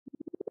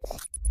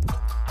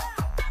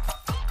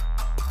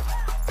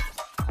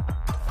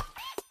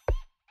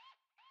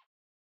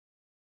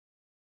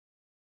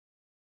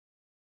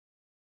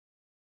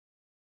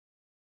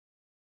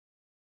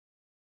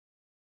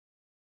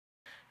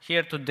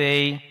Here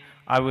today,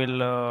 I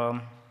will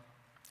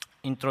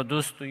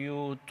introduce to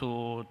you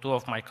to two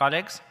of my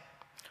colleagues.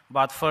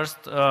 But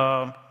first,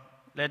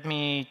 let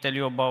me tell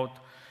you about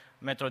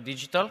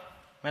METRO.digital.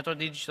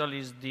 METRO.digital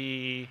is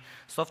the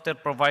software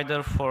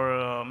provider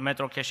for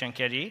Metro Cash and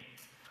Carry.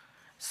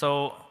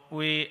 So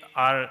we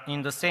are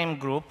in the same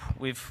group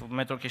with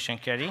Metro Cash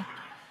and Carry.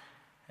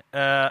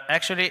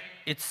 Actually,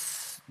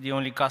 it's the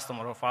only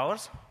customer of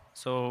ours.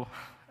 So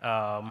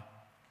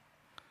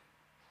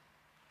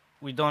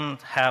we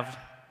don't have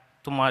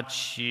too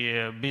much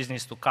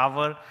business to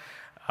cover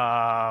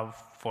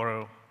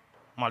for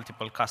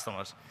multiple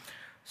customers.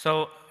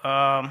 So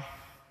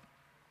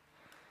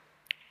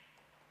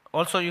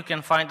also you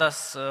can find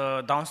us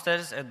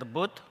downstairs at the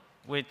booth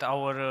with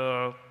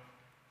our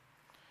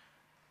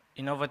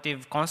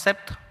innovative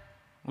concept,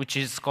 which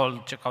is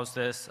called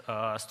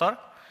Cojocea store.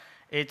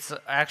 It's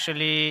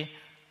actually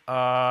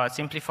a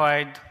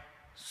simplified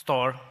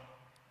store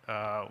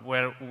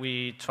where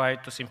we try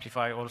to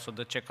simplify also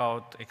the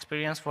checkout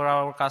experience for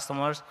our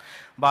customers.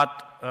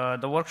 But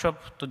the workshop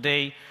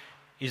today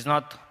is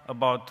not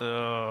about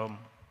the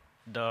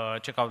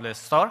checkout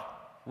store.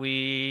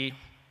 We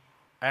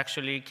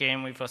actually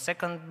came with a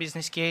second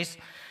business case,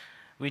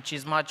 which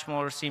is much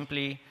more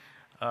simply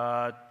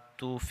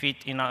to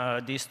fit in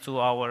this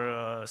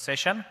 2-hour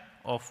session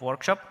of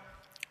workshop.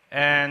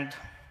 And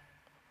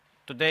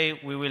today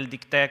we will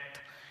detect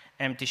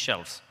empty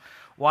shelves.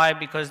 Why?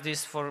 Because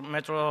this for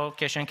Metro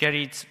Cash and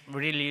Carry, it's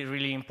really,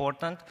 really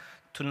important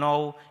to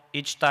know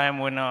each time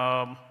when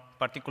a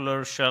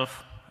particular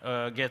shelf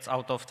gets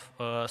out of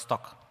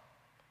stock.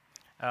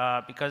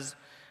 Because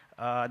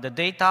the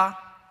data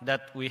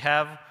that we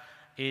have,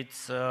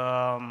 it's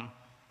known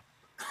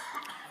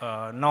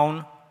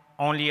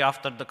only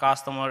after the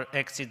customer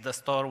exits the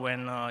store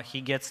when he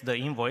gets the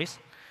invoice.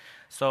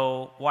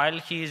 So while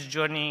he is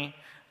journeying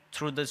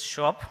through the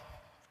shop,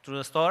 through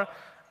the store,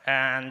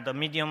 and the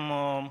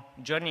medium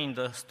journey in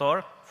the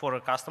store for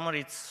a customer,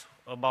 it's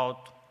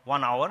about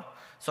 1 hour.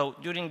 So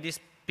during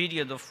this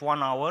period of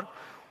 1 hour,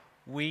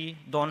 we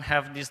don't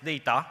have this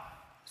data.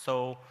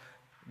 So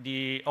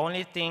the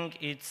only thing,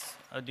 it's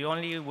the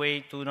only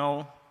way to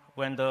know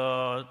when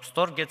the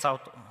store gets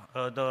out,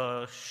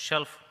 the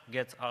shelf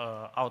gets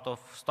out of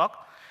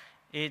stock,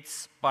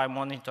 it's by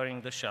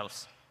monitoring the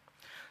shelves.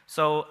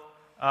 So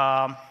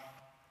I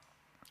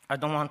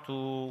don't want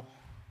to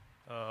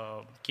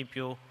keep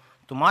you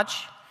too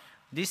much.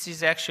 This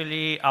is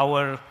actually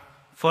our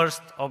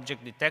first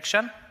object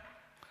detection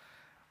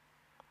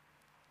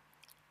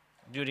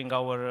during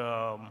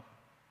our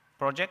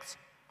projects.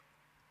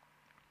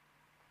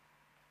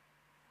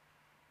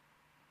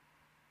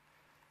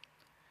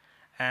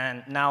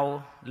 And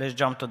now let's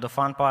jump to the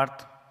fun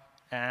part,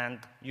 and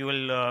you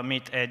will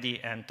meet Eddie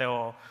and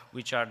Theo,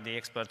 which are the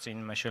experts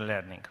in machine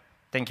learning.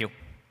 Thank you.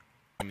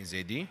 My name is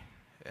Eddie,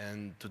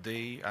 and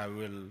today I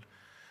will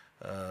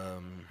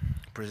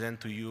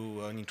present to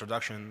you an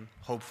introduction,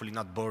 hopefully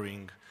not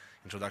boring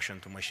introduction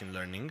to machine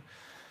learning,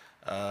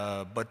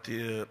 but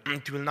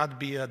it will not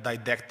be a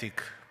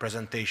didactic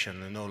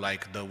presentation, you know,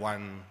 like the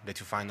one that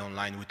you find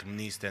online with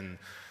MNIST and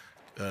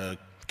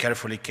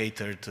carefully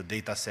catered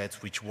data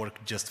sets which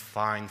work just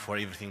fine for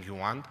everything you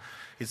want.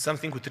 It's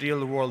something with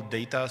real world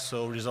data,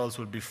 so results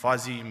will be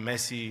fuzzy,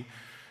 messy.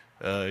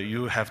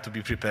 You have to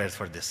be prepared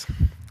for this.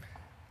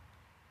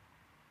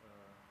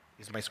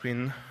 Is my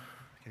screen,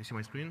 can you see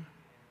my screen?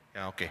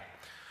 Yeah, okay.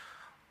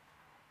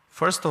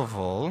 First of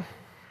all,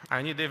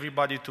 I need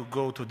everybody to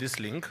go to this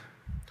link.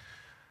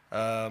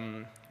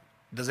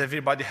 Does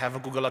everybody have a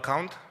Google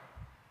account?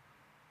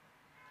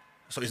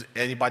 So is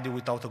anybody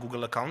without a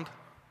Google account?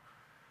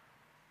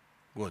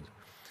 Good.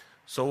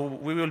 So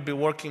we will be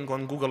working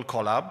on Google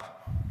Colab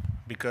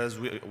because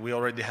we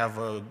already have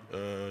a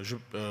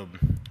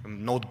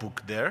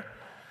notebook there.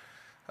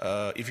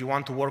 If you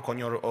want to work on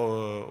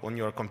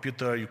your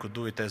computer, you could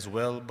do it as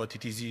well, but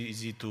it is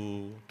easy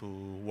to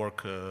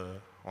work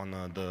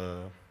on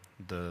the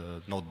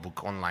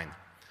notebook online.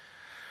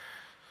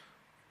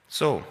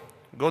 So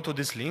go to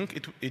this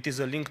link. It is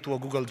a link to a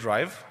Google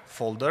Drive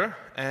folder,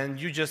 and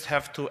you just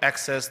have to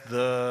access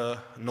the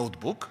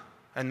notebook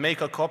and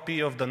make a copy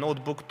of the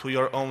notebook to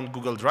your own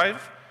Google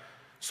Drive,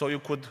 so you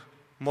could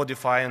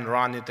modify and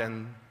run it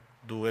and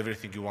do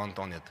everything you want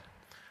on it.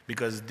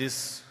 Because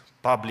this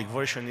public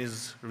version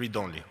is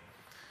read-only.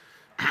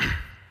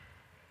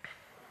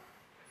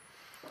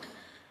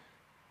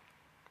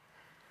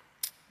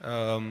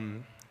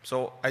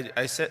 So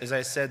as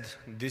I said,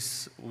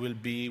 this will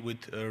be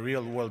with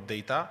real-world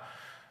data.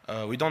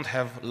 We don't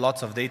have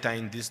lots of data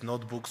in this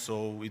notebook,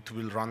 so it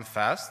will run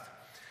fast.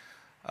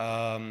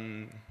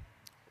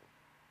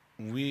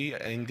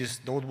 In this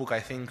notebook, I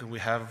think we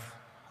have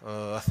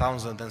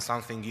 1,000 and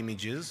something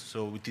images,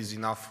 so it is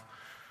enough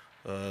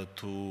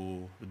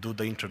to do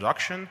the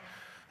introduction.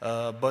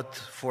 But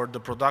for the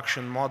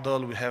production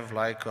model, we have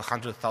like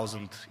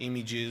 100,000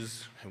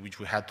 images, which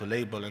we had to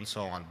label and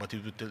so on. But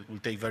it will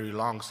take very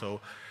long,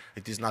 so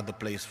it is not the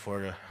place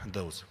for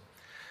those.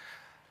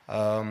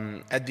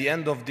 At the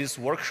end of this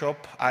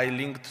workshop, I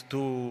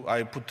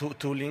put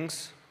two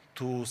links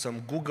to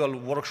some Google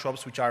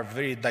workshops which are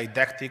very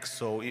didactic,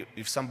 so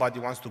if somebody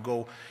wants to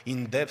go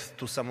in depth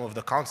to some of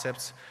the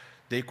concepts,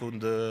 they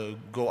could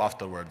go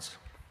afterwards.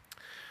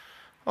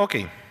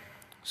 Okay,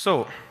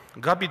 so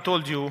Gabi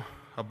told you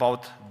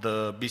about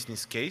the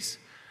business case.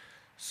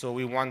 So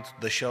we want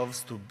the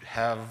shelves to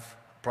have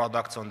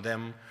products on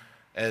them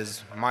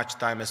as much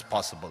time as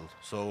possible.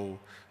 So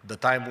the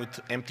time with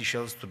empty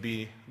shelves to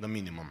be the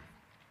minimum.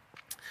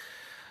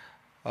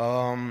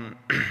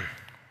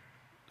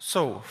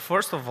 So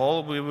first of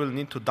all, we will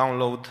need to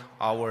download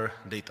our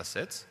data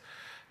sets.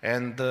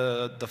 And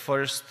the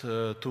first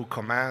two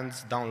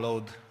commands,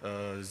 download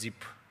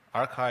zip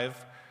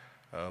archive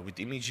with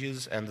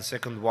images, and the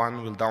second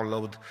one will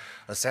download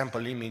a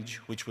sample image,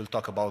 which we'll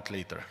talk about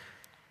later.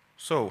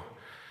 So,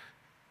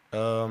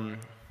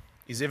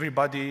 is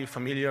everybody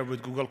familiar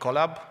with Google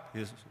Colab?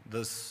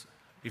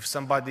 If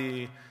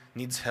somebody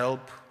needs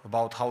help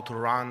about how to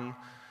run,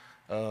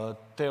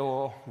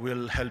 Theo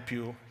will help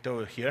you.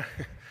 Theo here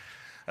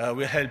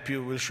will help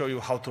you, will show you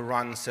how to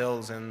run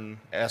cells and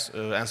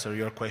answer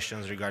your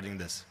questions regarding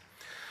this.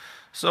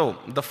 So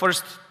the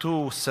first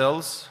two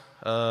cells,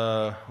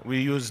 we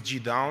use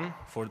gdown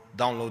for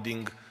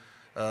downloading.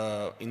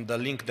 In the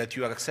link that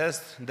you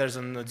accessed, there's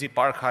a zip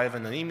archive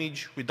and an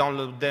image. We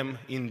download them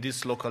in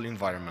this local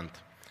environment.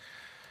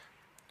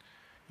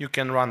 You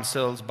can run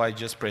cells by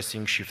just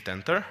pressing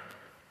Shift-Enter.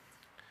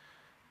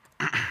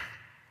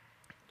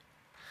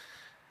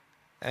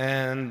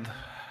 And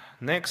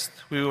next,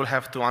 we will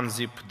have to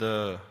unzip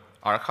the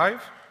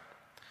archive.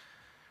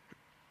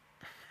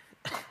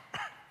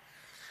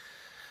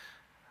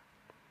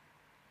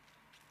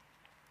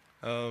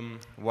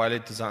 While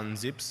it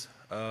unzips,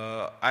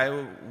 I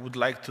would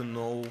like to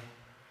know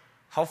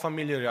how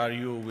familiar are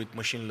you with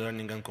machine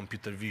learning and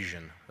computer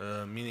vision?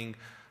 Meaning,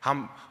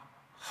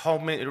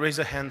 raise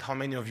a hand, how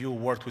many of you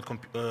worked with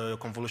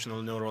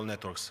convolutional neural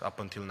networks up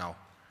until now?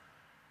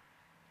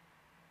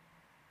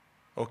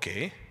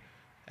 Okay.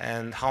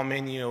 And how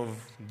many of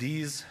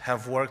these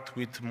have worked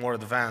with more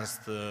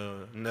advanced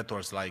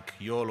networks like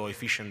YOLO,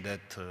 efficient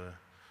that?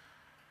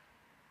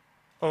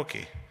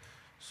 Okay.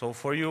 So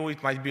for you,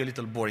 it might be a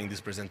little boring,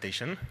 this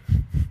presentation,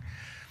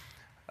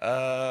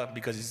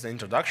 because it's an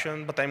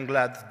introduction, but I'm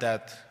glad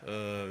that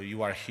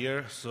you are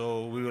here,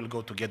 so we will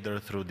go together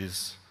through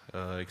this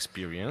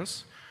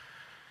experience.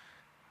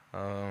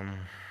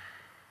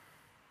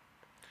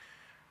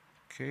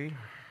 Okay.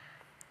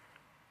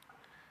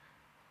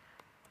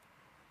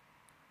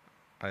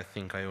 I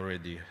think I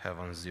already have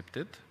unzipped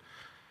it.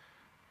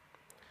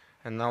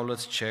 And now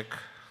let's check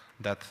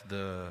that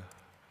the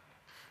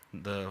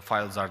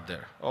files are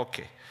there.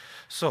 Okay.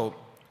 So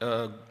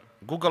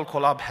Google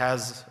Colab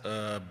has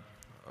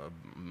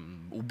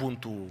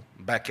Ubuntu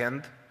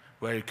backend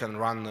where you can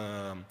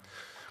run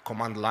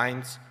command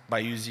lines by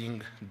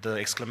using the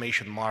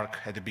exclamation mark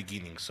at the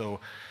beginning. So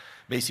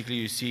basically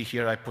you see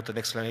here I put an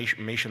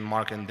exclamation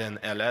mark and then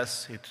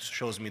ls. It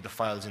shows me the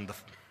files in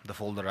the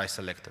folder I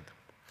selected.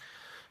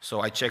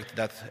 So I checked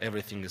that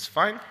everything is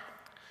fine.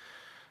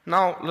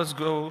 Now let's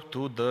go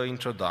to the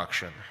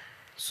introduction.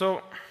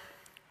 So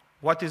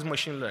what is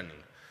machine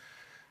learning?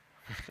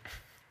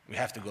 We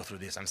have to go through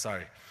this, I'm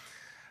sorry.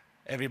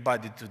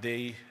 Everybody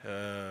today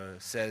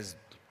says,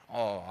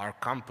 oh, our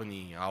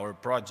company, our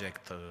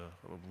project,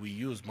 we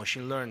use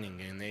machine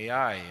learning and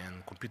AI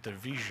and computer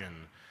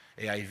vision,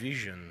 AI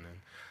vision,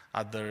 and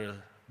other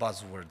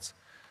buzzwords.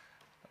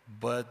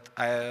 But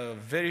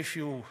very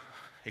few,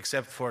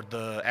 except for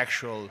the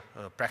actual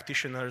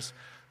practitioners,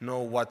 know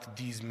what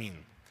these mean.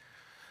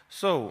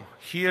 So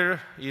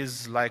here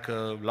is like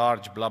a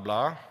large blah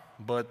blah,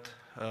 but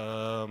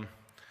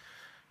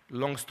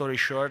long story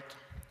short,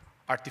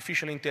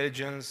 artificial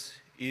intelligence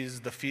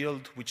is the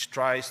field which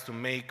tries to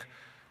make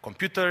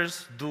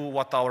computers do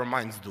what our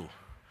minds do.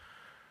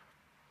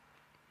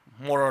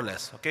 More or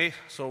less, okay?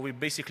 So we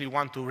basically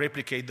want to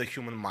replicate the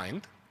human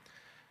mind.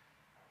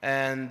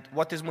 And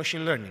what is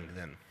machine learning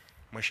then?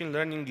 Machine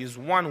learning is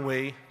one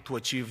way to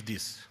achieve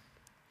this.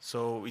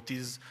 So it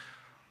is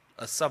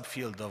a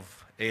subfield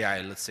of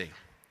AI, let's say.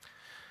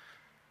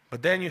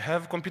 But then you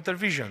have computer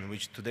vision,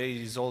 which today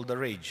is all the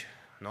rage.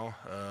 No?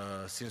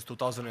 Since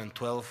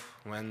 2012,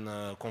 when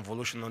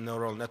convolutional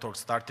neural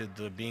networks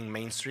started being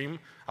mainstream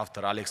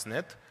after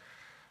AlexNet,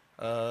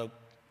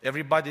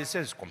 everybody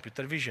says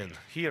computer vision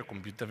here,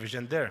 computer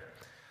vision there.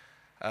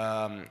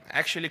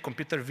 Actually,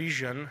 computer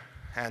vision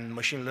and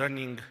machine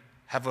learning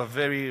have a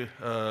very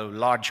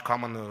large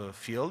common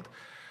field,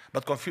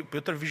 but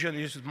computer vision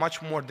is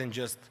much more than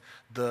just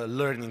the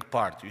learning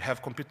part. You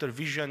have computer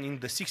vision in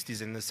the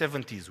 60s and the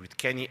 70s with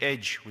Kenny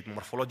Edge, with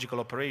morphological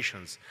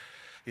operations.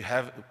 You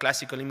have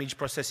classical image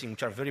processing,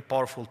 which are very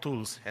powerful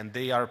tools, and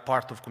they are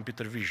part of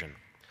computer vision.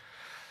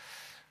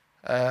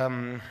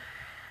 And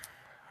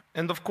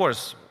of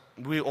course,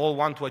 we all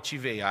want to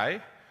achieve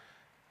AI,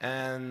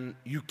 and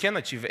you can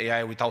achieve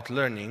AI without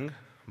learning,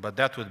 but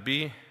that would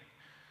be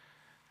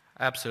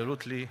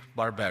absolutely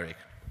barbaric.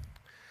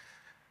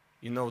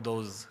 You know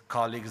those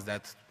colleagues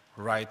that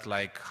write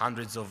like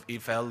hundreds of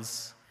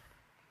if-else?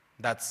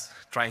 That's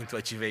trying to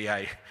achieve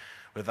AI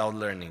without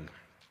learning.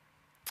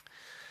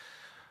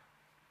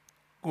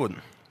 Good.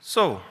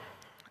 So,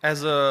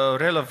 as a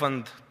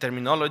relevant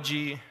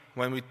terminology,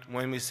 when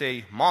we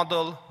say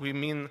model, we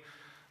mean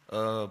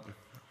a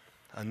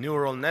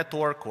neural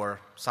network or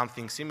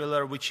something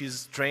similar which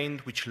is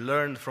trained, which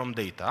learned from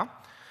data.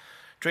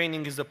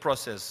 Training is the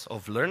process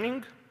of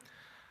learning.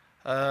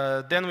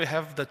 Then we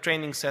have the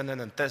training set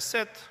and the test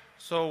set.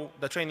 So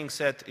the training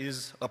set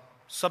is a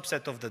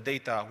subset of the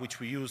data which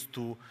we use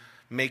to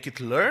make it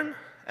learn,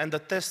 and the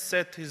test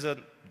set is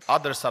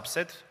another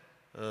subset,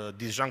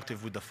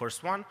 disjunctive with the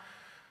first one,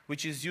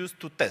 which is used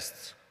to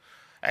test.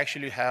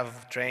 Actually, you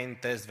have train,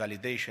 test,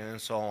 validation,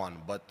 and so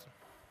on, but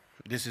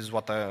this is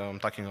what I'm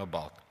talking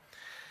about.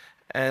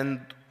 And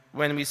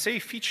when we say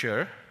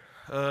feature,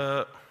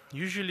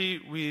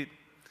 usually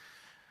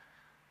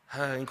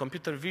in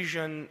computer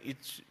vision,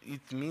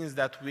 it means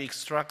that we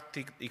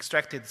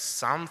extracted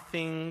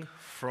something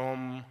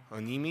from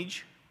an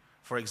image.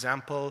 For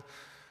example,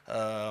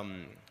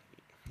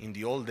 in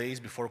the old days,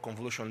 before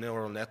convolutional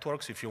neural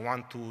networks, if you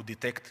want to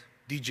detect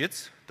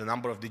digits, the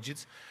number of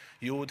digits,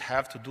 you would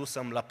have to do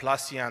some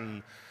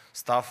Laplacian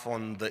stuff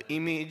on the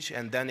image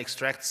and then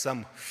extract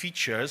some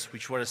features,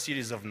 which were a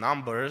series of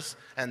numbers,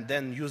 and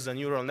then use a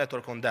neural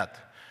network on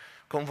that.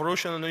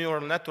 Convolutional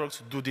neural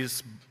networks do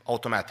this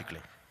automatically.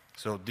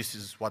 So this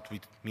is what we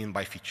mean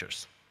by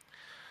features.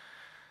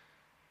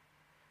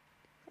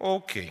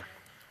 Okay.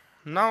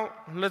 Now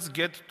let's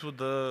get to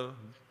the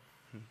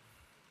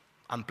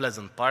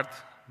unpleasant part,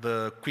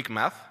 the quick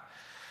math.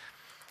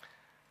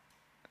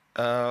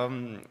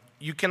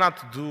 You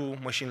cannot do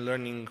machine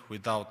learning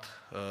without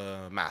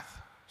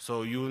math.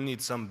 So you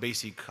need some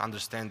basic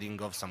understanding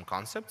of some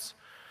concepts.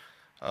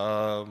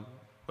 Well,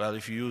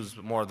 if you use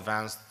more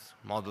advanced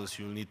models,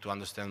 you need to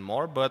understand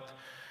more. But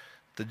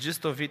the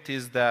gist of it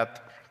is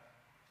that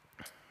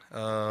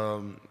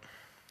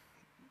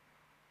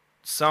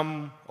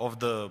some of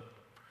the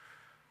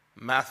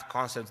math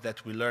concepts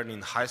that we learn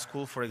in high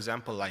school, for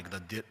example, like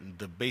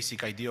the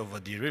basic idea of a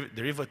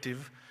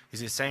derivative,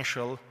 is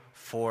essential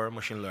for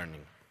machine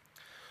learning.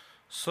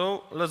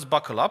 So let's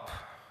buckle up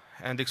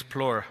and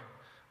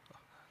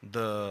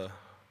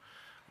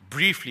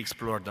briefly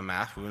explore the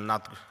math. We will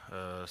not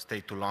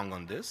stay too long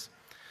on this.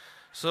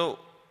 So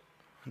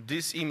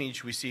this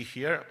image we see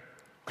here,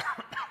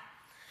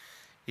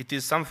 it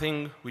is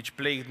something which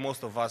plagued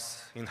most of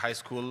us in high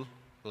school,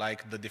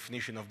 like the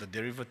definition of the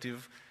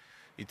derivative.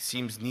 It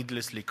seems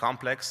needlessly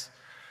complex,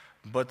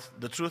 but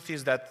the truth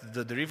is that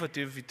the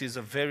derivative, it is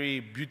a very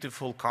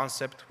beautiful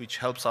concept which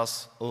helps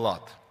us a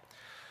lot.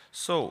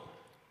 So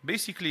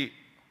basically,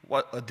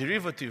 what a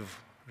derivative,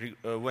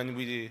 when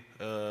we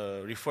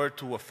refer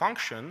to a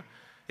function,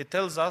 it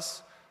tells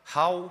us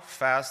how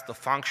fast the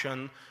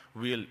function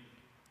will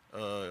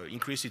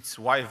increase its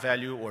y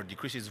value or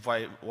decrease its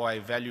y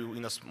value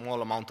in a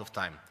small amount of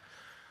time.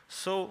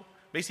 So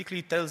basically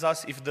it tells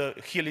us if the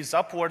hill is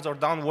upwards or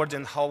downwards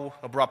and how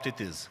abrupt it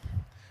is.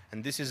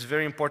 And this is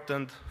very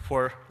important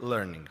for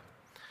learning.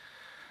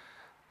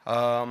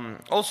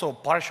 Also,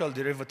 partial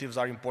derivatives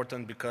are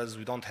important because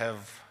we don't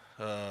have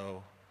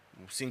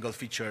single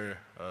feature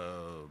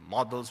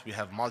models. We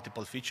have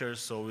multiple features,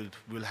 so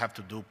we'll have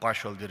to do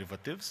partial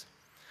derivatives.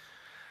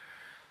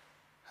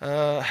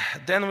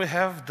 Then we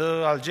have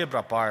the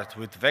algebra part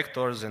with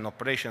vectors and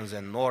operations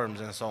and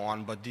norms and so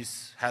on, but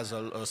this has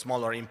a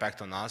smaller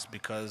impact on us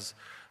because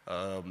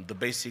the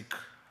basic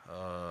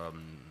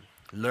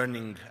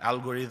learning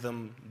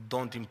algorithm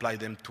don't imply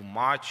them too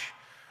much,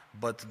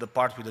 but the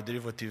part with the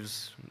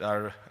derivatives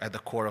are at the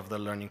core of the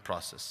learning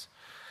process.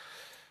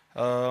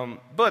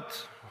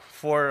 But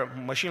for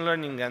machine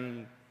learning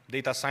and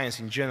data science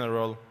in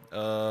general,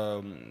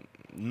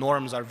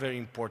 norms are very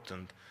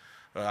important.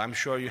 I'm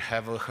sure you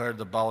have heard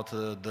about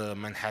the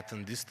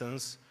Manhattan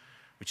distance,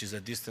 which is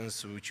a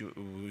distance which you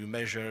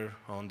measure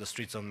on the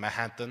streets of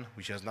Manhattan,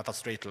 which is not a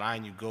straight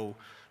line. You go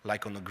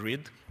like on a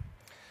grid.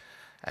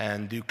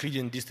 And the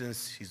Euclidean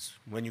distance is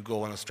when you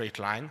go on a straight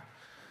line.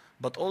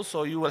 But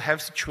also you will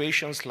have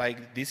situations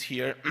like this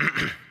here,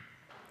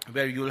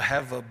 where you'll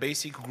have a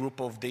basic group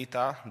of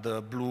data,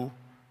 the blue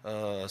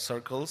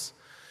circles,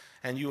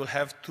 and you will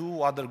have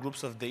two other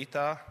groups of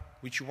data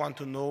which you want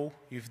to know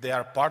if they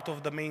are part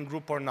of the main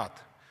group or not.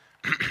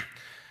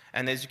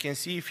 And as you can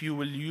see, if you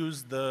will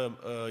use the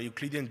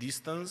Euclidean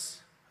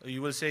distance,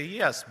 you will say,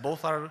 yes,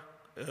 both are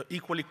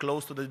equally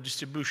close to the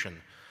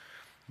distribution.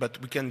 But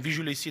we can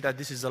visually see that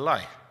this is a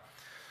lie.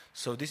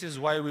 So this is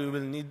why we will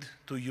need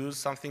to use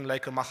something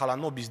like a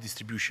Mahalanobis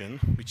distribution,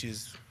 which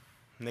is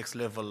next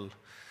level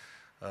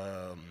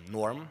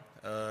norm.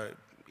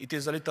 It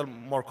is a little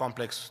more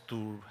complex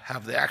to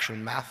have the actual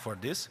math for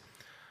this.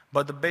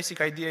 But the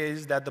basic idea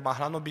is that the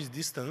Mahalanobis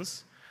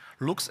distance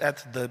looks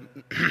at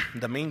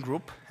the main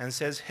group and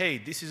says, hey,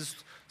 this is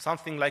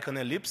something like an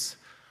ellipse,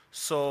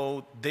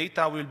 so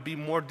data will be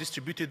more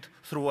distributed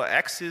through an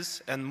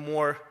axis and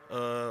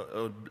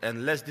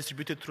and less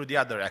distributed through the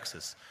other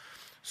axis.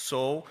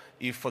 So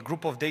if a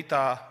group of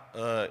data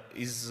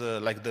is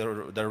like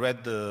the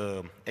red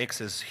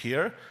axis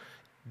here,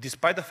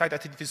 despite the fact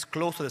that it is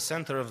close to the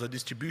center of the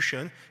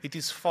distribution, it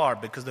is far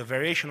because the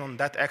variation on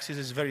that axis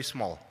is very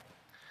small.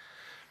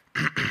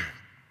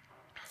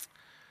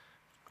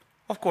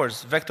 Of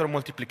course, vector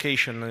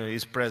multiplication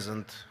is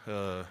present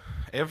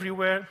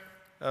everywhere.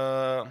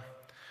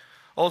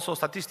 Also,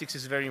 statistics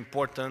is very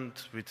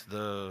important with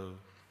the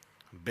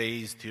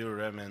Bayes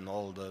theorem and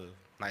all the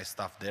nice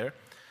stuff there.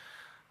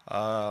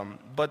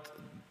 But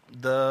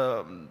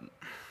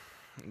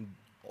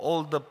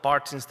all the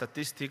parts in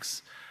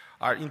statistics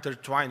are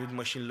intertwined with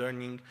machine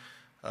learning.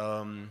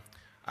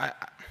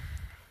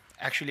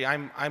 Actually,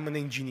 I'm an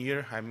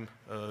engineer. I'm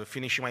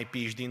finishing my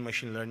PhD in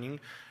machine learning,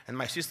 and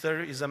my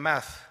sister is a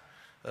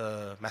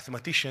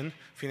mathematician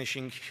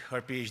finishing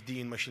her PhD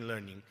in machine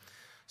learning.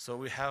 So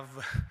we have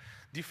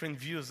different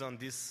views on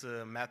this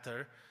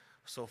matter.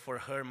 So for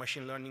her,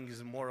 machine learning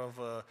is more of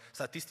a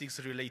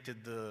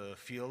statistics-related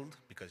field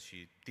because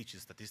she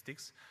teaches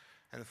statistics.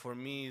 And for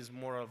me, it's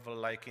more of a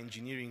like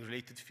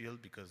engineering-related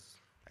field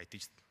because I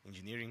teach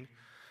engineering.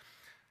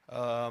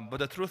 But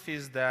the truth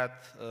is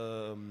that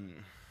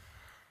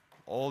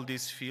all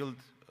this field,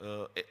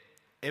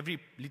 every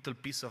little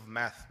piece of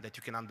math that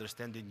you can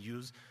understand and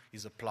use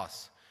is a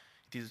plus.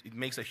 It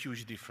makes a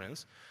huge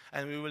difference.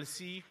 And we will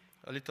see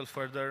a little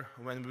further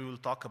when we will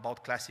talk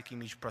about classic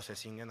image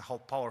processing and how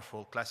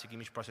powerful classic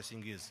image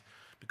processing is.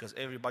 Because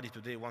everybody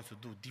today wants to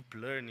do deep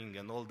learning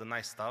and all the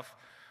nice stuff,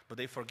 but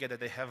they forget that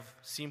they have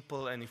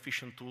simple and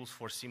efficient tools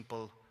for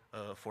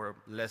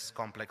less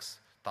complex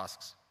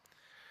tasks.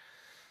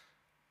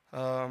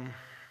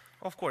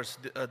 Of course,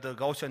 the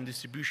Gaussian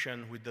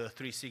distribution with the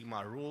 3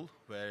 sigma rule,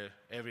 where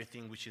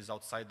everything which is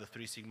outside the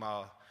 3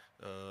 sigma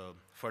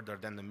further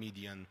than the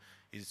median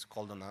is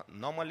called an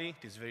anomaly.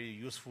 It is very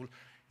useful,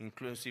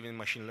 inclusive in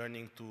machine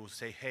learning, to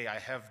say, hey, I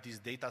have this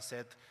data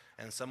set,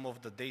 and some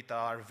of the data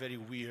are very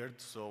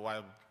weird, so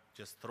I'll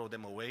just throw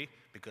them away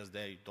because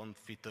they don't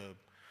fit a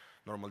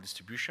normal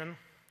distribution.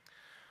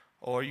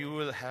 Or you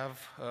will have,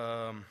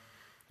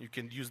 you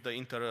can use the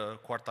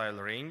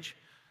interquartile range,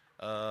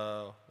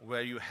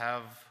 where you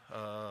have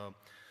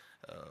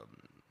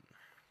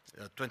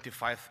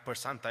 25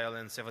 percentile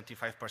and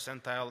 75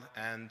 percentile,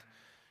 and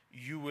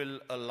you will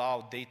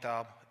allow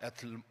data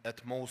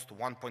at most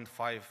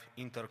 1.5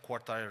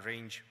 interquartile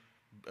range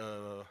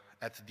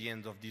at the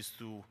end of these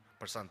 2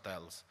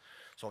 percentiles.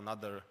 So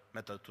another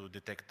method to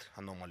detect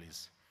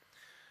anomalies.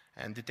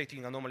 And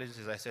detecting anomalies,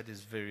 as I said,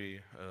 is very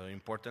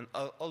important.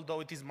 Although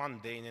it is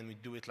mundane and we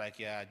do it like,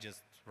 yeah,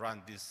 just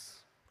run this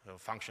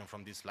function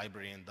from this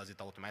library and does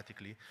it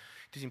automatically,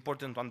 it is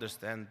important to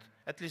understand,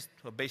 at least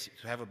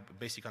to have a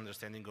basic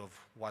understanding of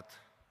what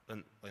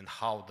and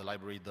how the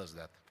library does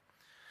that.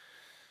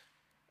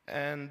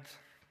 And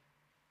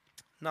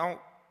now,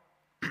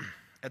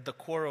 at the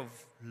core of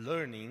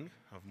learning,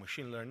 of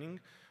machine learning,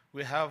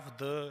 we have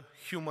the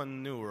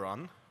human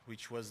neuron,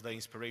 which was the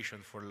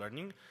inspiration for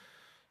learning.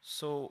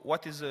 So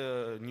what is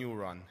a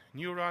neuron?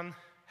 Neuron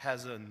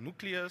has a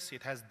nucleus,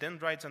 it has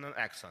dendrites and an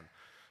axon.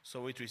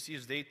 So it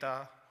receives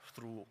data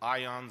through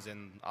ions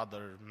and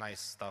other nice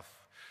stuff,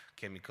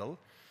 chemical.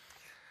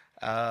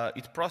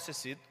 It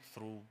processes it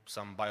through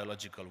some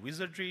biological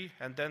wizardry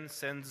and then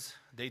sends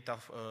data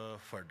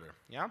further.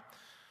 Yeah?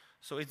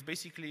 So it's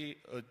basically,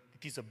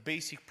 it is a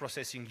basic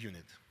processing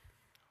unit.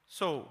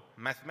 So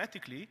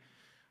mathematically,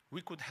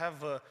 we could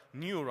have a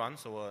neuron,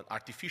 so an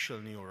artificial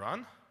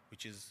neuron,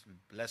 which is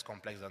less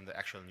complex than the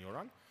actual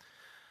neuron,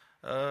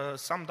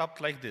 summed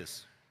up like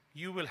this.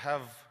 You will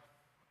have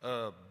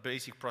a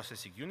basic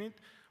processing unit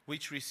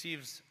which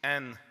receives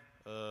n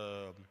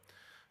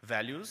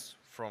values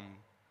from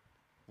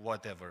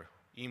whatever,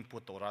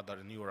 input or other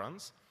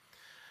neurons.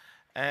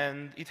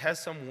 And it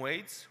has some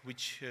weights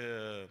which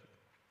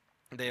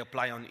they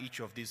apply on each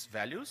of these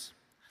values.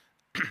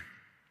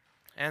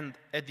 And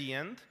at the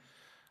end,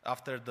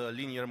 after the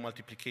linear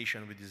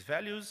multiplication with these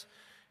values,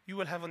 you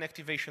will have an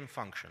activation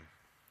function.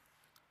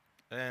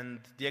 And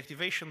the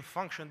activation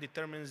function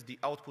determines the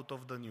output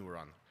of the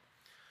neuron.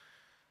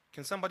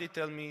 Can somebody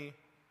tell me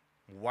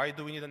why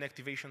do we need an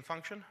activation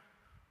function?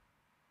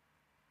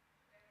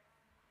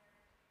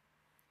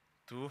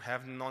 To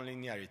have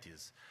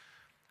nonlinearities.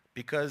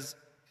 Because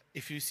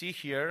if you see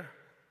here,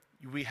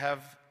 we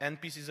have n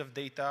pieces of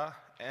data,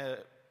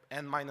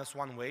 n minus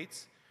 1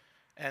 weights,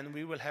 and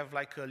we will have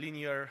like a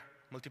linear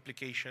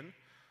multiplication.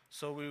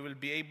 So we will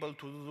be able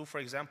to do, for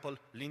example,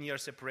 linear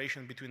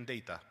separation between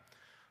data.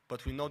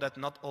 But we know that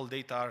not all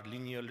data are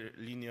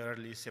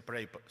linearly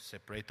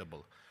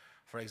separatable.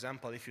 For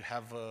example, if you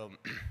have a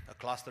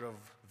cluster of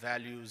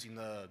values in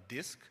a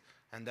disk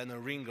and then a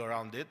ring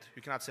around it,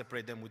 you cannot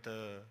separate them with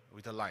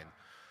a line.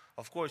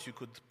 Of course, you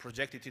could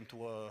project it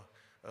into a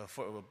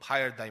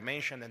higher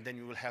dimension and then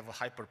you will have a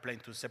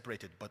hyperplane to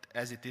separate it. But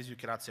as it is, you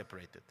cannot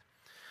separate it.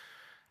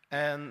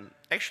 And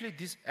actually,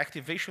 this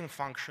activation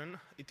function,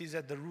 it is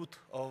at the root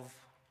of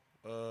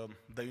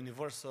the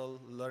universal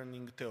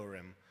learning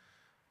theorem,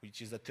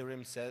 which is a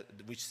theorem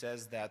which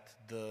says that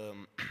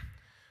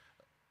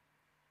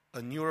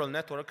a neural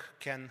network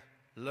can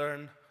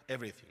learn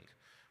everything,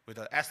 with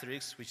an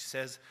asterisk which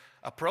says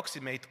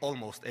approximate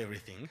almost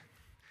everything.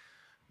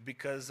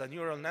 because a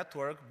neural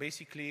network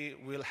basically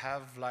will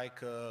have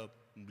like a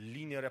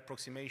linear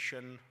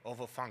approximation of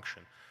a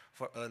function,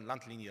 for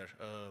not linear,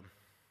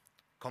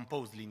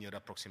 composed linear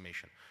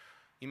approximation.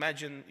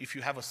 Imagine if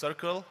you have a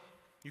circle,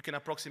 you can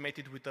approximate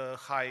it with a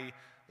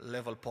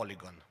high-level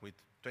polygon with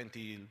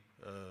 20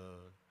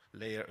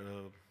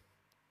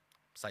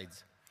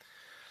 sides.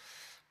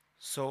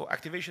 So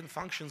activation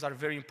functions are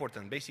very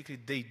important. Basically,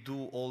 they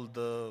do all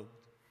the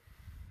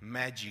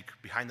magic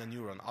behind a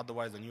neuron.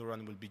 Otherwise, the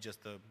neuron will be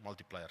just a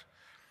multiplier.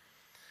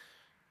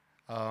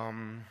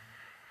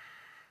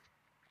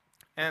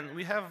 And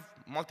we have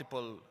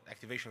multiple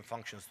activation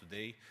functions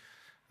today.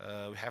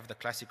 We have the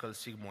classical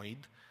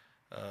sigmoid,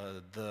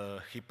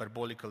 the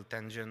hyperbolical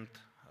tangent,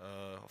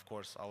 of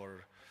course,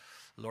 our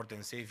Lord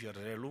and Savior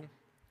ReLU.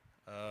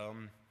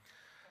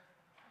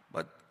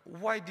 But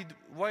why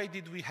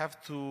did we have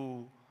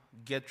to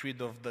get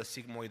rid of the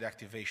sigmoid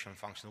activation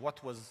function?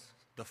 What was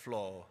the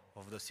flaw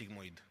of the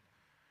sigmoid?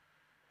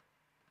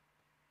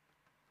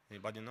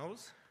 Anybody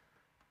knows?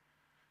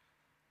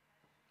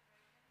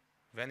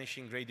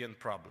 Vanishing gradient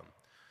problem.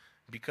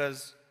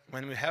 Because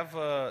when we have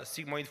a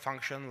sigmoid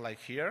function like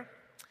here,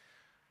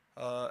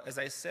 as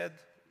I said,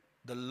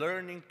 the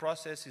learning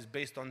process is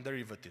based on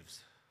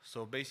derivatives.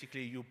 So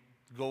basically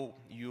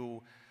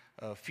you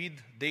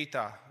feed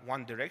data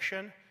one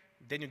direction,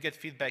 then you get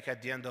feedback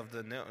at the end of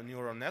the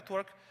neural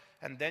network,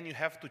 and then you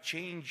have to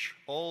change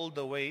all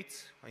the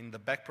weights in the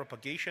back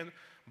propagation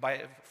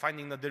by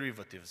finding the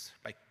derivatives,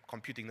 by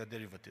computing the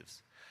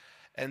derivatives.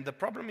 And the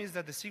problem is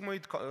that the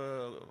sigmoid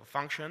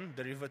function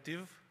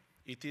derivative,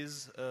 it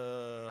is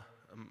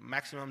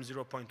maximum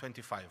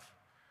 0.25.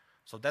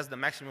 So that's the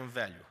maximum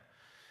value.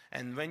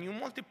 And when you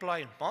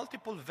multiply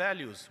multiple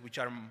values, which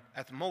are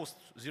at most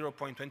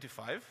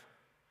 0.25,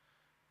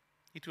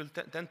 it will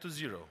tend to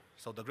 0.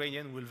 So the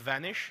gradient will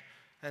vanish,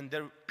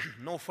 and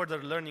no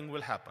further learning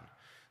will happen.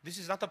 This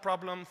is not a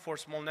problem for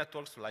small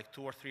networks like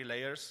 2 or 3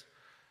 layers,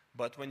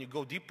 but when you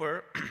go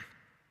deeper,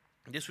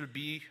 this will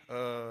be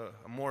a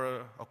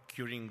more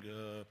occurring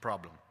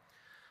problem,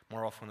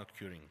 more often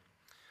occurring.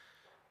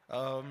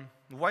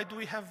 Why do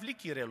we have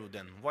leaky ReLU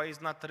then? Why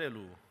is not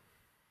ReLU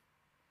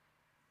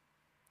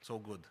so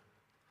good?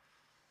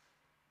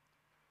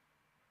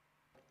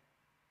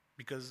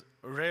 Because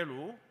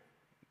ReLU,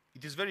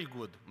 it is very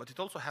good, but it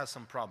also has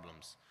some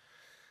problems.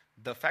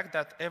 The fact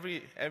that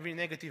every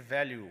negative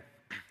value,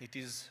 it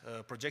is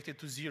projected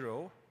to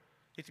 0,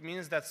 it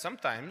means that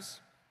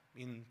sometimes,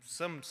 in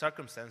some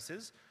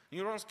circumstances,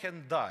 neurons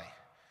can die.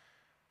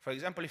 For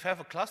example, if I have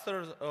a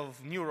cluster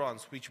of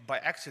neurons which by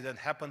accident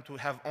happen to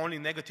have only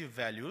negative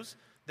values,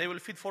 they will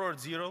feed forward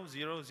 0,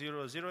 0,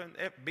 0, 0,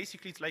 and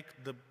basically it's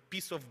like the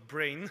piece of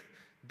brain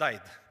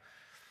died.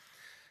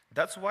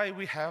 That's why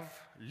we have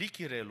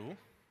leaky ReLU,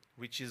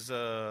 which is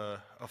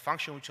a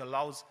function which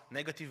allows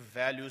negative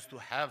values to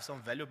have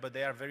some value, but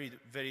they are very,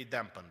 very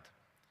dampened.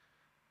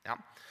 Yeah?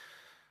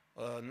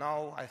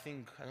 Now, I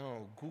think, I don't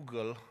know,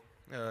 Google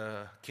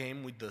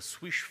came with the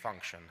swish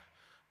function,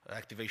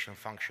 activation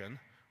function,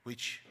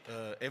 which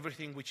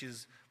everything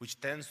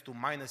which tends to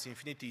minus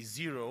infinity is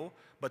 0,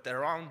 but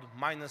around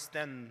minus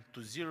 10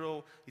 to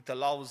 0, it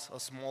allows a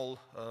small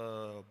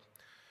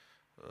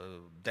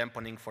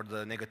dampening for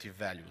the negative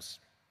values.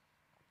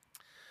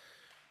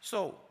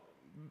 So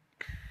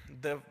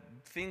the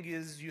thing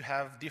is, you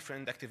have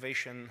different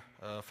activation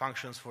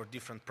functions for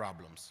different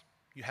problems.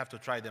 You have to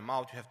try them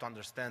out, you have to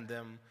understand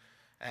them,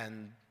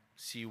 and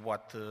see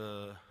what,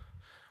 to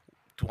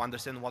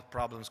understand what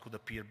problems could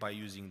appear by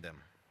using them.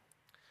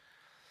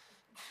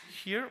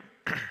 Here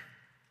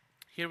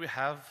we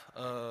have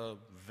a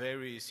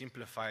very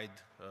simplified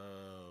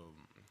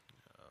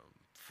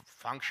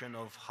function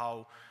of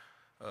how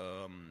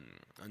a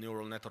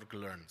neural network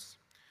learns.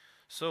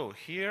 So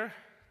here,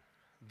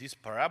 this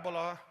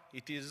parabola,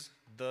 it is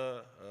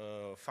the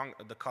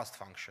cost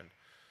function.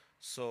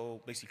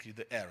 So basically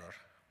the error,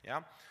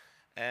 yeah?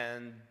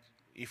 And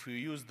if we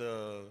use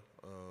the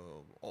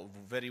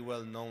very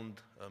well-known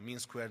mean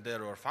squared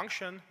error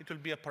function, it will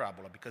be a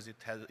parabola because it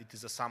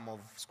is a sum of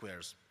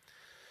squares.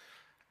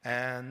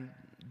 And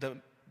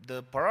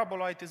the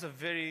parabola, it is a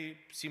very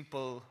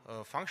simple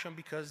function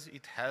because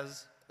it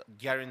has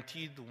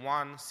guaranteed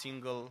one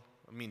single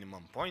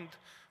minimum point,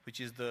 which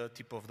is the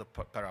tip of the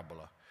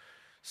parabola.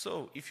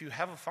 So if you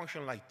have a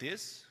function like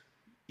this,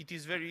 it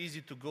is very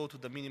easy to go to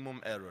the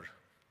minimum error.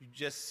 You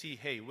just see,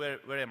 hey, where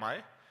am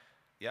I?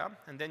 Yeah,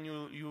 and then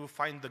you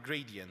find the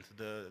gradient,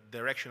 the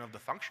direction of the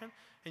function,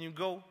 and you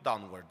go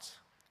downwards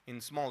in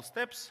small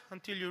steps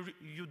until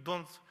you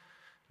don't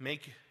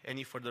make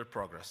any further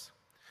progress.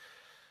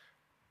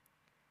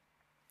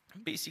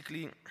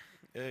 Basically,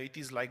 it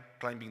is like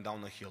climbing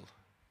down a hill.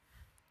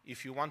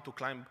 If you want to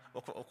climb,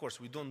 of course,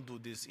 we don't do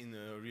this in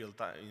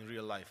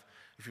real life.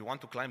 If you want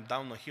to climb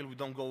down a hill, we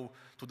don't go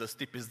to the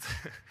steepest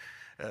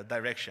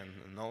direction.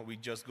 No, we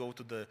just go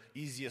to the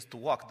easiest to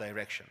walk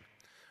direction.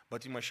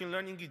 But in machine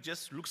learning, it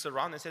just looks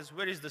around and says,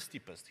 where is the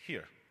steepest?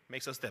 Here,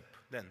 makes a step.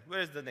 Then,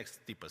 where is the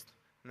next steepest?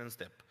 And then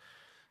step.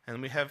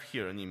 And we have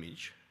here an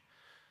image.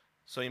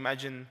 So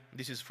imagine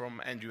this is from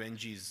Andrew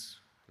Ng's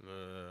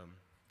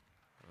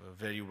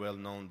very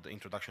well-known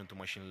introduction to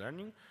machine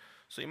learning.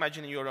 So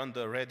imagine you're on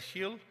the red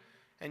hill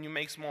and you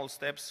make small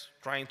steps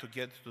trying to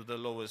get to the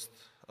lowest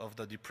of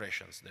the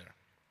depressions there.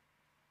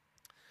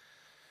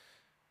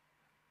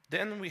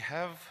 Then we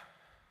have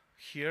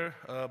here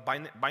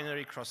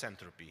binary cross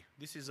entropy.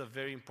 This is a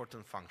very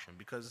important function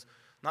because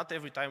not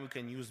every time we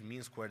can use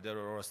mean squared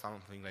error or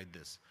something like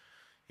this.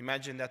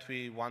 Imagine that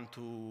we want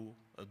to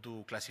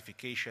do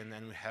classification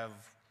and we have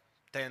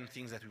 10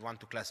 things that we want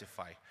to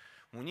classify.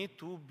 We need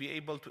to be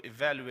able to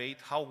evaluate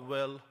how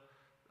well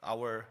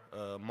our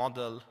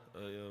model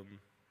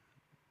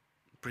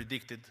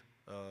predicted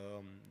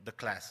the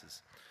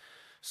classes.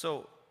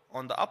 So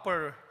on the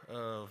upper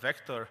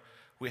vector,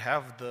 we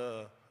have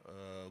the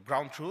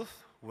ground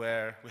truth,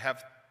 where we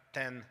have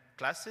 10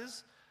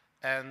 classes,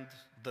 and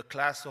the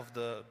class of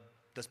the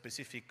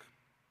specific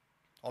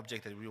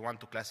object that we want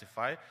to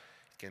classify,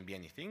 it can be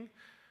anything,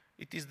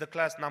 it is the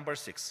class number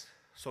 6.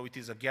 So it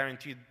is a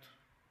guaranteed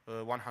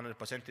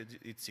 100%,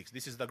 it's 6.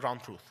 This is the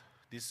ground truth.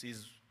 This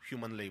is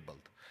human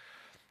labeled.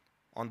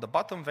 On the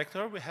bottom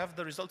vector, we have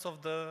the results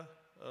of the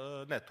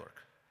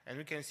network. And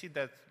we can see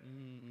that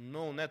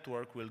no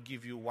network will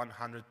give you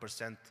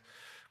 100%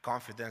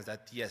 confidence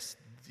that, yes,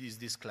 this is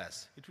this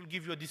class. It will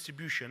give you a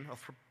distribution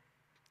of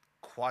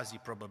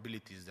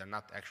quasi-probabilities. They're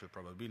not actual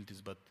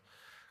probabilities, but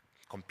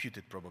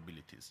computed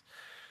probabilities.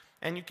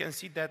 And you can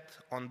see that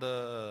on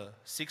the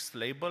 6th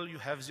label, you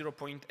have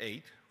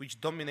 0.8, which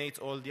dominates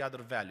all the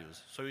other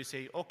values. So you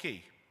say,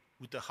 okay,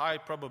 with a high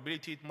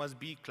probability, it must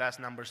be class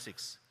number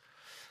 6.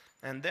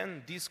 And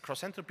then this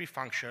cross-entropy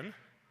function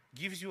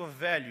gives you a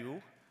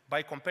value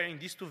by comparing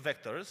these two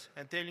vectors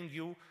and telling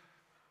you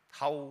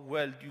how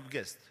well you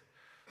guessed.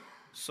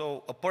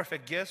 So a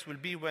perfect guess will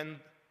be when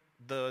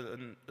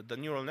the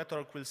neural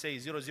network will say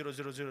 0, 0,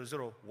 0, 0,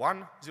 0,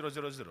 1, 0,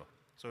 0, 0.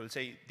 So it will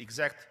say the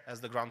exact as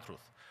the ground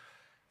truth.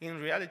 In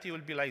reality, it will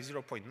be like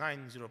 0.9,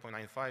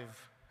 0.95,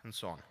 and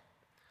so on.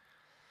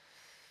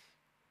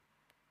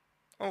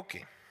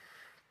 Okay.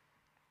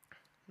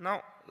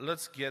 Now,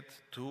 let's get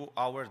to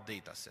our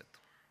data set.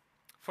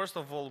 First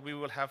of all, we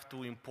will have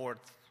to import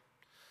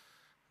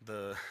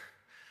the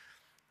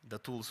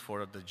tools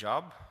for the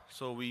job.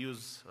 So we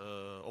use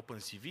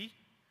OpenCV,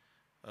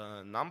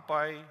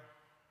 NumPy,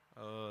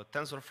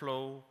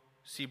 TensorFlow,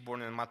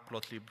 Seaborn, and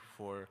Matplotlib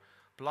for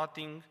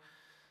plotting,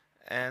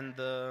 and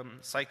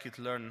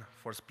scikit-learn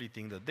for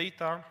splitting the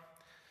data,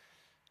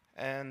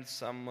 and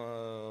some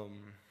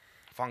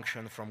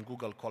function from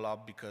Google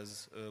Colab,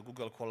 because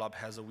Google Colab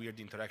has a weird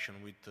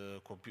interaction with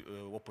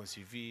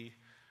OpenCV,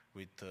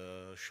 with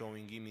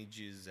showing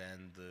images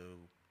and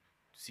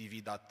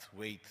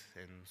CV.weight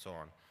and so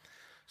on.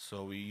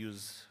 So we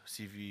use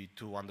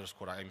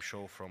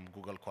CV2_imshow from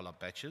Google Colab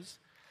patches.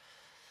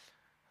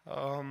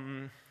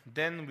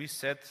 Then we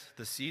set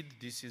the seed.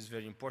 This is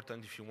very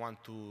important. If you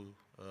want to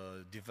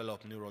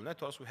develop neural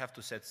networks, we have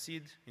to set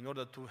seed in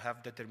order to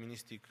have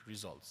deterministic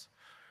results.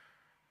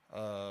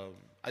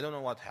 I don't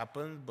know what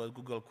happened, but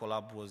Google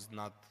Colab was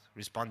not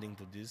responding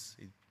to this.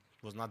 It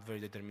was not very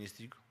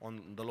deterministic.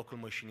 On the local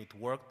machine, it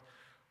worked.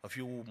 A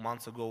few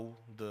months ago,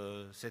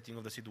 the setting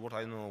of the seed worked.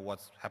 I don't know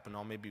what's happened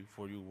now. Maybe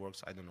for you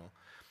works. I don't know.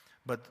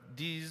 But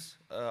these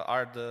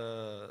are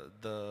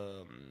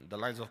the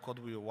lines of code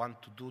we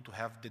want to do to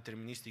have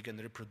deterministic and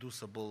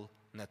reproducible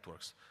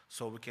networks.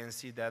 So we can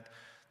see that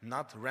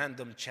not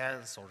random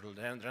chance or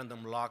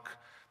random luck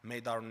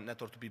made our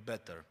network to be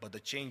better, but the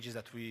changes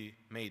that we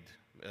made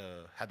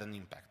had an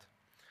impact.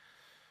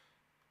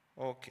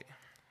 Okay,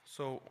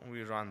 so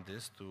we run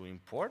this to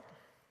import.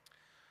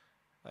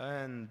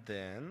 And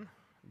then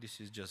this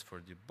is just for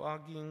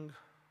debugging.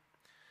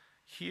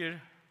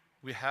 Here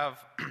we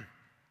have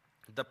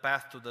the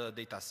path to the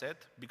data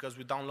set, because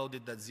we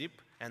downloaded that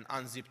zip and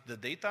unzipped the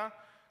data.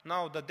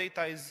 Now the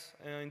data is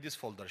in this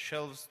folder,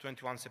 shelves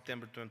 21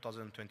 September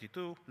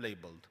 2022,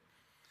 labeled.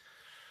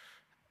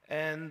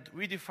 And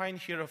we define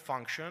here a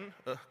function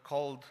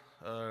called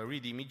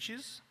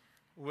readImages,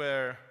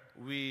 where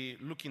we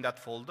look in that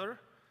folder,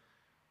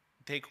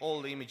 take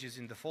all the images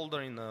in the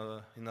folder in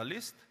a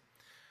list,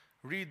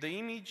 read the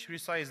image,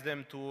 resize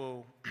them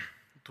to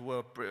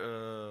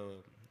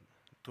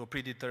a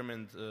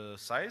predetermined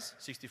size,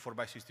 64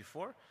 by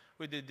 64.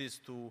 We did this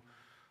to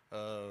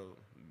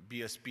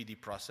be a speedy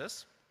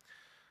process.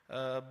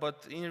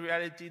 But in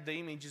reality, the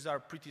images are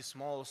pretty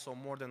small, so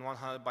more than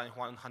 100 by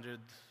 100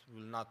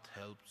 will not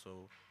help,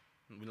 so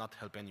will not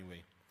help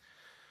anyway.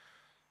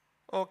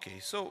 Okay,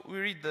 so we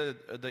read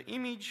the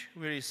image,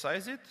 we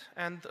resize it,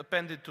 and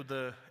append it to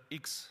the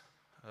X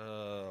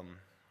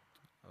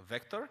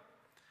vector.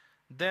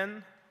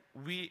 Then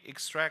we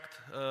extract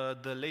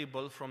the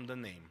label from the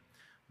name,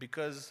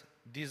 because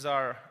these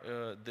are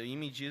the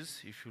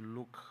images. If you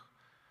look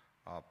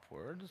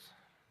upwards,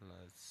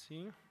 let's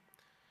see.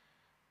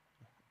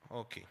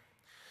 Okay,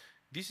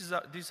 these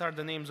are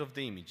the names of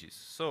the images.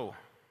 So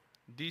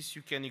this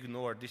you can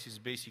ignore. This is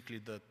basically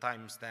the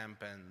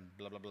timestamp and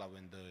blah, blah, blah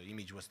when the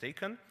image was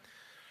taken.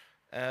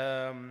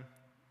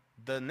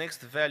 The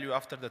next value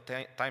after the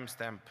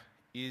timestamp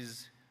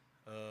is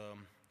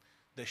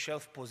the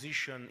shelf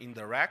position in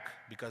the rack,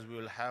 because we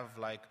will have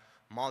like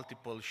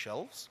multiple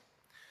shelves.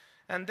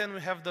 And then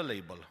we have the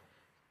label.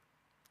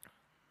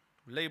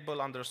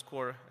 Label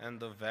underscore and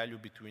the value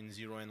between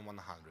 0 and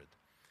 100.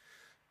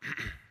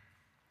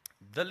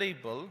 The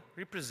label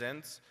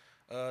represents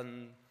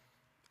an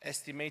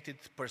estimated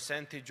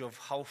percentage of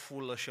how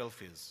full a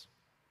shelf is.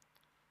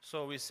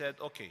 So we said,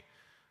 okay,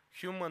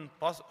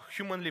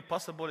 humanly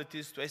possible it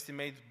is to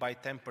estimate by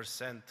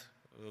 10%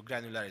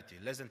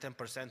 granularity. Less than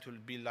 10% will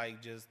be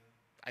like just,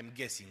 I'm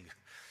guessing.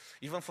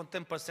 Even for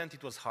 10%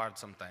 it was hard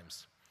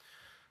sometimes.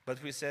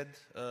 But we said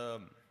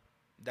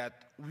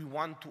that we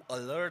want to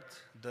alert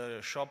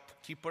the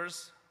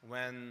shopkeepers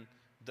when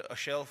a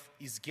shelf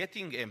is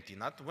getting empty,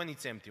 not when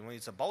it's empty, when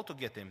it's about to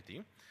get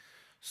empty.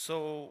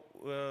 So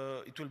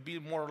it will be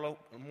more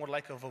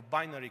like of a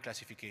binary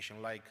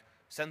classification, like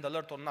send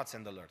alert or not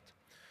send alert.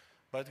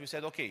 But we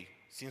said, okay,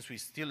 since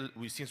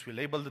we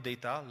label the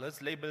data,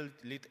 let's label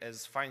it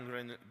as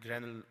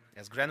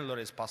granular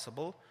as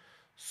possible.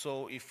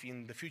 So if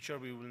in the future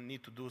we will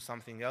need to do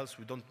something else,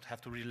 we don't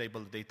have to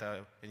relabel the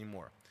data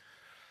anymore.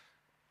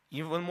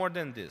 Even more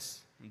than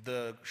this,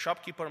 the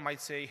shopkeeper might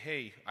say,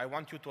 hey, I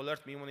want you to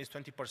alert me when it's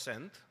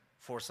 20%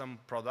 for some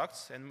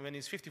products and when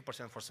it's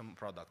 50% for some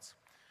products.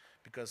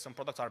 Because some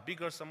products are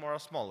bigger, some are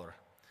smaller.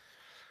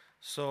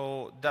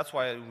 So that's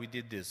why we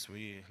did this.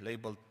 We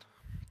labeled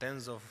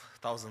tens of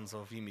thousands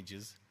of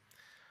images.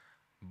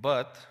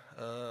 But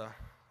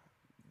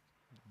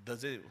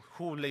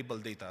who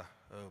labeled data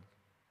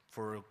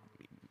for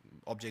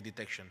object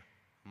detection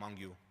among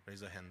you?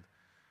 Raise a hand.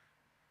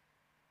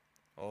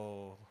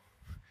 Oh,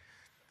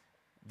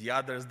 the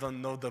others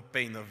don't know the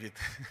pain of it.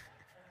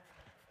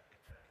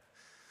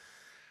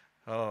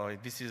 Oh,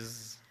 this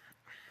is...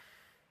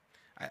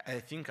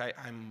 I think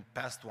I'm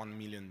past 1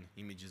 million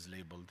images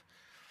labeled.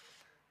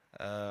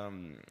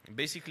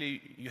 Basically,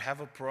 you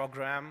have a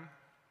program.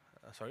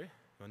 Sorry, you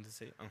want to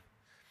say?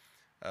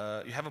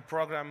 Oh. You have a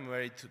program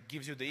where it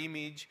gives you the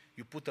image.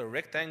 You put a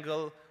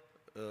rectangle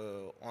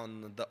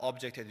on the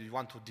object that you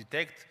want to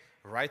detect.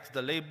 Write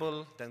the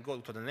label, then go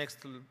to the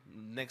next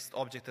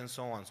object, and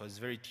so on. So it's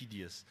very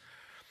tedious.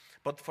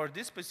 But for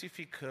this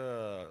specific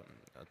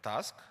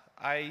task,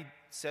 I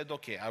said,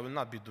 okay, I will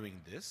not be doing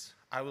this.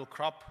 I will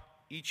crop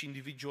each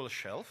individual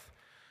shelf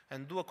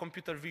and do a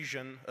computer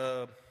vision,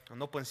 an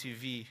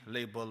OpenCV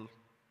label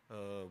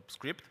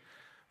script,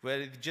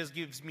 where it just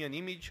gives me an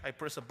image. I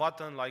press a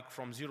button like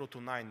from 0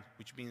 to 9,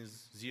 which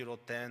means 0,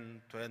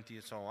 10, 20,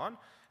 and so on,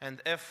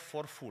 and F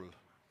for full,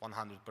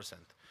 100%.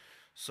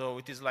 So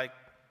it is like,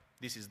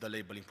 this is the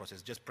labeling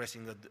process, just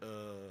pressing a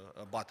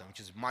button, which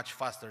is much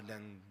faster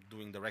than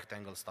doing the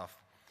rectangle stuff.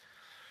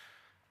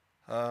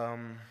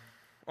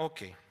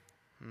 Okay,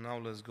 now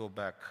let's go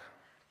back.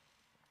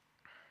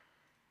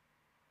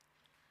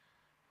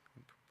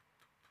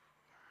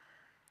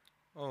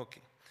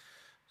 Okay,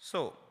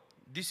 so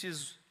this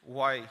is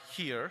why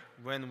here,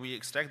 when we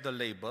extract the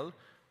label,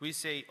 we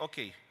say,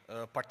 okay,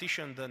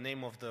 partition the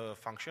name of the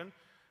function.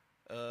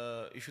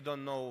 If you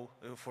don't know,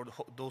 for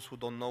those who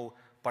don't know,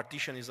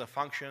 partition is a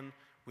function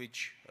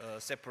which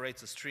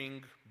separates a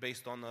string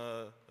based on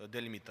a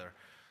delimiter.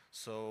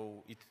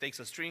 So it takes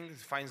a string,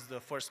 finds the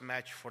first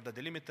match for the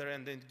delimiter,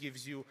 and then it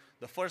gives you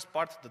the first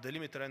part, the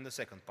delimiter, and the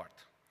second part.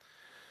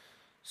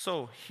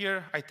 So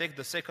here I take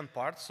the second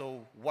part,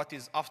 so what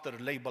is after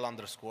label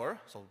underscore,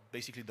 so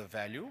basically the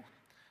value,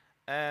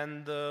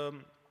 and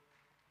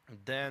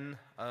then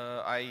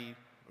I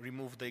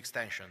remove the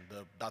extension,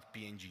 the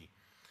 .png.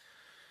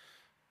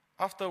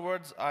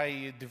 Afterwards,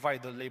 I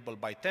divide the label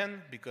by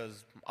 10,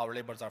 because our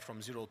labels are from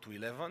 0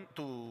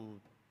 to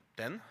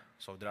 10,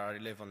 so there are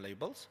 11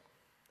 labels,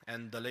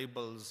 and the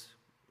labels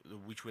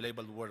which we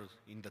labeled were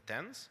in the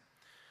tens.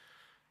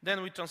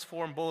 Then we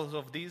transform both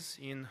of these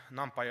in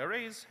NumPy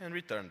arrays and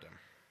return them.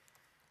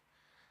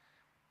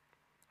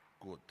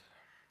 Good.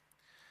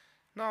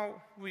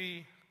 Now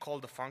we call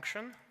the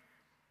function.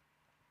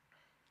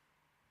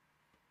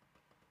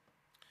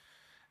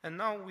 And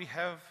now we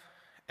have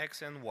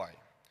x and y.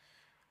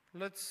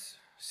 Let's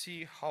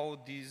see how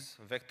these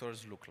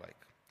vectors look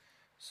like.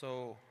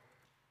 So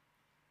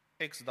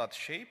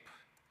x.shape,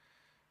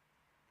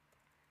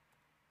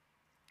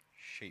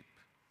 shape,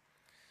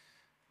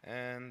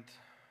 and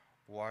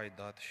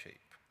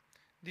y.shape.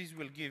 This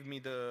will give me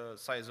the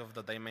size of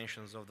the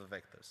dimensions of the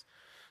vectors.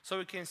 So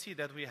we can see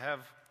that we have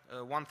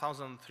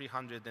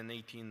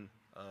 1,318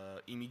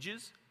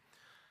 images,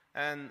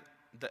 and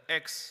the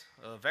x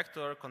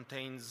vector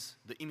contains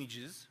the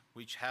images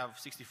which have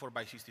 64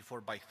 by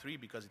 64 by 3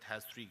 because it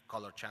has 3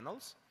 color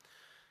channels,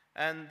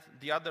 and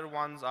the other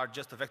ones are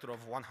just a vector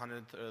of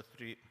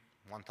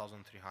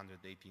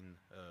 1,318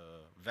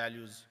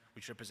 values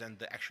which represent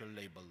the actual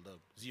label, the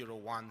 0,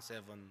 1,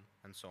 7,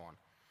 and so on.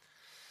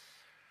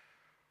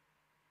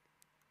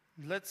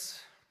 Let's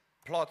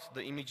plot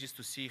the images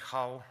to see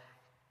how,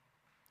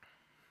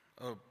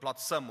 plot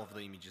some of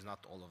the images,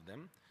 not all of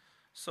them.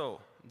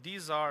 So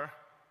these are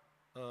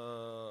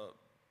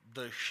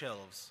the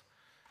shelves.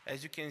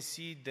 As you can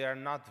see, they are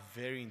not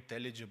very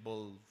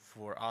intelligible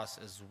for us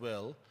as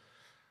well.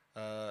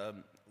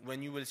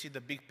 When you will see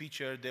the big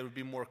picture, they will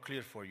be more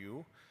clear for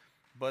you.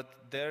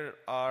 But there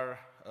are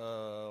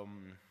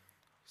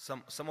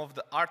some of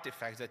the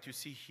artifacts that you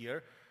see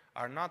here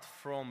are not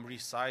from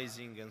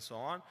resizing and so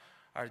on,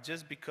 are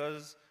just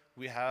because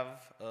we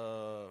have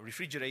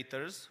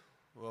refrigerators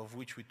of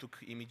which we took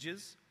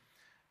images.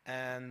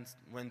 And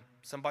when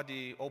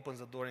somebody opens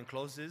the door and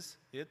closes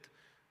it,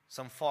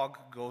 some fog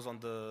goes on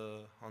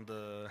the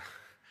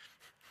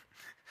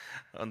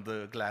on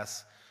the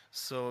glass.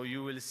 So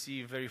you will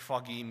see very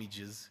foggy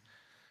images,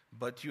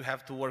 but you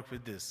have to work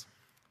with this.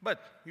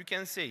 But you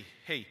can say,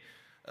 hey,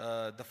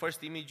 the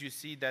first image you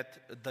see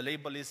that the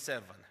label is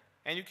 7.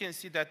 And you can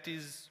see that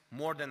is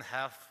more than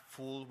half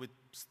full with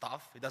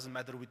stuff. It doesn't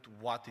matter with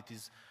what it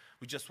is.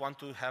 We just want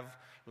to have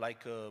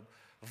like a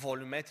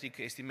volumetric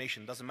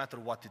estimation. Doesn't matter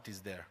what it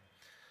is there.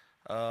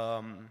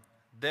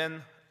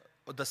 Then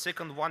the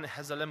second one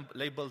has a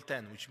label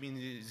 10, which means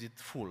is it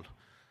full.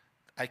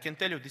 I can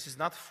tell you this is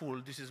not full.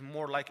 This is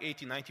more like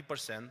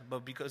 80–90%.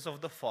 But because of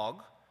the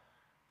fog,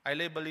 I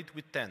label it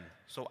with 10.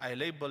 So I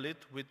label it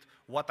with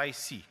what I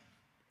see,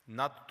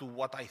 not to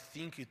what I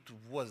think it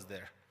was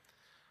there.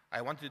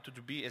 I wanted it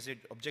to be as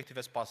objective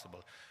as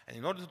possible. And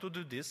in order to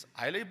do this,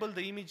 I label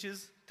the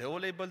images, Teo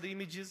labeled the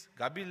images,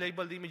 Gabi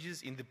labeled the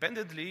images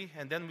independently,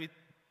 and then we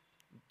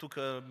took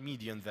a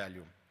median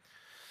value.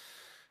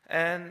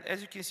 And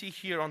as you can see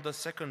here on the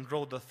second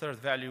row, the third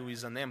value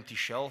is an empty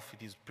shelf.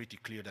 It is pretty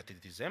clear that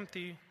it is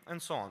empty,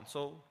 and so on.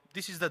 So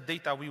this is the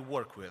data we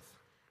work with.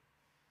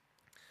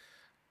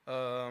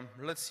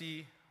 Let's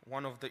see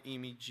one of the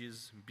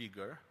images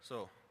bigger.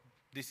 So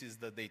this is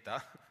the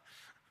data.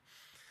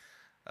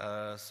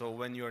 So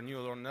when your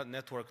neural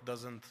network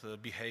doesn't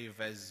behave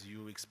as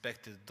you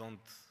expected, don't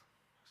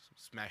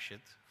smash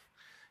it.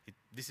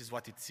 This is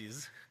what it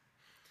sees.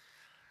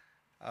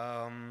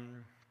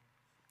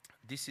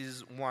 This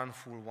is one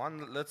full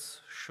one.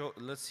 Let's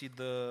see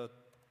the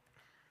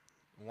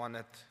one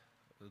at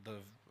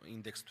the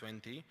index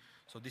 20.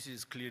 So this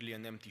is clearly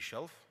an empty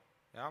shelf.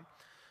 Yeah.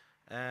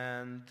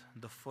 And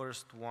the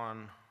first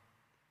one,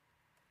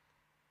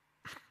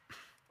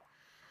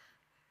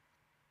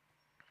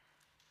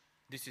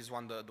 this is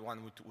the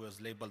one which was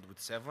labeled with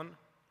 7.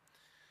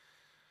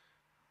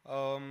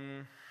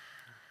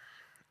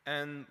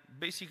 And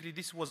basically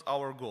this was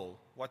our goal,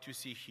 what you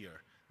see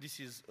here. This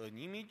is an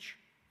image,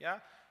 yeah?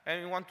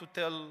 And we want to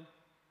tell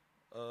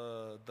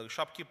the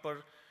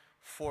shopkeeper,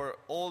 for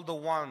all the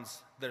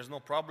ones, there's no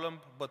problem,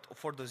 but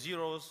for the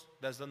zeros,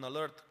 there's an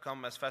alert,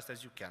 come as fast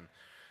as you can.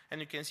 And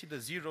you can see the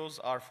zeros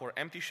are for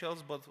empty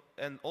shells,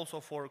 and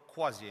also for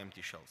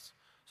quasi-empty shells.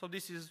 So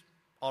this is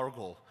our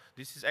goal.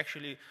 This is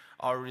actually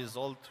our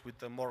result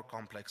with a more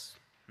complex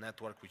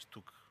network, which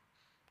took,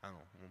 I don't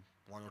know,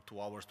 1 or 2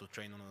 hours to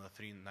train on a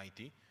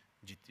 390,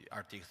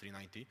 RTX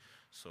 390.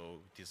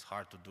 So it is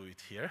hard to do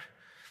it here.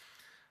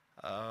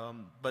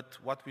 But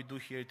what we do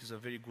here, it is a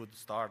very good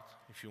start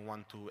if you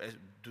want to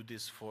do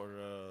this for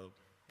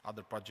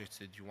other projects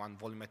that you want.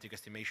 Volumetric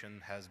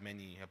estimation has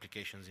many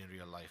applications in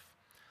real life.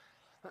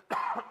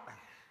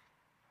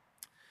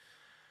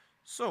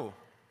 So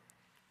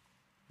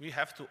we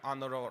have to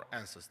honor our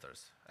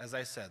ancestors. As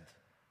I said,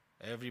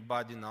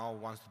 everybody now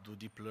wants to do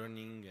deep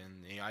learning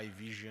and AI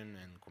vision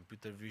and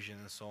computer vision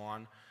and so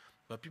on.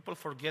 But people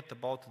forget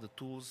about the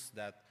tools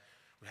that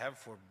we have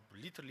for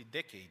literally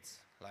decades.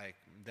 Like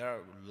there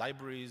are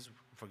libraries,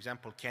 for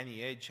example,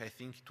 Canny Edge, I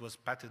think it was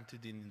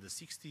patented in the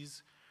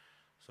 60s.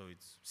 So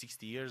it's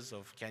 60 years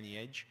of Canny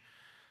Edge.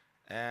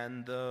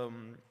 And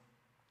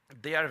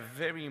they are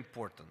very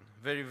important,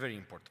 very, very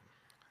important.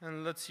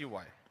 And let's see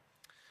why.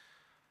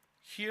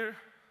 Here,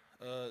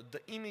 the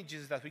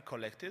images that we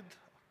collected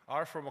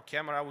are from a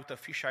camera with a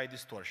fisheye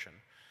distortion,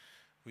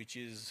 which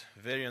is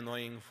very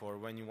annoying for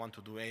when you want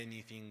to do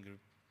anything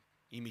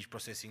image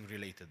processing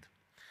related.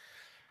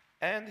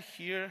 And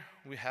here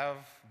we have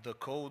the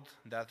code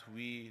that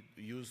we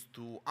use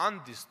to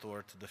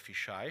undistort the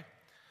fisheye.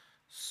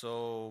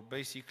 So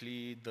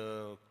basically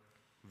the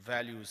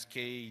values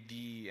K,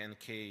 D, and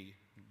K,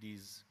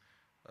 these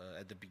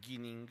at the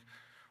beginning,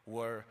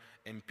 were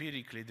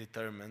empirically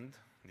determined.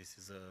 This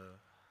is a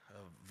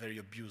very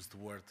abused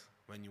word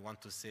when you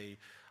want to say,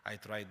 I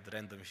tried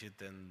random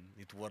shit and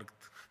it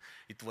worked.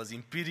 It was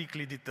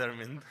empirically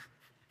determined.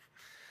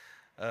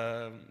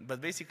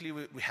 But basically,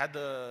 we had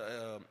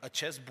a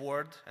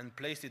chessboard and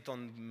placed it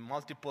on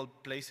multiple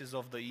places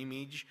of the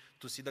image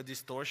to see the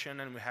distortion,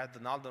 and we had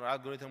another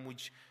algorithm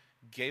which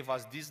gave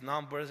us these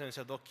numbers and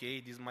said, okay,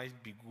 this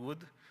might be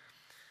good.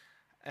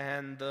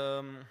 And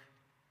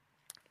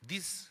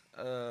this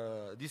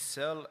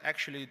cell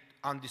actually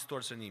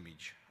undistorts an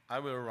image. I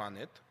will run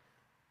it.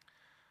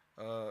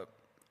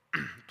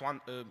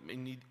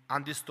 It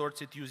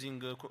undistorts it using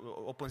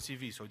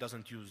OpenCV, so it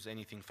doesn't use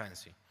anything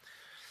fancy.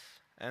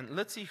 And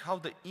let's see how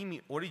the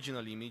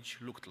original image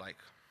looked like.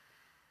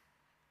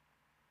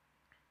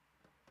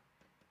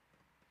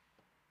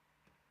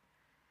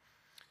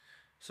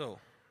 So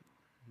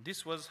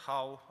this was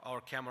how our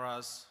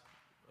cameras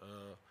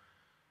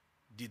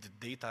did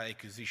data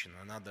acquisition,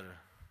 another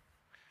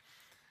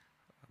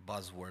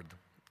buzzword.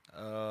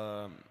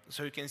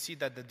 So you can see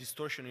that the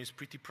distortion is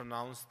pretty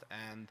pronounced,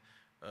 and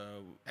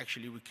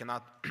actually we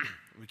cannot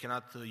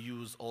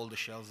use all the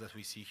shells that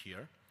we see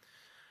here.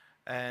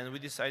 And we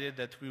decided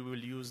that we will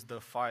use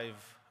the 5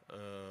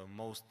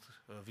 most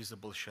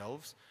visible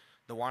shelves,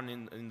 the one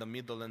in the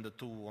middle and the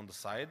 2 on the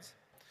sides,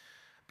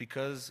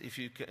 because if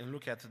you can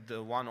look at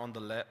the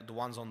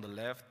ones on the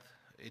left,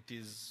 it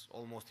is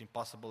almost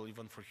impossible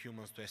even for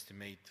humans to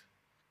estimate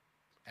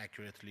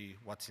accurately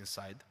what's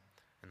inside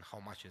and how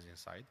much is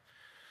inside.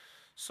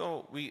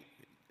 So we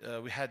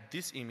had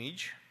this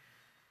image,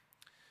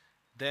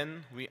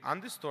 then we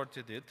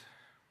undistorted it,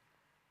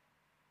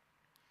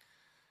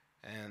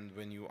 and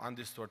when you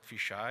undistort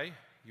fisheye,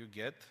 you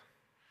get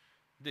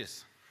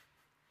this.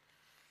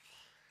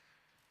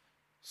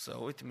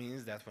 So it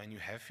means that when you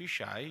have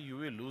fisheye, you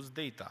will lose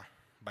data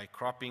by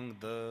cropping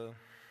the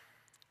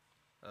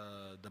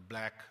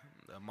black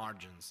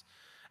margins.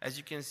 As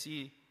you can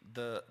see,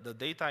 the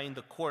data in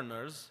the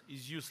corners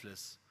is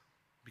useless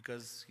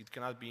because it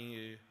cannot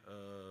be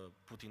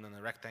put in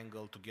a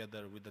rectangle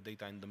together with the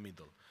data in the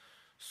middle.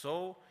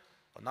 So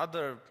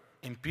another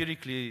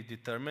empirically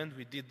determined,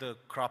 we did the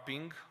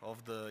cropping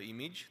of the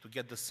image to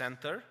get the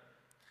center,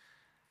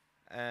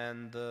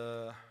 and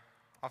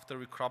after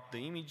we crop the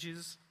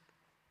images,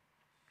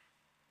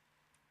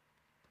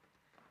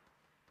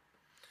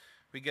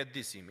 we get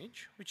this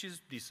image, which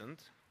is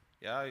decent.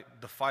 Yeah,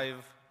 the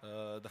five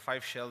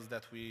shells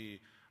that we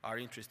are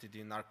interested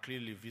in are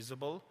clearly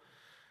visible.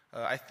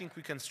 I think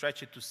we can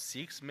stretch it to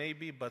 6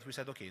 maybe, but we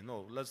said, okay,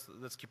 no,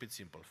 let's keep it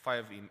simple.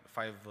 5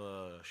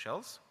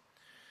 shells.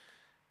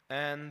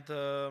 And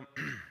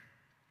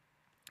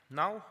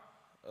now,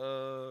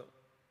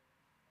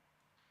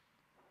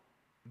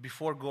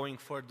 before going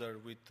further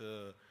with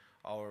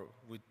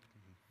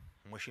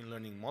machine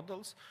learning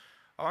models,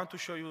 I want to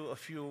show you a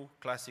few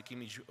classic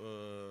image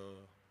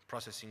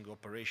processing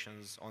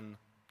operations on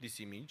this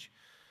image.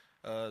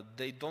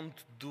 They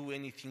don't do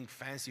anything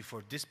fancy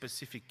for this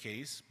specific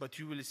case, but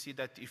you will see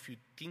that if you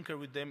tinker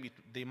with them,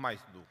 they might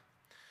do.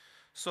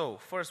 So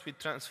first we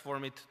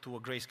transform it to a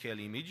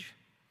grayscale image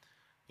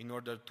in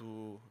order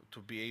to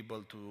be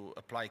able to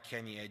apply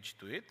Canny Edge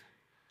to it.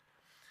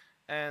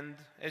 And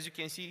as you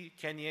can see,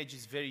 Canny Edge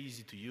is very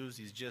easy to use.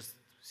 It's just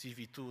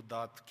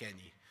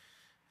cv2.canny.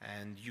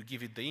 And you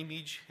give it the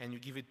image, and you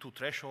give it 2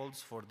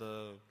 thresholds for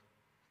the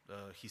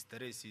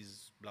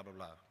hysteresis, blah, blah,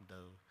 blah.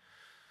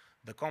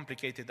 The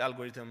complicated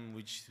algorithm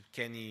which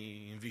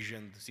Canny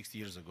envisioned 60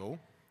 years ago.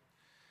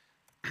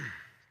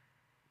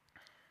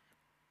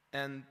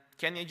 And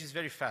Canny Edge is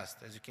very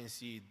fast. As you can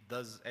see, it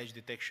does edge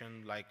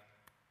detection like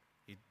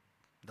it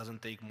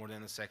doesn't take more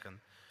than a second.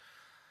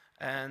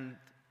 And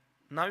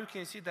now you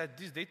can see that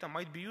this data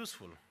might be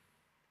useful,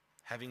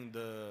 having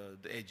the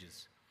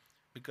edges.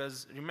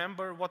 Because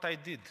remember what I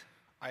did.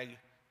 I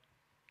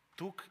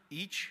took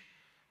each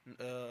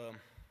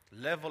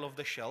level of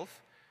the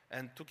shelf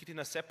and took it in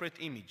a separate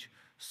image.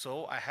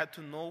 So I had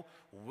to know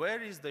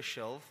where is the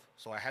shelf.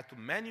 So I had to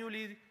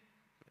manually,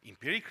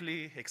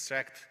 empirically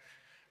extract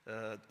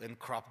and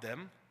crop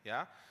them.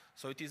 Yeah.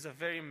 So it is a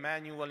very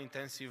manual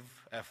intensive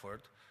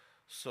effort.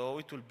 So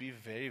it will be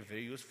very,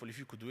 very useful if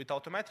you could do it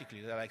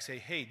automatically. Like say,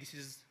 hey, this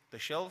is the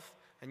shelf,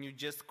 and you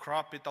just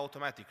crop it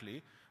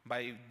automatically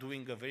by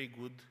doing a very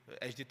good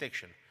edge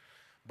detection.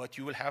 But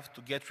you will have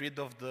to get rid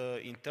of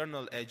the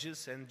internal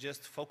edges and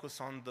just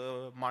focus on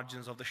the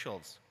margins of the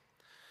shelves.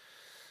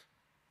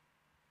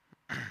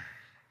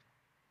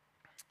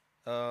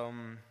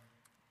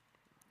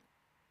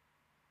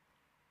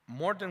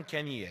 More than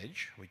Canny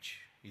Edge, which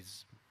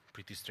is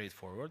pretty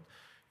straightforward,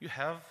 you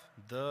have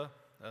the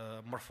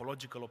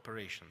morphological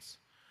operations.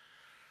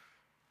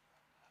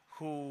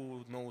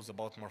 Who knows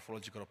about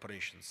morphological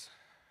operations?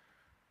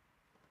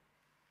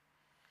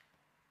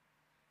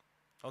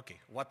 Okay,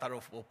 what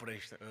are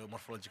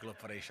morphological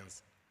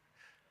operations?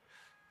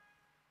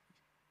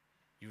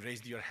 You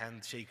raised your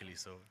hand shakily,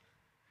 so.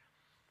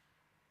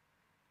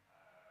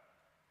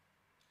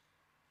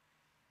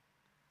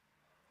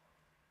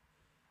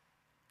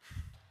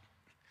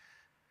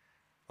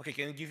 Okay,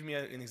 can you give me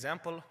an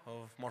example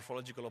of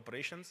morphological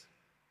operations?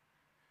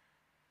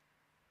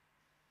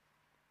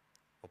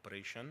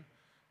 Operation.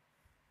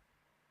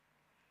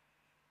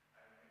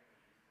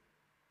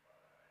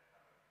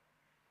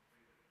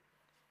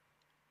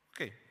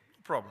 Okay,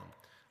 no problem.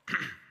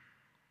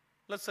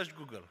 Let's search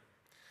Google.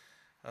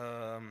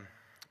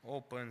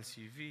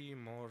 OpenCV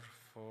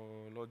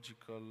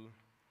morphological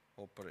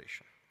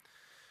operation.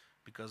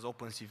 Because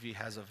OpenCV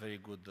has a very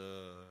good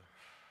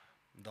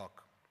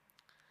doc.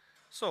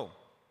 So,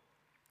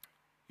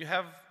 you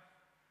have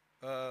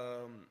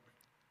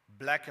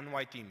black and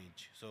white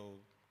image. So,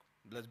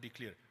 let's be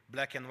clear.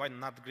 Black and white,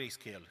 not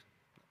grayscale.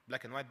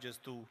 Black and white,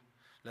 just 2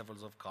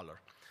 levels of color.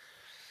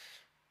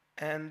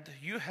 And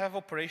you have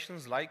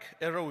operations like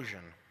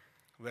erosion,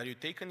 where you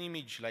take an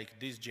image like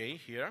this J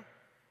here,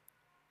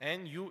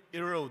 and you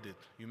erode it.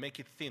 You make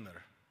it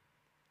thinner.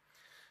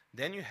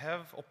 Then you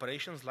have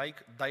operations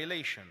like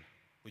dilation,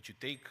 which you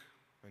take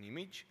an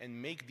image and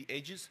make the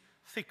edges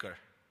thicker.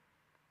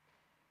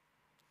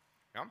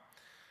 Yeah?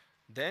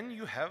 Then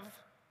you have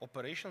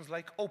operations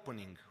like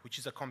opening, which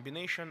is a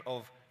combination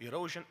of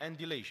erosion and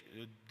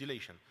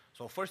dilation.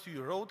 So first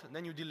you erode,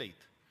 then you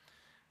dilate.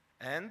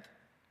 And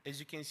as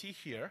you can see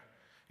here,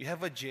 you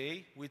have a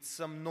J with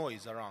some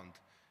noise around.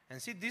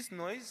 And see, this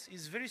noise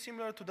is very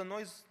similar to the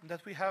noise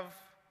that we have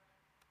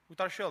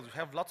with our shells. We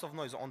have lots of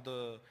noise on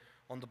the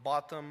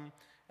bottom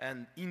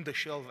and in the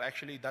shelf.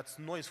 Actually, that's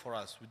noise for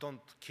us. We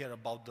don't care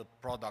about the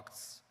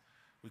products.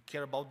 We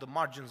care about the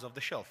margins of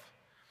the shelf.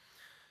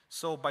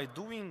 So by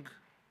doing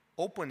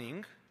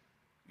opening,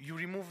 you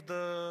remove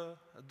the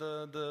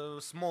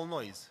small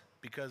noise,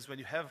 because when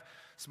you have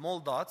small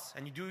dots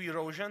and you do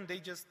erosion, they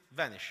just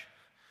vanish.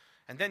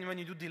 And then when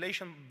you do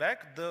dilation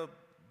back, the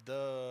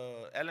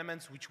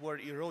elements which were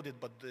eroded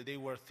but they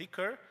were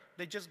thicker,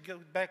 they just go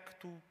back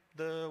to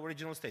the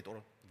original state,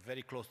 or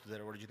very close to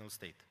their original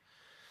state.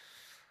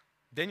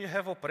 Then you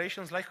have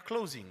operations like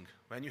closing,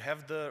 when you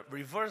have the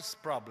reverse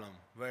problem,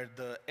 where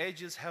the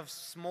edges have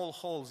small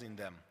holes in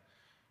them.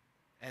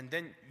 And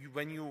then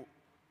when you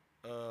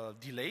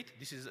dilate,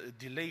 this is a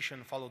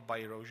dilation followed by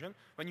erosion.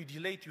 When you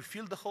dilate, you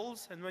fill the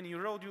holes, and when you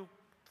erode, you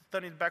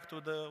turn it back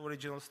to the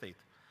original state.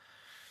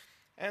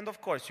 And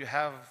of course, you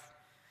have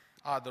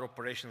other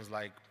operations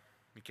like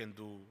you can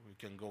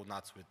go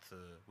nuts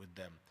with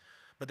them.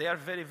 But they are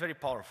very, very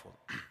powerful.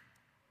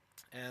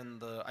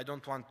 And I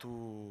don't want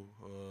to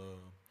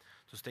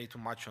stay too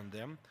much on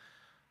them.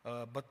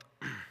 But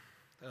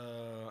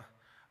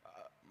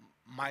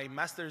my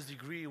master's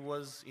degree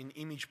was in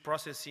image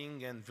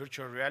processing and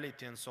virtual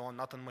reality and so on,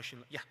 not on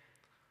machine. Yeah. So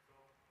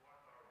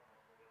what are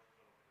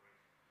morphological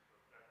operations?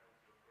 Because that was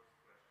your first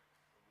question.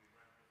 So we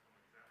went through some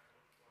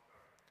examples. What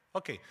are they?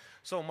 Okay,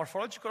 so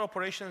morphological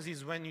operations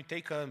is when you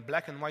take a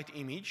black and white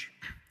image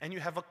and you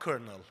have a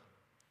kernel,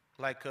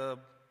 like a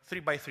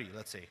 3x3,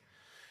 let's say.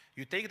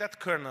 You take that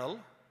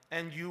kernel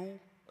and you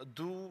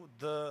do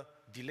the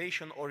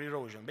dilation or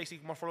erosion.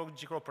 Basic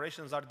morphological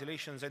operations are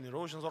dilations and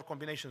erosions or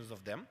combinations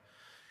of them.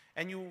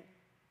 And you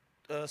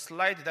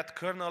slide that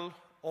kernel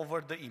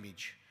over the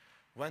image.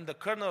 When the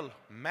kernel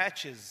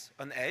matches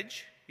an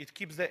edge, it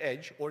keeps the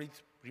edge or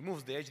it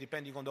removes the edge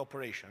depending on the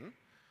operation.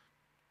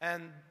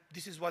 And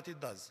this is what it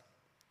does.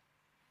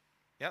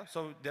 Yeah,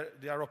 so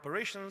there are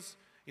operations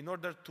in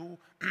order to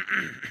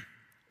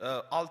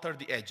alter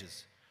the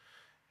edges.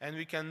 And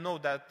we can know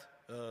that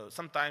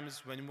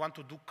sometimes when you want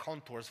to do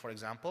contours, for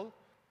example,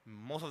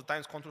 most of the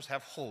times contours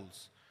have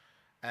holes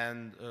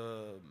and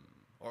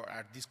or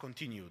are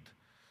discontinued.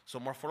 So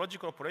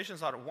morphological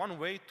operations are one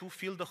way to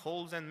fill the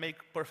holes and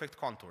make perfect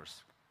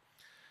contours.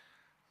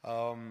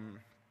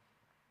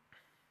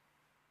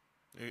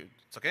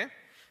 It's okay?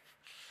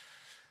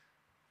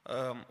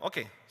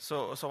 Okay,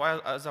 so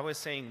as I was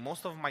saying,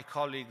 most of my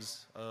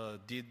colleagues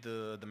did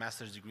the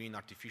master's degree in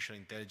artificial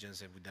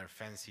intelligence with their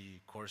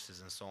fancy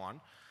courses and so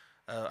on.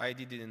 I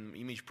did it in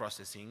image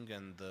processing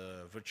and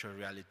virtual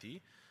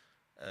reality.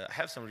 I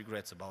have some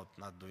regrets about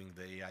not doing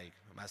the AI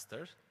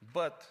master,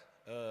 but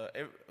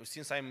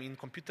since I'm in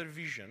computer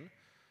vision,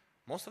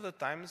 most of the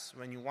times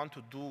when you want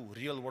to do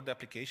real-world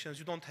applications,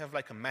 you don't have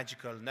like a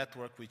magical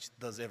network which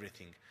does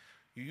everything.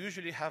 You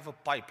usually have a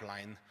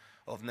pipeline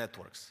of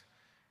networks.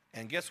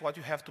 And guess what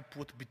you have to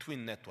put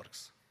between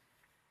networks?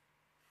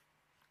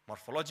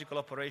 Morphological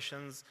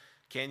operations,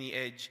 Kenny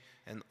edge,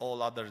 and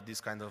all other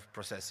this kind of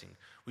processing,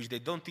 which they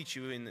don't teach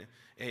you in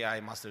AI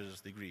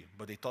master's degree,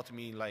 but they taught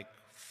me like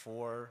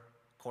 4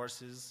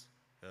 courses,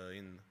 what do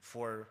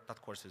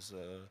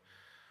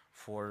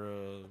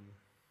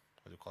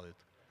you call it?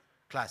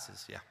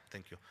 Classes, yeah,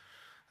 thank you.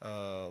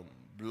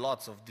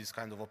 Lots of these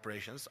kind of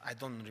operations. I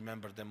don't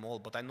remember them all,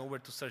 but I know where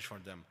to search for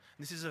them.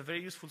 This is a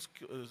very useful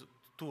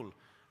tool.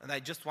 And I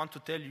just want to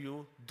tell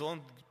you,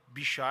 don't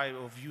be shy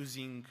of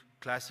using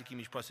classic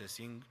image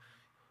processing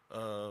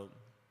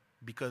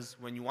because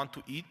when you want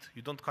to eat,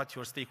 you don't cut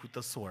your steak with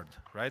a sword,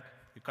 right?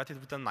 You cut it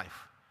with a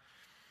knife.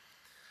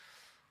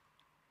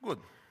 Good.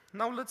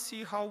 Now let's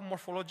see how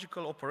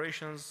morphological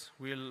operations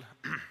will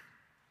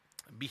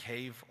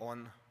behave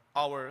on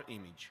our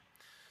image.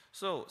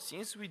 So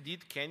since we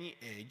did Kenny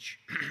edge,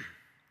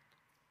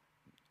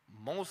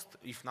 most,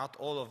 if not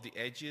all of the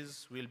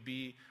edges will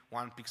be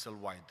 1 pixel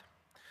wide.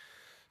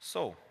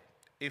 So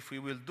if we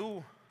will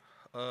do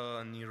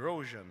an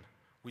erosion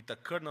with a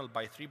kernel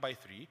by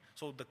 3x3,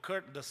 so the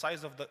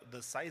size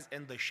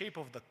and the shape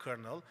of the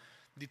kernel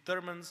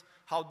determines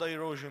how the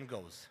erosion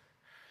goes.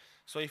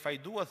 So if I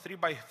do a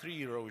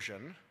 3x3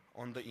 erosion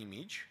on the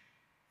image,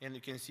 and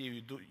you can see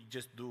you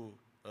just do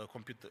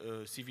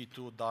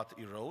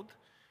cv2.erode,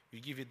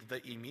 you give it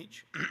the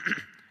image.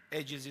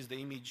 Edges is the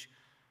image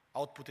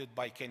outputted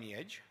by Kenny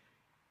edge.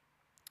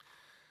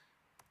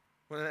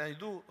 When I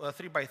do a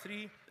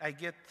 3x3, I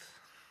get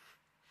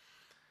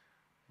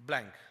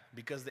blank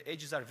because the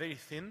edges are very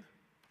thin.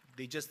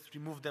 They just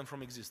remove them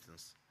from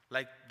existence,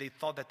 like they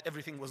thought that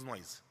everything was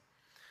noise.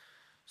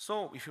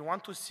 So if you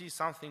want to see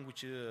something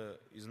which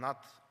is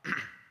not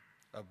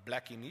a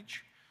black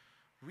image,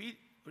 we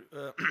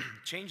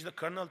change the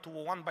kernel to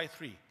a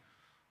 1x3.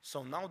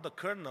 So now the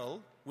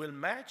kernel will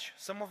match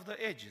some of the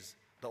edges,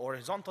 the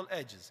horizontal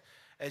edges.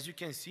 as you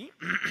can see,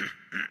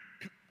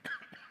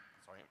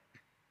 sorry,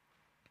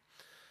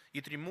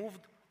 it removed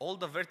all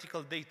the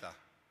vertical data.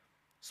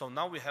 So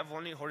now we have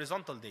only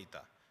horizontal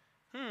data.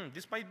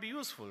 This might be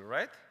useful,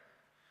 right?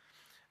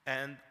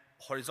 And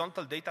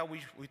horizontal data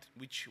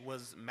which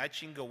was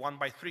matching a 1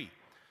 by 3,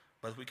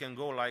 but we can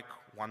go like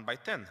 1 by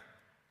 10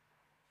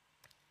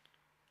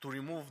 to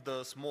remove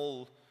the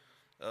small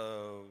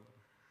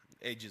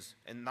edges.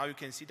 And now you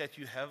can see that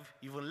you have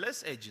even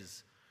less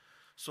edges.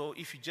 So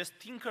if you just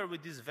tinker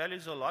with these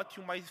values a lot,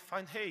 you might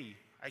find, hey,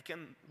 I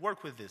can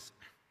work with this.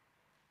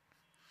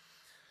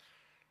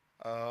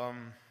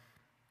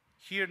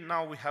 Here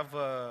now we have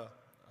a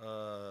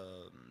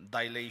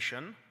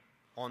dilation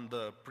on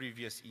the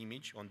previous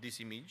image, on this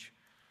image,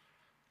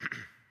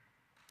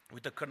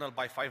 with a kernel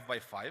by 5 by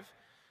 5.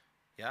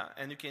 Yeah,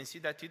 and you can see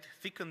that it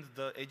thickened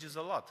the edges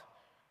a lot.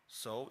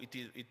 So it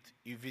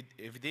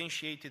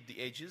evidentiated the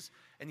edges,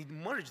 and it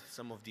merged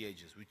some of the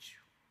edges, which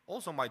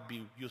also might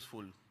be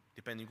useful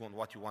depending on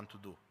what you want to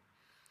do.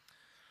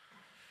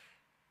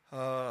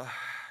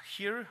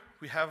 Here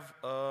we have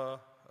a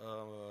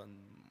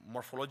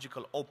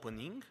morphological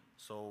opening,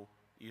 so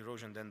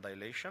erosion then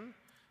dilation,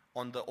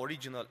 on the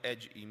original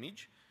edge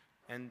image.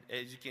 And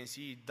as you can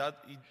see,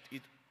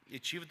 it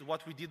achieved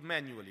what we did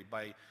manually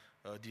by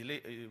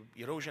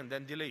erosion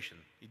then dilation.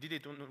 It did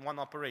it in one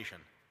operation.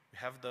 We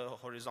have the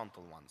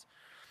horizontal ones.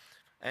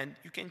 And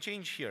you can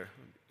change here.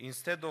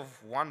 Instead of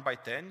 1 by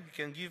 10, you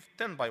can give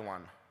 10 by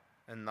 1.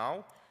 And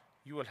now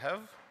you will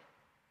have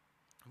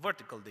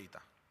vertical data.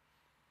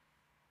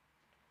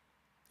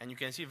 And you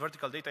can see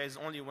vertical data is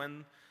only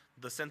when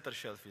the center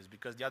shelf is,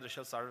 because the other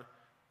shelves are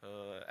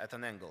at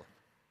an angle.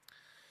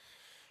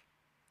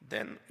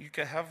 Then you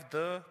can have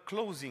the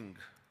closing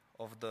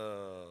of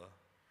the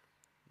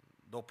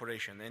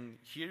operation. And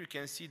here you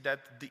can see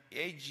that the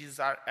edges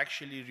are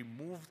actually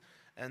removed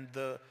and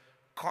the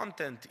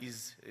content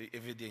is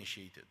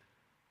evidentiated.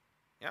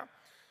 Yeah?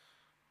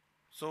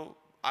 So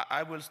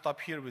I will stop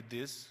here with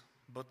this,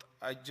 but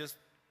I just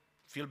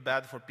feel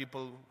bad for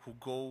people who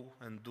go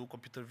and do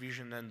computer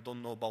vision and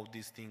don't know about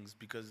these things,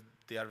 because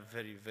they are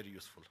very, very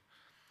useful.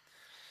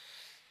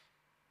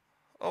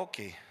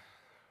 Okay.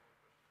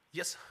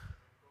 Yes?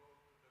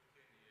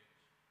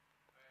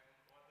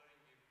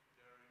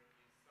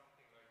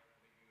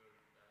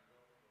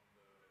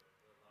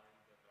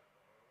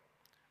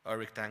 A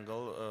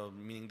rectangle,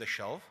 meaning the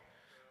shelf.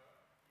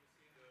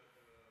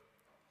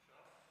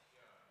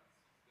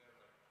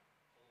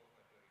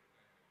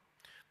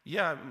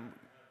 Yeah,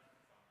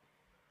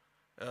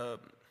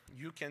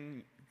 you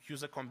can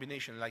use a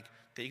combination, like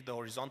take the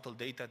horizontal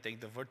data,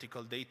 take the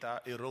vertical data,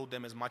 erode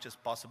them as much as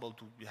possible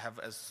to have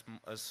as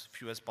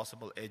few as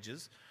possible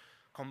edges,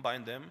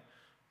 combine them,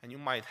 and you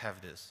might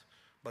have this.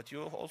 But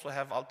you also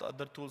have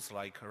other tools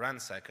like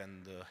ransack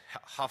and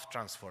half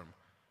transform.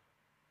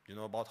 Do you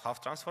know about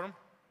half transform?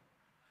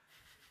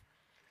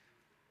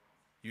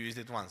 You used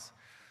it once.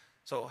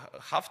 So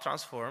half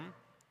transform,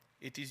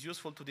 it is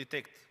useful to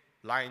detect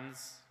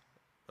lines,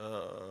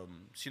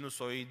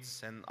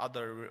 sinusoids, and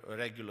other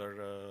regular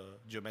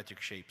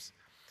geometric shapes.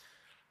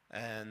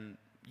 And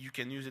you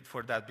can use it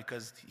for that,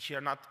 because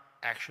here not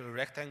actual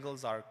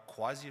rectangles, are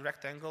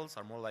quasi-rectangles,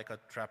 are more like a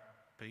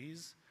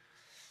trapeze.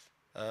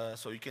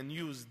 So you can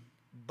use,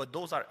 but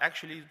those are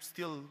actually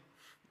still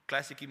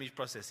classic image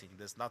processing.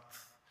 There's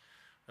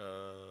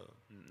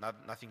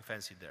nothing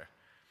fancy there.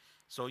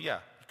 So yeah,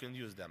 you can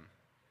use them.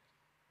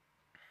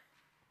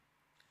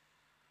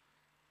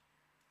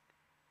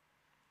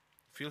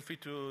 Feel free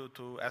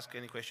to ask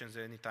any questions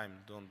at any time.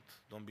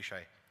 Don't be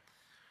shy.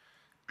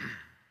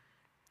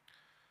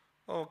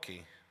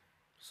 Okay,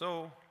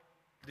 so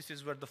this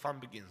is where the fun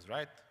begins,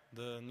 right?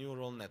 The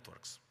neural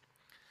networks.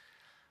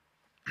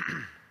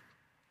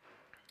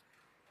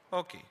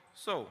 Okay,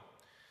 so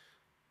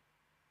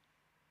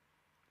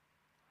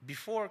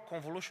before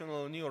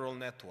convolutional neural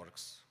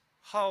networks,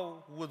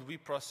 how would we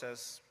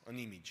process an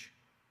image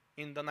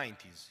in the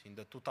 90s, in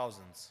the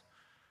 2000s?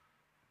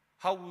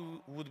 How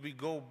would we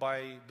go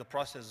by the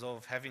process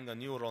of having a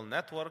neural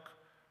network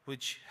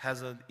which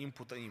has an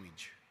input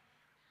image?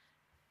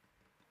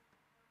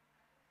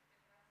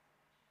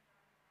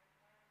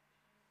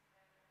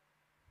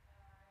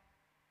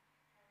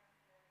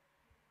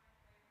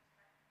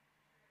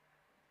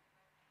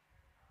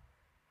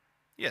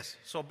 Yes,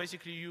 so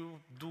basically you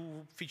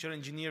do feature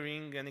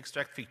engineering and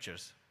extract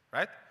features,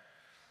 right?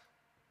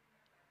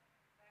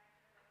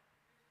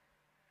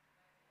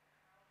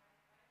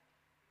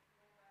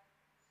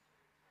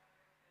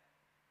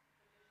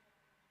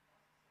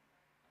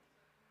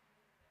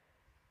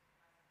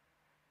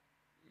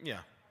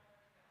 Yeah.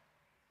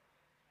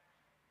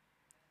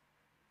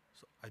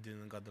 So I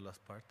didn't got the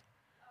last part.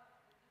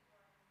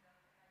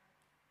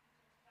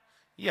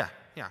 Yeah,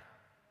 yeah.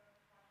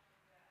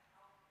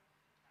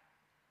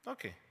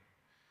 Okay.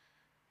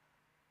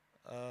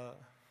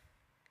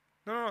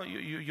 No,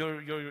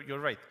 you're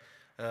right.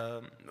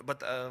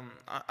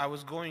 I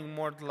was going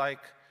more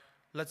like,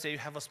 let's say you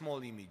have a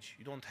small image.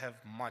 You don't have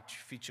much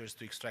features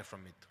to extract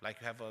from it.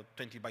 Like you have a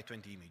 20 by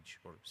 20 image,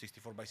 or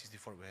 64 by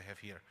 64 we have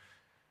here.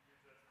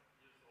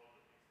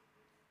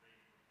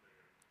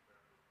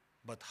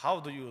 But how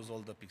do you use all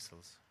the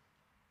pixels?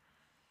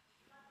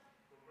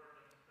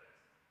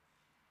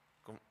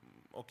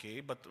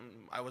 Okay, but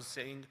I was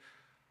saying,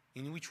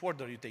 in which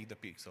order you take the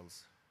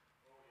pixels?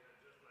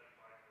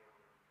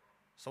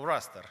 So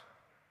raster.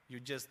 You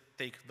just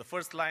take the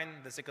first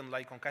line, the second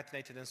line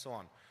concatenated, and so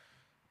on.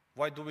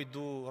 Why do we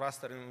do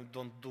raster and we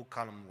don't do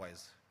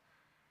column-wise?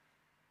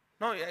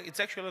 No, it's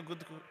actually a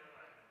good...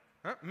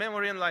 Huh?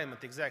 Memory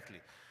alignment,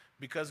 exactly.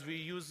 Because we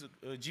use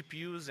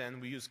GPUs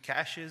and we use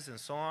caches and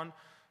so on.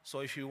 So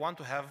if you want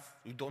to have,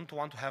 you don't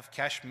want to have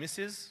cache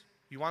misses,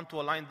 you want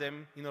to align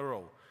them in a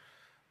row.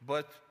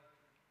 But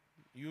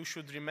you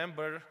should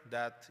remember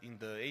that in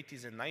the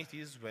 80s and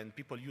 90s, when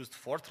people used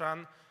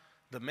Fortran,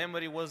 the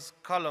memory was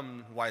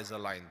column-wise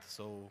aligned.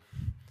 So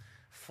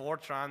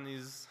Fortran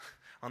is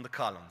on the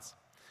columns.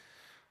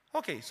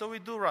 Okay, so we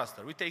do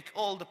raster. We take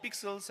all the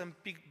pixels and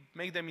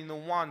make them into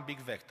one big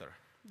vector.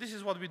 This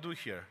is what we do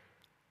here.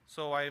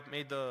 So I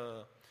made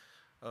a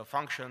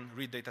function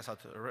read dataset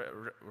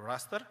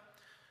raster.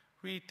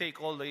 We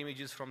take all the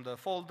images from the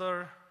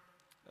folder.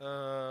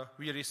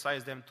 We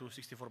resize them to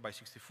 64 by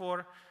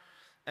 64.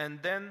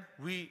 And then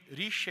we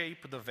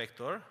reshape the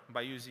vector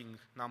by using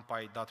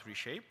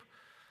numpy.reshape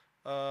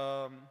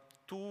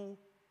to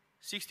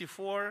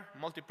 64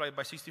 multiplied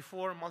by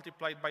 64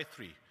 multiplied by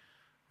 3,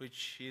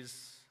 which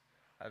is,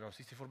 I don't know,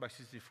 64 by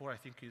 64, I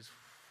think is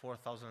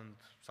 4,000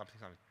 something,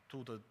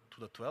 2 to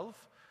the 12,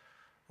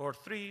 or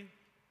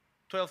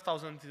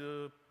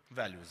 12,000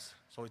 values.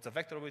 So it's a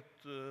vector with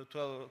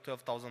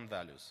 12,000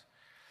 values.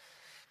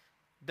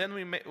 Then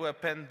we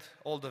append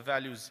all the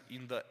values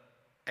in the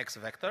X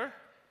vector.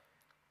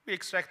 We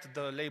extract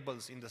the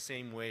labels in the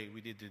same way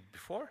we did it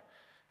before,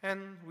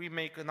 and we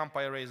make a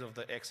numpy arrays of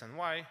the X and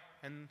Y,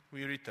 and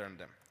we return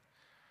them.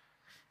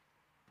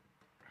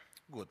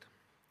 Good.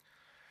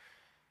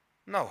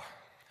 Now,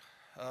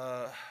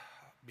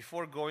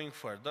 before going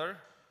further,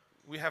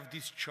 we have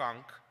this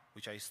chunk,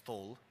 which I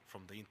stole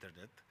from the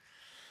internet.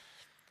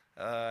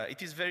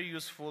 It is very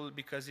useful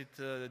because it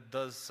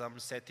does some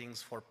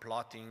settings for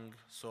plotting,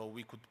 so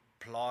we could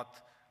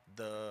plot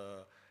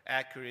the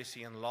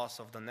accuracy and loss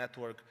of the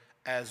network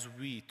as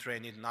we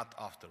train it, not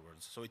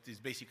afterwards. So it is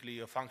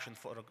basically a function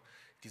for,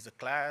 it is a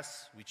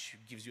class which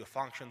gives you a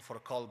function for a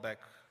callback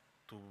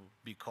to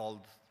be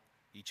called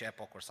each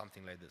epoch or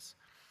something like this.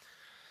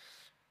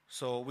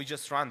 So we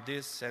just run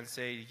this and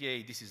say,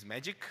 yay, this is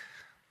magic.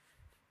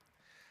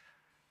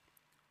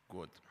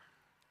 Good.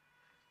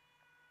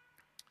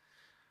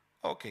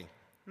 Okay,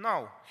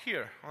 now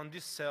here on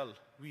this cell,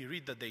 we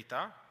read the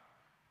data.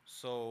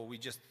 So we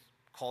just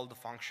call the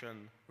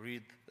function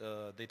read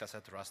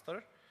dataset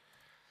raster.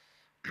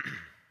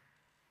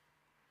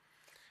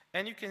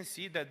 And you can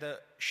see that the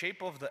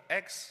shape of the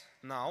X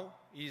now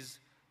is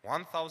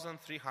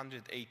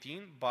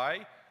 1,318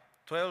 by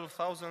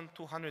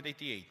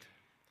 12,288.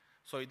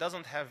 So it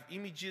doesn't have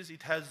images,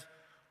 it has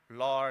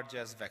large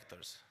as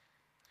vectors.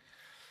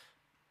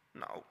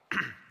 Now,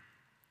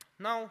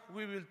 now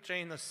we will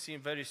train a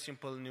very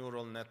simple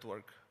neural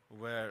network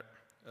where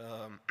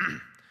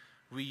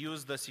we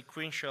use the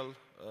sequential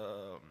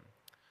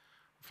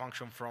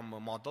function from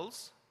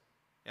models.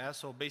 Yeah,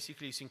 so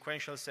basically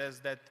sequential says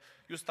that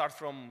you start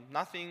from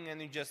nothing and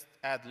you just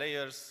add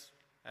layers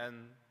and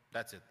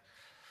that's it.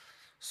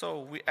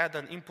 So we add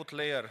an input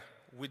layer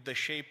with the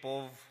shape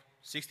of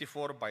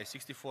 64 by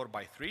 64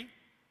 by 3,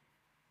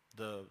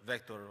 the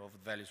vector of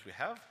values we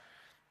have.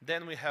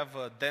 Then we have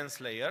a dense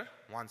layer,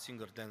 one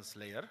single dense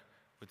layer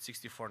with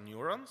 64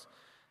 neurons.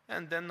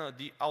 And then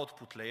the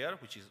output layer,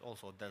 which is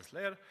also a dense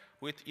layer,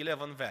 with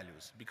 11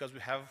 values, because we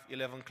have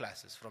 11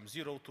 classes from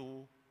 0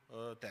 to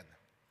 10.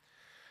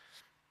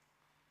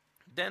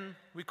 Then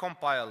we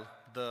compile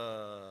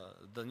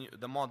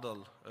the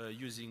model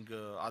using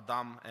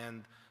Adam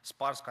and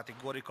sparse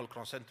categorical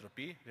cross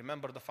entropy.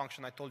 Remember the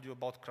function I told you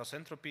about cross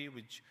entropy,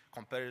 which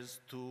compares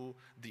to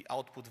the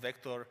output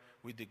vector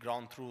with the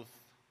ground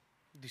truth.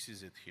 This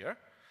is it here.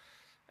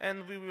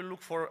 And we will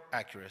look for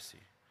accuracy.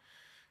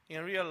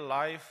 In real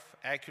life,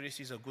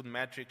 accuracy is a good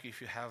metric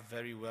if you have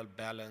very well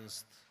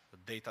balanced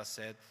data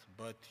set,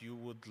 but you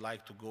would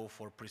like to go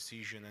for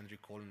precision and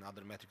recall in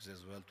other metrics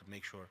as well to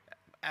make sure.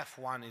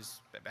 F1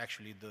 is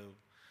actually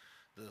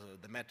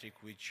the metric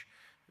which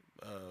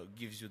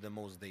gives you the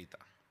most data.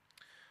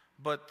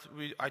 But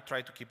I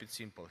try to keep it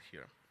simple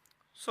here.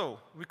 So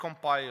we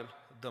compile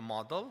the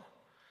model.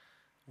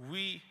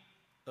 We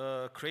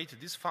create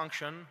this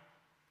function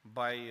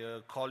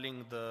by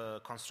calling the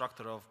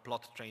constructor of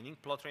plot training.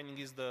 Plot training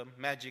is the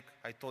magic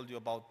I told you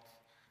about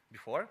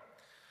before.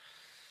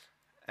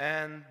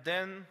 And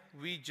then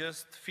we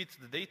just fit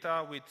the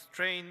data with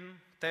train,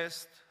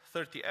 test,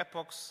 30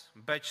 epochs,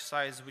 batch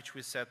size, which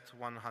we set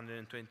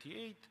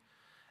 128.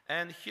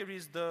 And here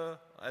is the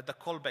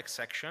callback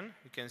section.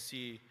 You can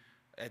see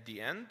at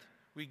the end,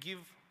 we give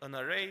an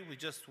array with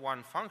just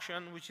one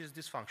function, which is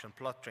this function,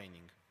 plot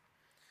training.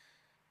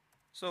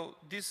 So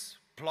this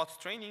plot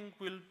training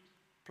will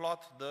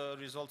plot the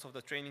results of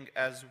the training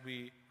as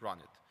we run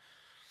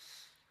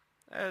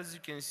it. As you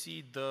can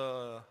see,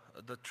 the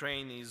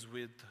train is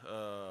with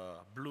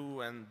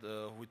blue, and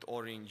with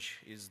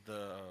orange is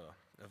the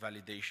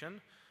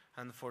validation.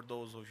 And for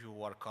those of you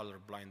who are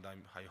colorblind,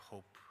 I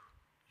hope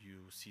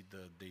you see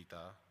the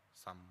data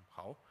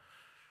somehow.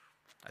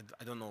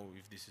 I don't know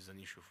if this is an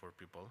issue for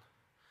people.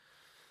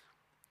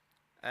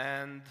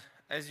 And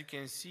as you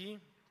can see,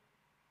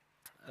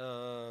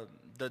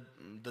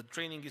 the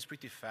training is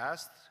pretty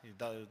fast. It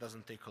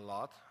doesn't take a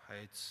lot.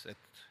 It's at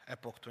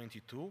epoch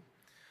 22.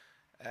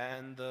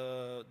 And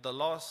the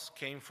loss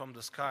came from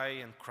the sky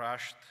and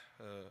crashed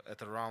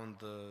at around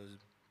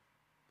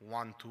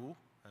 1, 2.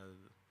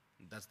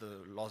 That's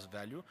the loss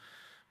value.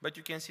 But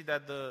you can see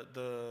that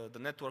the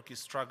network is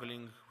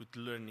struggling with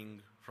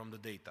learning from the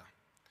data.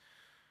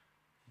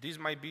 This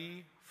might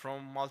be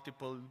from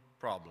multiple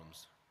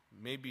problems.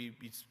 Maybe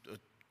it's a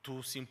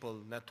too simple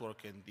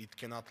network and it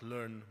cannot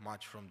learn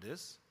much from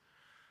this.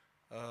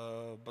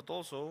 But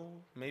also,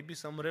 maybe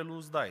some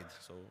relus died.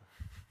 So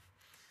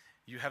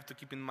you have to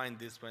keep in mind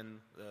this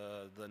when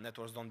the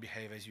networks don't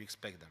behave as you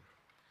expect them.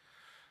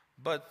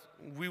 But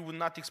we would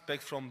not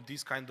expect from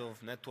this kind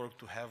of network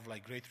to have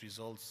like great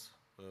results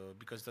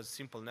because it's a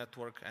simple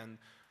network, and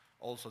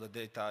also the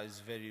data is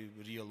very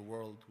real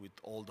world with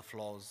all the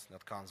flaws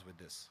that comes with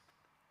this.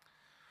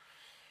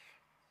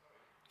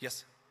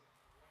 Yes?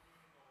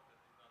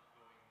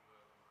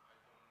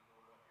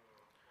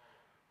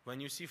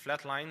 When you see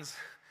flat lines,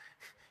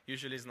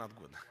 usually it's not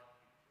good.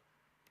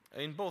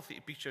 In both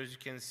pictures, you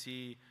can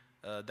see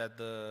that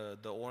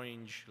the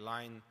orange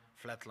line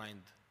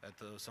flatlined at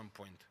some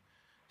point.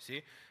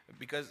 See?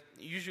 Because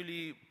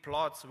usually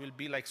plots will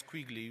be like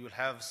squiggly. You will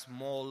have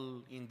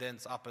small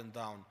indents up and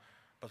down.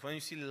 But when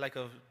you see like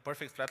a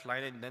perfect flat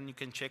line, and then you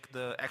can check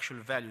the actual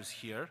values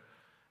here.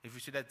 If you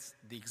see that's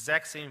the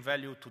exact same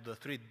value to the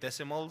 3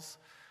 decimals,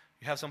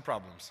 you have some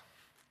problems.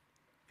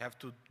 You have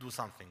to do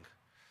something.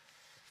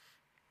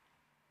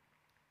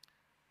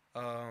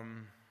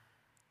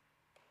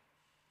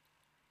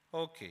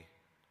 Okay.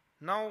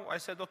 Now I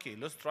said, okay,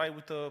 let's try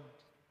with a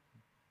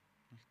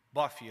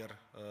buffer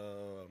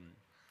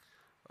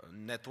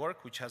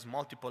network, which has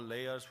multiple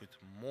layers with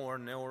more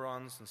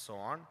neurons and so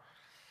on.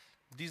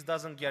 This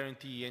doesn't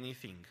guarantee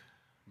anything,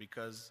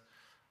 because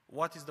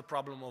what is the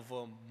problem of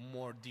a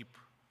more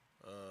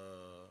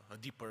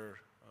deeper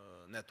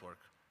network?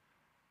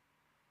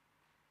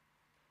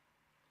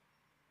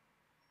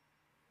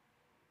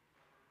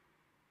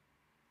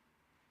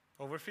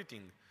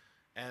 Overfitting.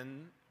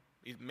 And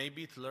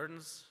maybe it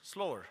learns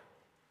slower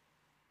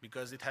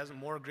because it has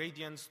more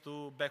gradients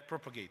to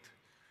backpropagate.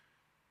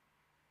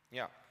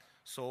 Yeah,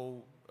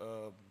 so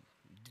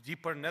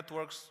deeper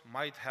networks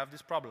might have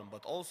this problem,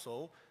 but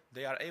also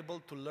they are able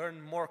to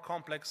learn more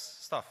complex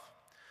stuff.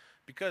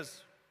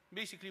 Because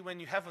basically when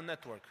you have a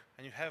network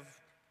and you have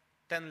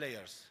 10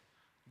 layers,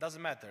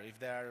 doesn't matter if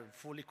they are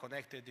fully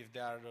connected, if they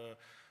are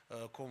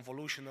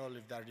convolutional,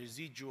 if they are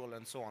residual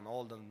and so on,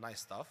 all the nice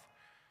stuff.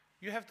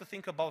 You have to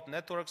think about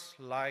networks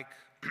like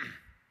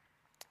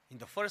in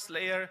the first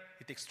layer,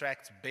 it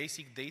extracts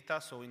basic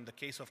data. So in the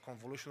case of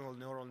convolutional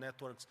neural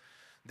networks,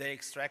 they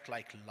extract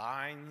like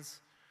lines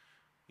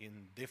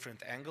in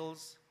different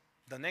angles.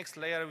 The next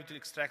layer will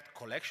extract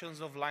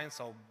collections of lines,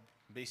 so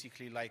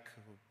basically like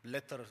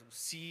letter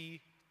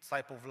C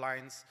type of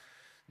lines.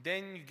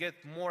 Then you get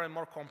more and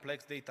more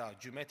complex data,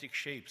 geometric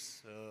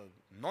shapes,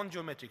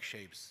 non-geometric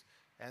shapes.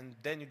 And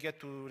then you get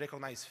to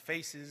recognize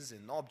faces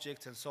and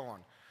objects and so on.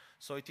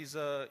 So it is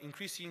an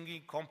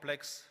increasingly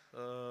complex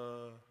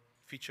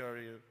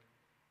feature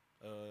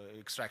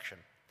extraction.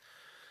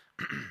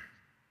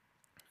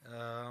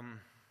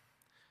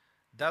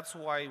 That's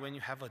why when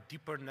you have a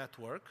deeper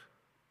network,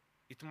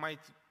 it might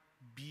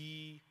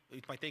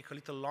take a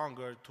little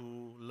longer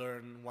to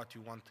learn what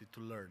you wanted to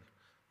learn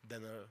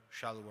than a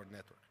shallower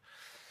network.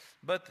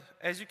 But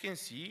as you can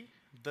see,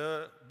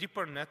 the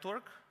deeper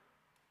network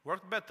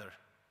worked better.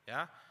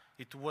 Yeah,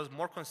 it was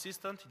more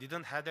consistent. It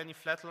didn't have any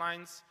flat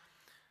lines.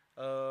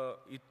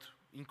 It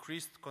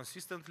increased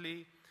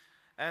consistently,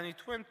 and it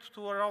went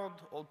to around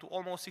to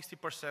almost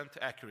 60%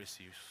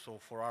 accuracy. So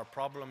for our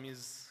problem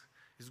is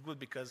good,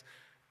 because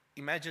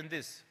imagine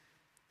this.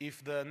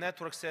 If the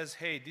network says,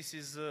 hey, this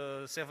is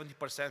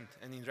 70%,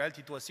 and in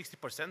reality it was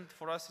 60%,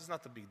 for us it's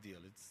not a big deal.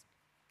 It's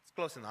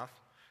close enough.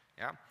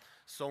 Yeah.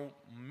 So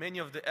many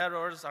of the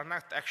errors are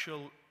not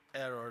actual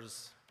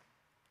errors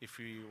if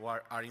we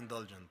are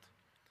indulgent.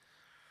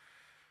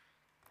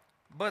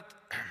 But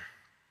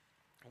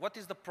what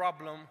is the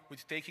problem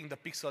with taking the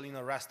pixel in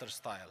a raster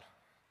style?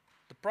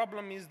 The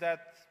problem is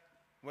that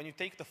when you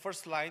take the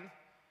first line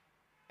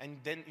and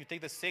then you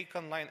take the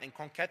second line and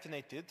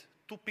concatenate it,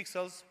 2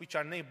 pixels which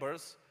are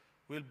neighbors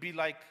will be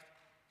like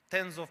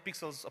tens of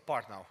pixels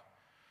apart now.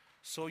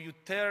 So you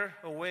tear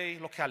away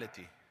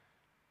locality.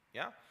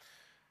 Yeah?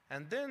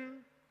 And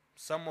then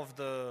some of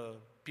the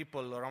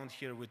people around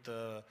here with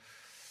a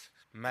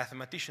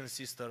mathematician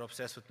sister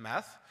obsessed with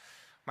math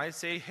might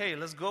say, hey,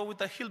 let's go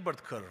with a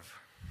Hilbert curve.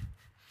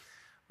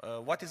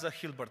 What is a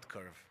Hilbert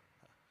curve?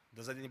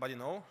 Does anybody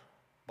know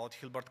about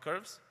Hilbert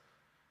curves?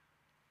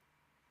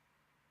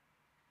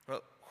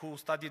 well, who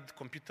studied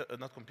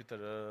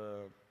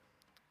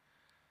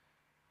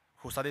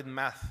who studied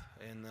math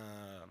in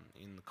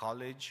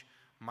college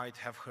might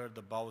have heard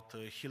about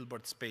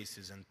Hilbert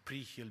spaces and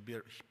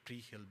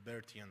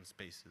pre-Hilbertian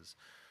spaces,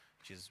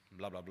 which is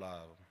blah, blah,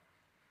 blah.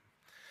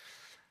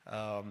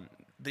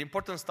 The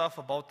important stuff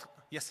about,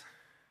 yes?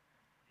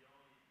 The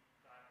only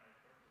time I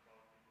heard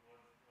about it was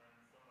when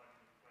somebody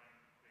was trying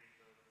to create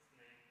a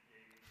snake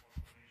game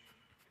automation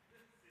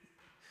system.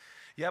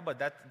 Yeah, but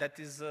that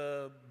is,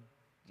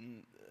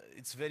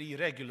 it's very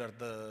irregular,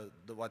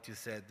 what you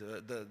said.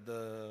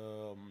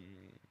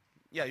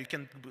 Yeah, you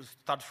can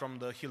start from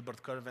the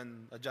Hilbert curve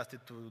and adjust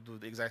it to do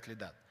exactly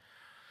that.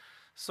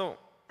 So,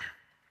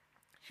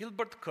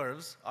 Hilbert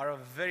curves are a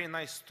very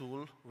nice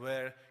tool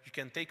where you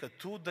can take a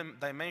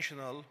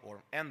two-dimensional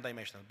or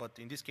n-dimensional, but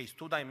in this case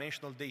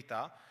two-dimensional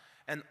data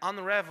and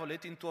unravel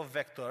it into a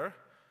vector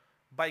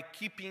by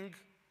keeping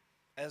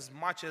as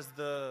much as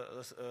the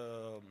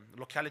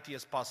locality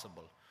as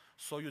possible.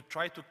 So you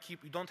try to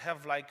keep, you don't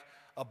have like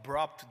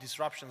abrupt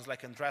disruptions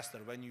like in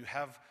raster. When you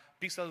have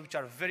pixels which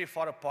are very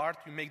far apart,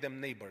 you make them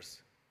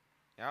neighbors.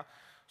 Yeah?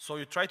 So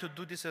you try to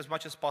do this as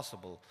much as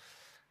possible.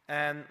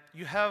 And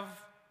you have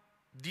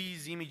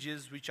these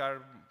images which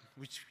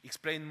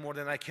explain more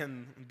than I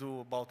can do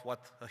about what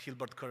a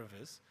Hilbert curve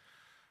is.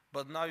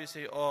 But now you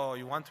say, oh,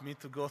 you want me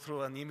to go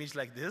through an image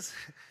like this?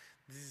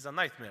 This is a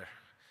nightmare.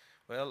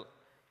 Well,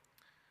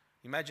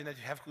 imagine that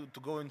you have to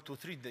go into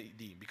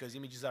 3D, because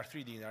images are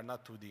 3D, they are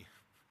not 2D.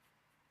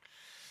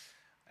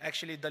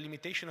 Actually, the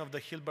limitation of the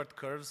Hilbert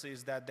curves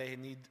is that they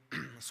need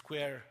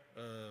square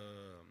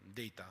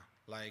data,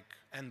 like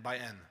n by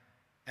n,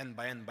 n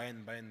by n by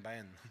n by n by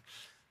n.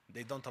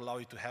 They don't allow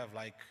you to have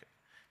like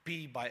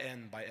p by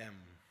n by m.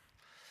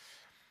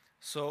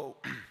 So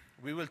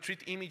we will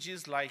treat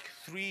images like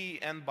 3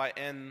 n by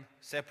n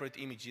separate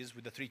images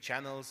with the 3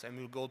 channels, and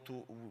we'll go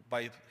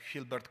by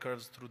Hilbert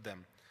curves through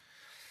them.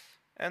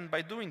 And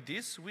by doing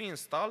this, we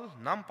install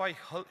NumPy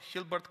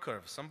Hilbert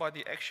curve.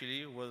 Somebody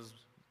actually was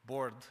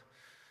bored,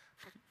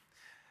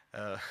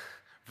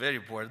 very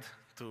bored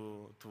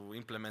to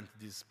implement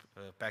this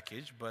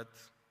package, but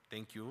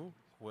thank you,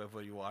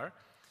 whoever you are.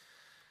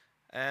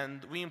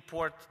 And we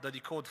import the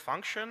decode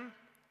function,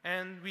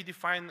 and we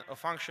define a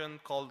function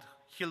called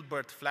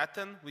Hilbert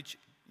flatten, which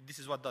this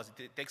is what it does.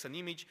 It takes an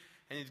image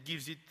and it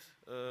gives it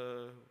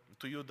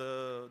to you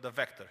the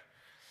vector.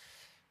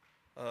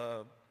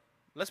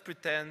 Let's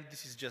pretend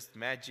this is just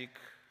magic.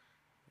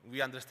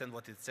 We understand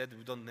what it said.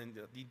 We don't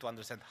need to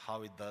understand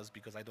how it does,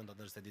 because I don't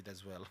understand it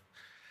as well.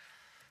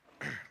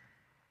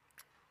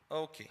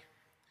 Okay.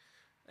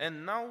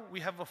 And now we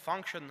have a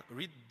function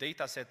read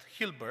dataset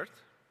Hilbert,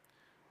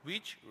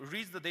 which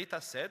reads the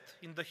dataset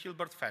in the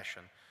Hilbert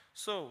fashion.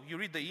 So you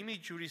read the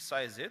image, you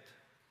resize it,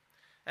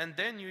 and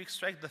then you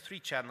extract the 3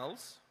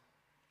 channels,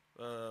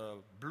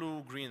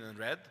 blue, green, and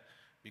red,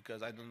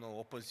 because I don't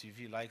know,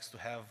 OpenCV likes to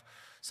have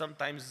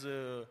sometimes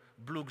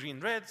blue, green,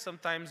 red,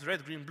 sometimes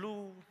red, green,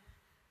 blue.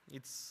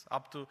 It's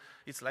up to,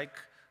 it's like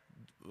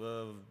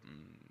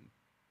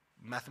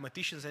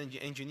mathematicians and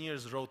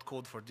engineers wrote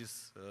code for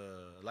this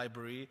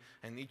library,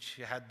 and each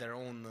had their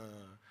own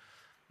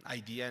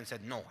idea and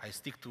said, no, I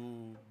stick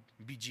to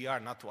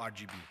BGR, not to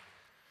RGB.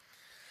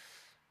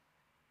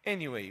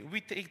 Anyway,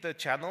 we take the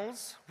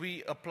channels,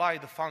 we apply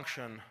the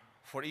function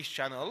for each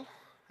channel,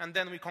 and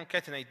then we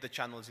concatenate the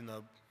channels in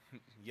a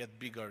yet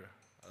bigger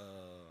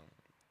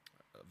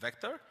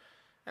vector,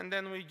 and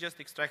then we just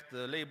extract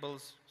the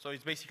labels. So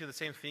it's basically the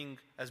same thing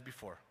as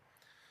before.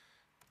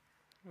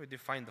 We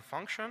define the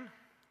function.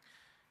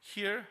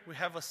 Here we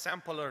have a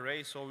sample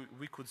array, so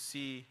we could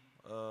see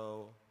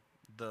the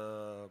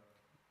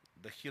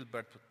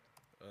Hilbert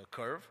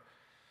curve.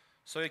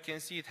 So you can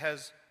see it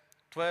has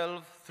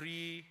 12,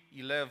 3,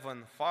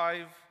 11,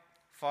 5,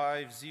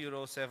 5,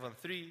 0, 7,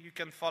 3. You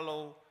can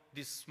follow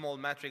this small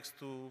matrix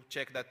to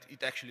check that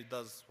it actually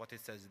does what it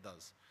says it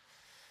does.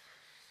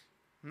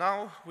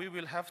 Now we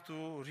will have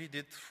to read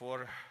it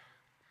for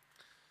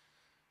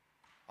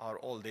our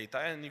old data,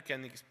 and you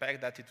can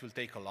expect that it will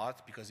take a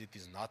lot because it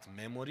is not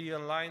memory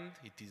aligned,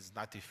 it is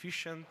not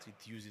efficient,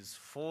 it uses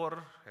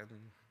 4,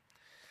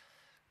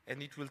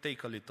 and it will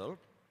take a little.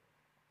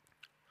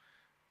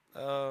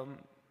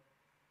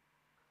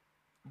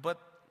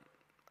 But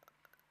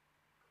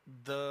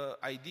the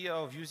idea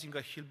of using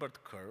a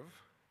Hilbert curve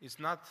is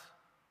not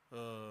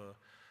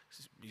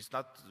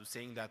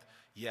saying that,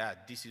 yeah,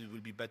 this will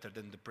be better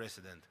than the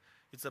precedent.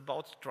 It's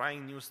about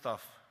trying new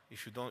stuff.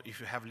 If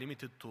you have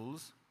limited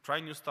tools, try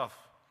new stuff.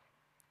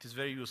 It is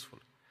very useful.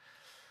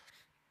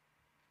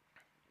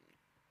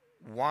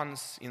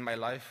 Once in my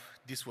life,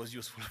 this was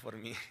useful for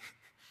me.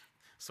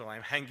 So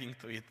I'm hanging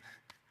to it.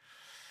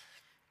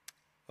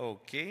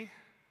 Okay.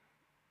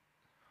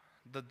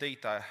 The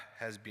data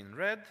has been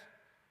read.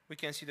 We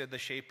can see that the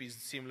shape is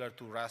similar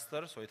to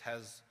raster, so it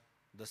has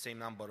the same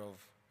number of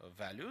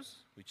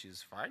values, which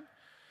is fine.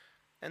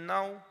 And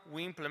now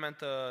we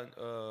implement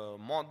a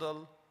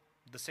model,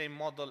 the same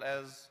model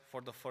as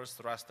for the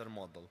first raster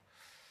model.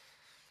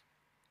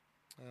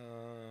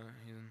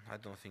 I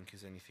don't think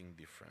it's anything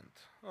different.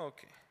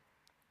 Okay.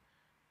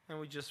 and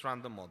we just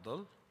run the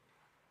model.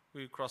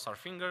 We cross our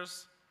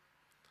fingers.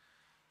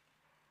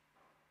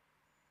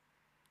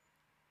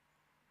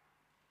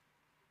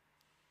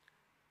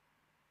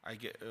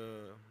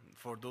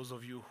 For those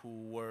of you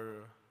who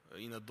were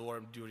in a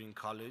dorm during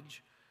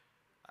college,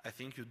 I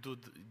think you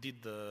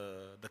did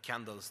the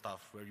candle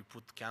stuff, where you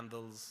put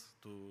candles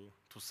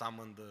to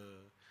summon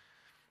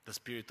the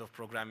spirit of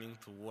programming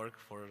to work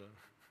for.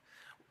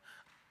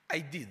 I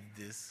did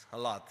this a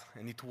lot,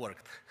 and it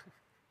worked.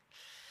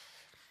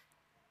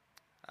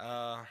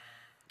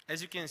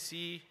 As you can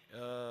see,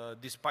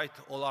 despite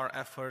all our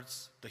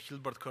efforts, the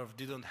Hilbert curve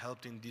didn't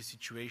help in this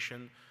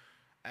situation,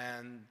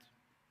 and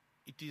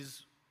it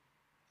is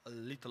a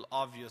little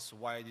obvious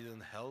why it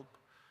didn't help,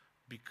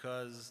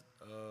 because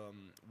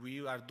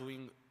we are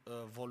doing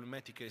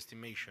volumetric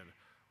estimation.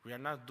 We are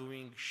not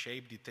doing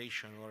shape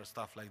detection or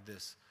stuff like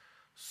this.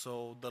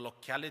 So the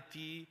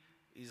locality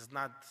is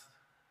not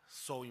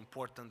so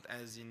important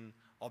as in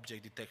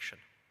object detection.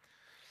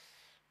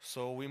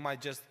 So we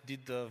might just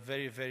did the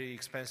very, very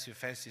expensive,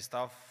 fancy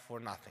stuff for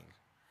nothing.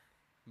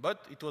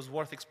 But it was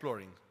worth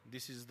exploring.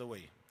 This is the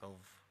way of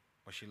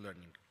machine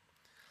learning.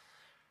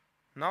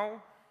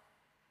 Now,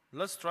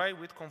 let's try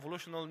with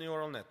convolutional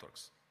neural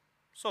networks.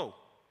 So,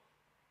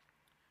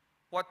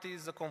 what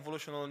is a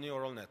convolutional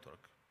neural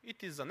network?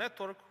 It is a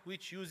network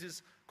which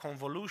uses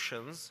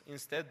convolutions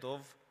instead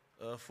of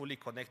fully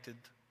connected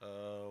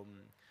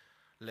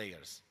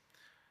layers.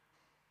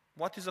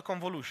 What is a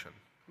convolution?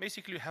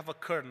 Basically, you have a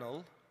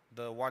kernel,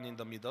 the one in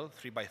the middle,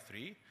 3 by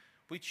 3,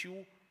 which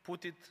you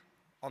put it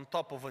on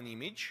top of an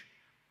image,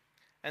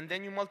 and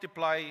then you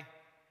multiply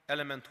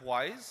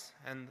element-wise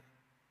and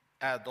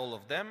add all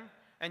of them,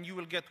 and you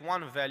will get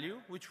one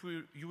value, which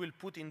you will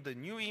put in the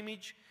new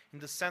image in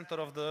the center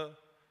of the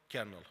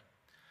kernel.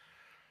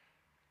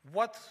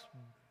 What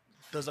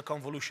does a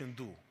convolution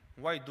do?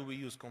 Why do we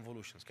use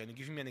convolutions? Can you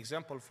give me an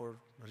example for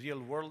real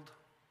world?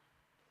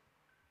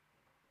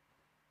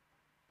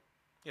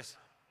 Yes?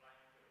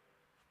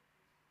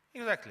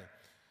 Exactly.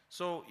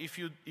 So if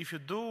you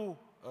do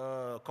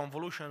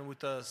convolution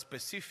with a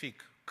specific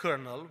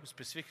kernel, with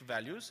specific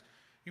values,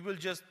 you will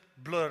just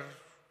blur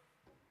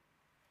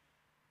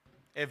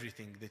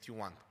everything that you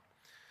want.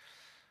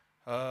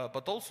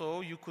 But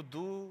also, you could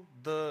do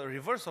the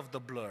reverse of the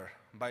blur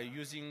by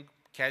using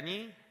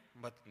Canny,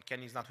 but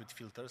Canny is not with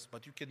filters,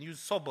 but you can use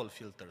Sobol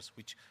filters,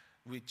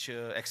 which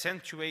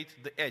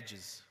accentuate the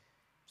edges.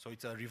 So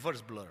it's a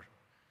reverse blur.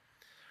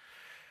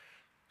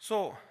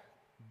 So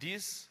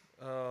this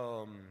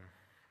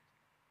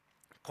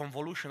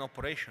convolution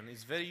operation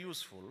is very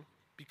useful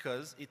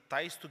because it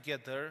ties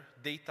together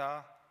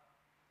data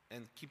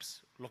and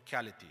keeps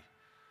locality.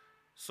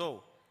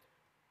 So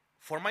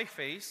for my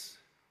face,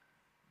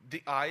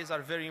 the eyes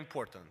are very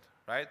important,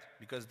 right?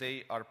 Because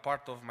they are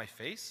part of my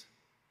face.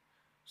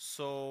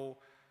 So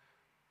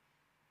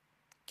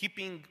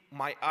keeping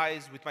my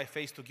eyes with my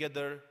face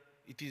together,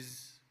 it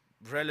is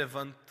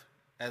relevant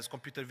as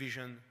computer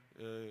vision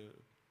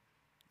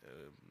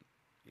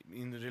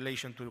in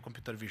relation to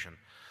computer vision.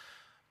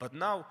 But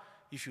now,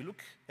 if you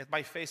look at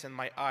my face and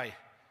my eye,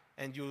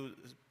 and you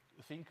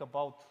think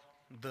about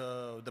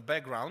the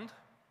background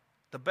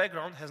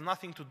has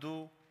nothing to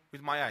do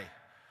with my eye.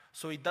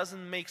 So it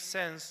doesn't make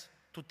sense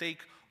to take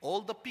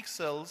all the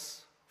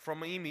pixels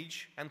from an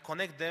image and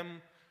connect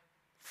them,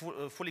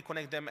 fully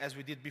connect them as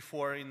we did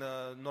before in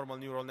a normal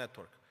neural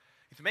network.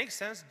 It makes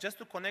sense just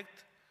to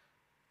connect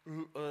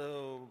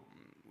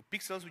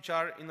pixels which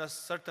are in a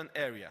certain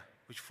area,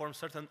 which form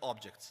certain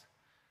objects.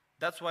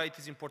 That's why it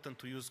is important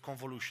to use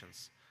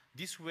convolutions.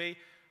 This way,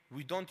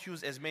 we don't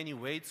use as many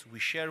weights, we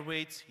share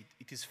weights,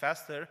 it is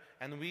faster,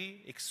 and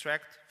we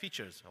extract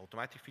features,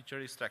 automatic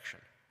feature extraction.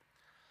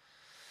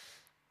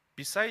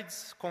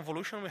 Besides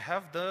convolution, we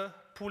have the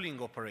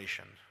pooling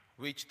operation,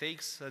 which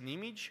takes an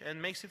image and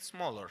makes it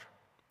smaller.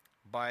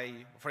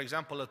 By, for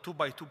example, a 2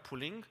 by 2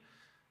 pooling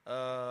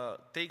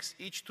takes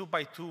each 2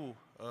 by 2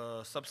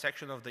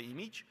 subsection of the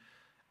image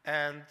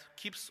and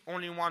keeps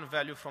only one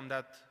value from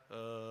that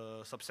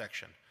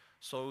subsection.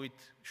 So it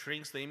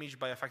shrinks the image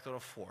by a factor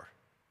of 4.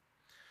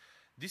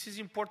 This is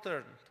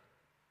important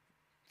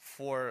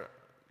for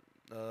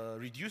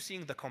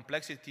reducing the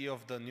complexity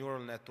of the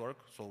neural network,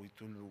 so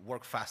it will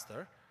work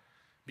faster,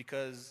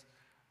 because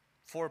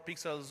 4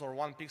 pixels or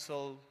 1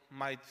 pixel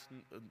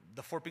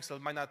the 4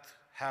 pixels might not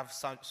have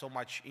so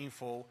much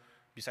info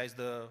besides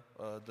the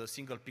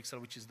single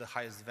pixel, which is the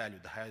highest value,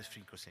 the highest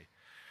frequency.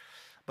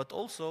 But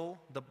also,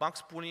 the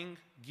max pooling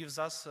gives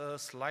us a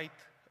slight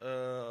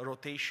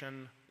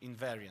rotation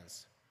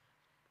invariance.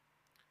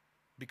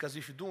 Because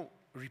if you do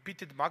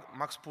repeated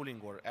max pooling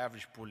or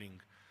average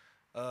pooling,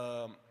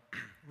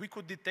 we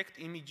could detect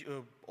image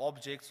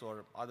objects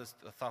or other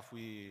stuff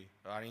we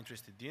are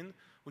interested in,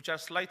 which are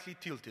slightly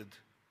tilted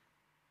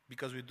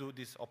because we do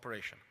this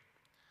operation.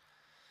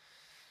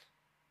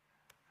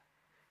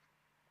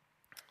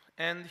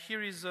 And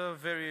here is a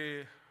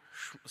very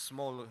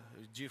small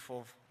GIF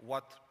of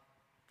what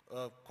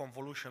a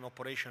convolution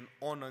operation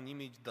on an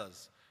image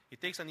does.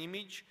 It takes an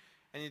image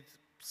and it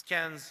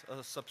scans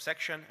a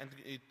subsection and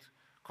it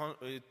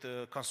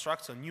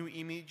constructs a new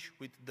image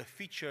with the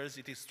features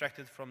it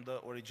extracted from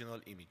the original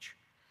image.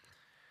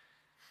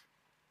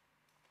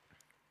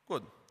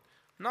 Good.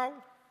 Now,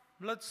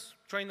 let's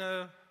train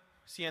a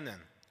CNN.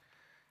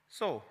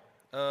 So,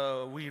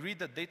 we read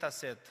the data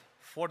set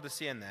for the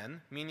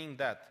CNN, meaning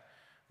that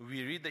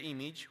we read the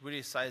image, we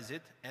resize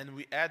it, and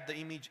we add the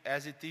image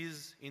as it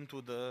is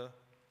into the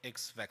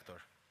X vector.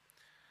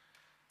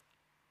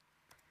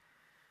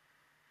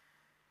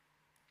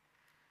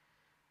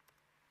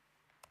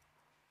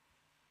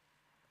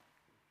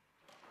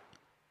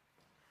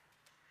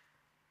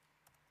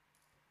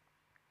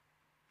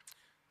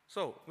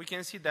 So we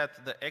can see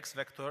that the X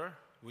vector,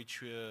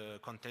 which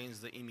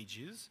contains the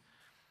images,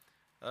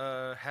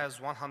 has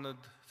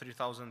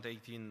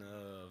 103,018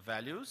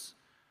 values,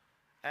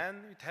 and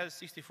it has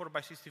 64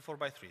 by 64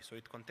 by 3, so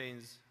it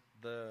contains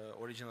the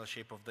original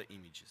shape of the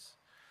images.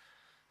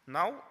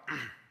 Now,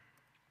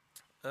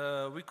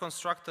 we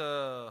construct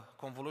a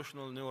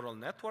convolutional neural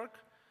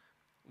network,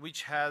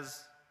 which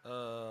has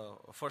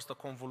first a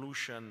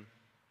convolution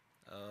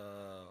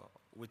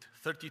with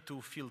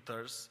 32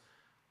 filters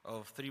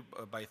of 3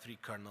 by 3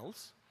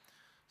 kernels.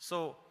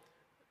 So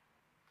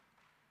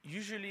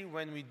usually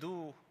when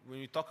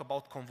we talk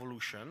about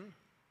convolution,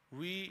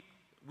 we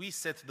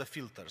set the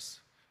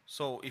filters.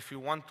 So if you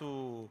want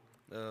to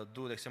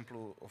do the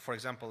example, for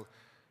example,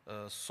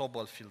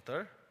 Sobol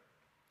filter,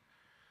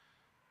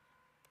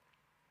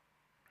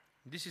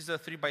 this is a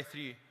 3 by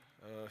 3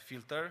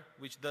 filter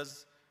which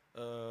does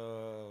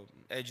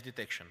edge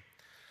detection.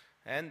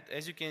 And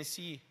as you can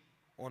see,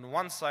 on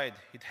one side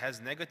it has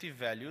negative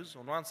values,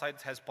 on one side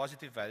it has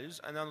positive values,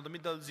 and on the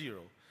middle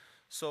 0.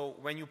 So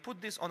when you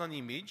put this on an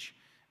image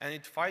and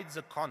it finds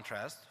a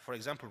contrast, for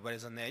example, where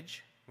is an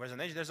edge,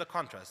 there's a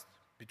contrast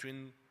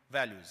between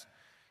values.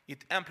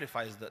 It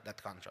amplifies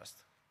that contrast.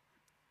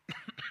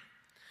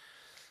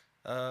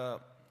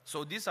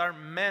 So these are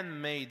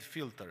man-made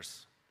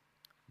filters,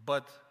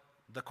 but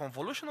the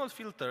convolutional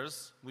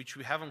filters, which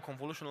we have in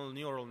convolutional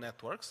neural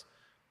networks,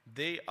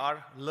 they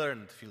are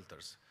learned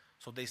filters.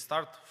 So they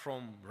start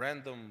from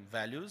random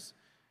values,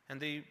 and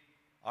they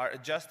are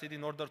adjusted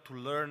in order to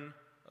learn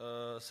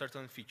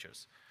certain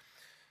features.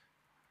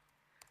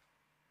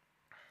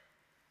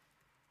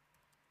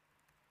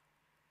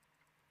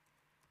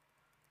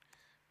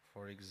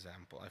 For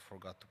example, I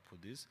forgot to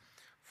put this.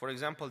 For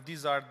example,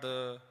 these are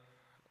the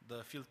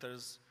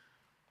filters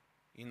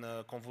in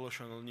a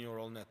convolutional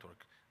neural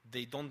network.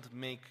 They don't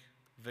make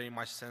very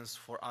much sense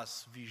for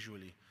us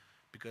visually,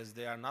 because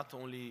they are not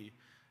only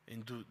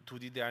in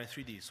 2D, they are in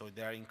 3D, so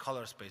they are in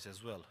color space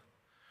as well.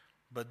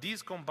 But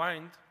these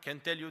combined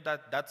can tell you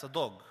that that's a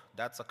dog,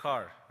 that's a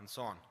car, and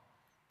so on.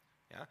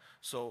 Yeah?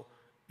 So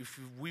if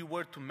we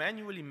were to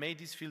manually make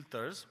these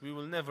filters, we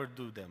will never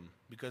do them,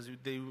 because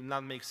they will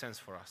not make sense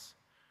for us.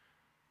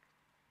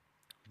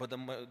 But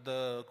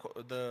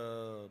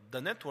the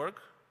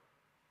network,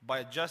 by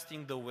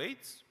adjusting the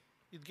weights,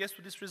 it gets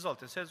to this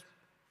result. It says,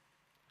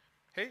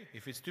 hey,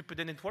 if it's stupid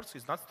and it works,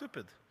 it's not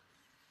stupid.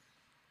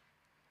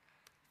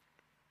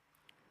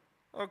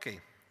 Okay,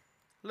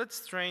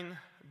 let's train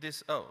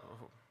this.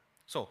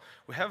 So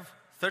we have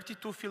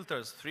 32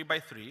 filters, 3 by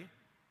 3,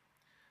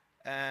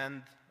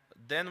 and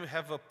then we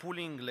have a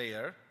pooling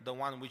layer, the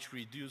one which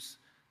reduces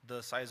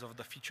the size of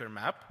the feature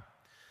map.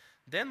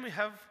 Then we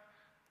have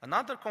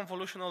another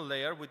convolutional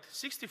layer with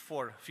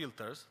 64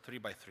 filters, 3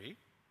 by 3.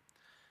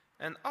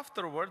 And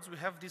afterwards, we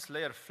have this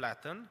layer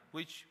flatten,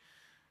 which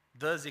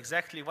does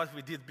exactly what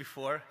we did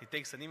before. It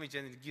takes an image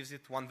and it gives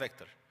it one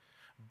vector.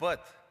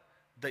 But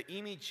the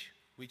image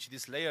which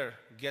this layer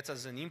gets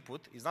as an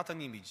input is not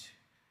an image.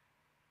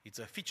 It's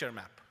a feature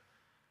map.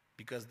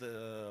 Because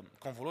the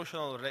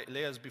convolutional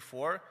layers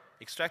before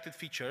extracted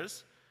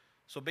features.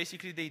 So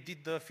basically, they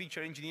did the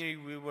feature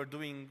engineering we were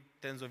doing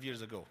tens of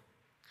years ago.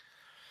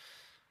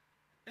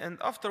 And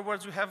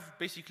afterwards, we have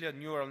basically a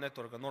neural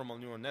network, a normal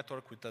neural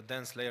network with a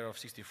dense layer of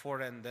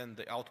 64, and then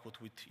the output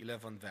with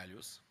 11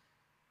 values.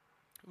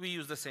 We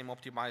use the same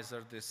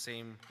optimizer, the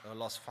same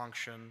loss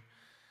function.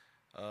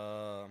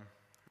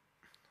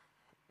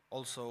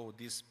 Also,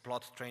 this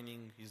plot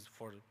training is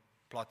for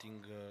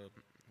plotting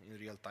in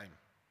real time.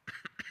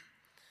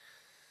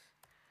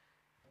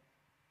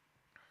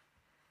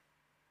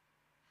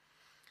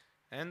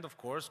 And of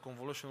course,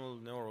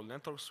 convolutional neural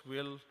networks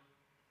will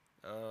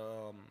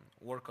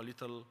work a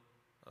little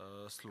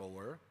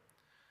slower.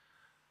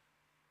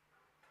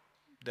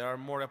 There are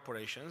more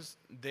operations.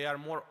 They are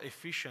more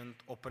efficient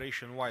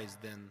operation-wise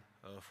than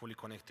fully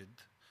connected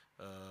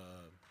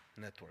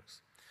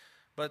networks.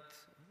 But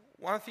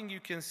one thing you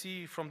can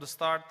see from the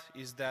start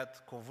is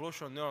that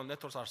convolutional neural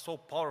networks are so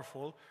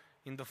powerful.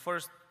 In the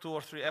first 2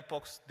 or 3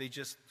 epochs, they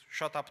just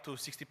shot up to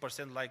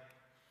 60% like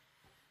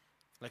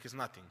it's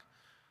nothing.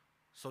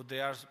 So they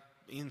are,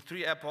 in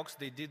 3 epochs,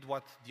 they did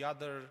what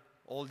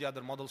all the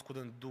other models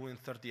couldn't do in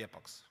 30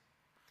 epochs.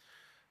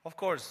 Of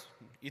course,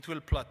 it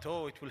will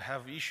plateau, it will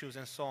have issues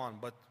and so on,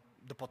 but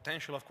the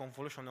potential of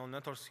convolutional neural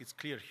networks is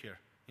clear here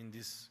in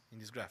this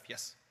graph.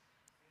 Yes?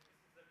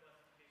 This is a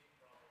classification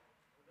problem.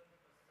 Wouldn't a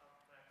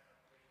subtract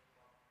separation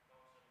function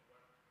work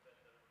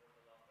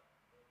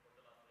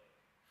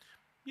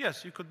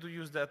Yes, you could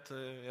use that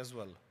as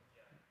well.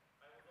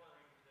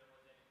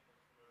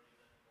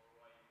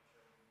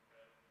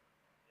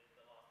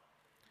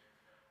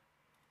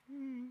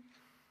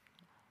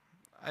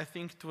 I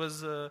think it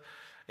was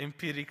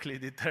empirically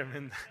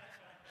determined.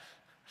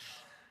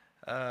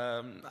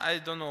 I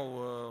don't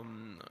know.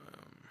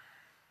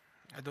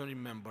 I don't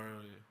remember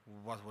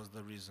what was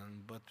the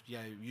reason, but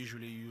yeah,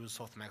 usually you use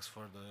softmax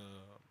for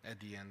the at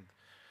the end.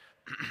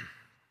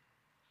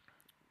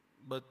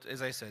 But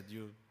as I said,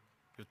 you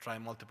try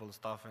multiple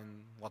stuff,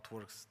 and what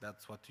works,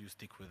 that's what you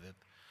stick with it.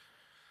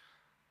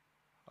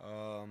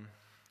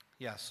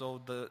 Yeah,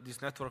 so this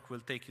network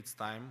will take its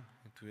time.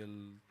 It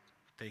will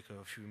take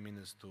a few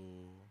minutes to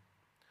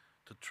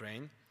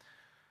train.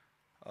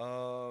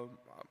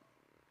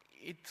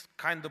 It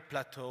kind of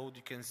plateaued.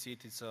 You can see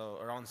it's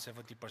around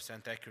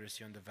 70%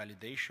 accuracy on the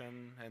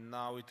validation, and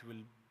now it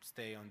will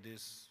stay on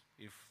this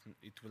if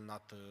it will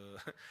not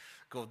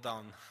go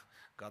down,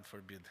 God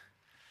forbid.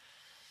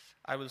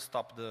 I will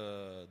stop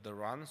the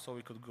run so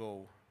we could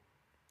go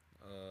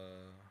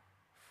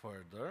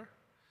further.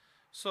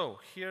 So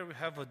here we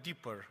have a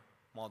deeper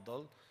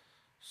model.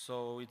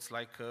 So it's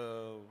like,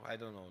 I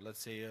don't know,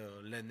 let's say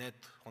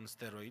LeNet on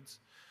steroids.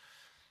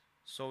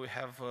 So we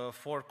have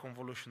 4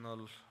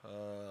 convolutional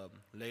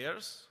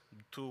layers,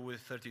 2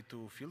 with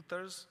 32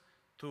 filters,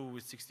 2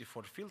 with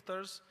 64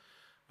 filters.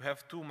 We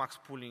have 2 max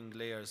pooling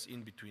layers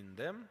in between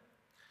them.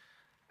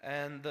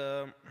 And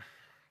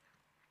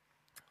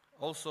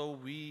also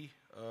we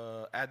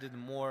added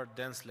more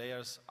dense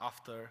layers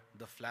after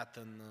the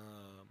flatten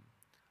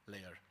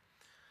layer.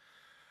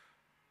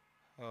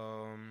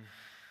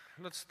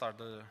 Let's start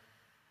the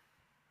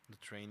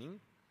training.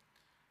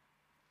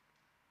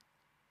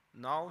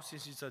 Now,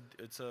 since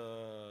it's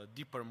a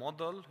deeper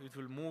model, it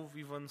will move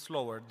even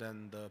slower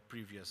than the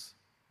previous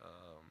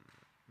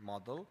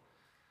model,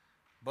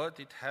 but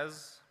it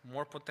has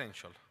more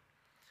potential.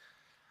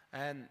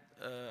 And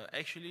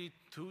actually,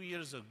 2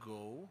 years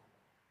ago,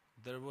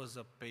 there was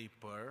a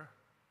paper,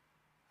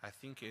 I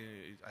think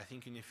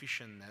in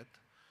EfficientNet,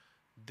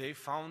 they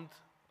found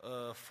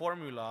a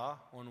formula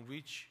on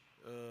which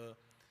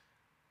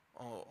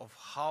of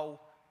how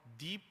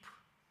deep,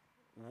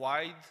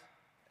 wide,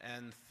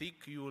 and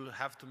thick you will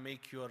have to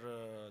make your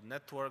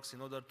networks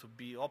in order to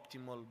be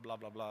optimal, blah,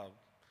 blah, blah,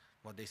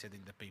 what they said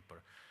in the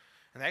paper.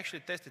 And I actually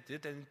tested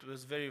it, and it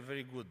was very,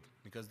 very good,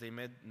 because they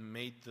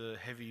made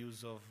heavy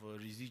use of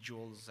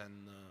residuals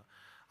and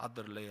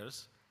other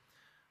layers.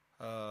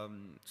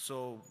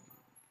 So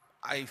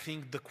I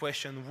think the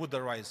question would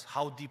arise,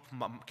 how deep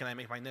can I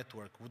make my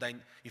network?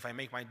 If I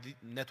make my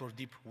network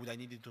deep, would I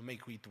need to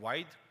make it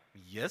wide?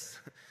 Yes.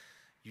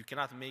 You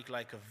cannot make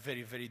like a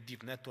very, very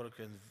deep network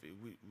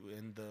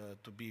and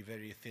to be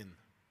very thin.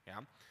 Yeah.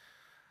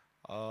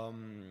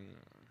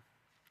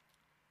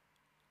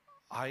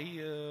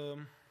 I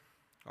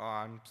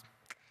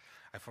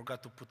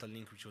forgot to put a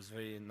link which was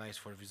very nice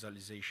for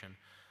visualization.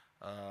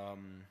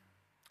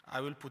 I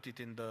will put it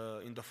in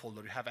the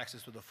folder. You have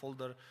access to the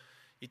folder.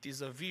 It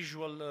is a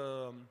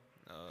visual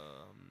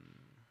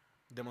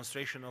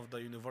demonstration of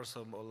the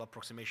universal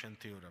approximation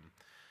theorem.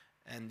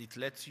 And it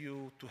lets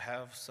you to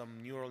have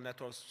some neural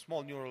networks,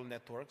 small neural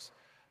networks,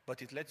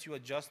 but it lets you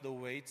adjust the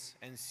weights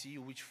and see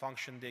which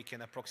function they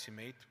can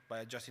approximate by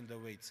adjusting the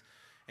weights.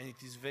 And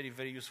it is very,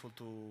 very useful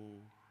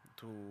to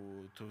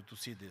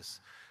see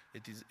this.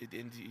 It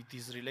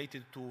is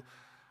related to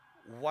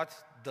what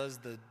does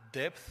the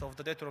depth of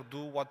the network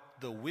do, what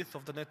the width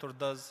of the network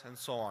does, and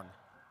so on.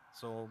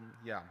 So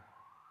yeah,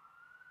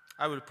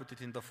 I will put it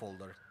in the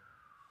folder.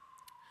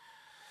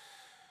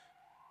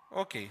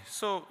 Okay,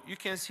 so you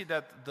can see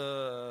that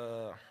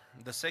the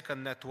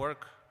second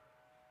network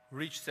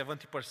reached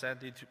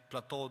 70%, it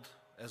plateaued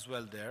as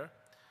well there.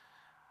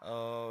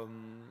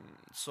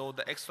 So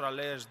the extra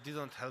layers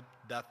didn't help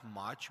that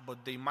much,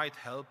 but they might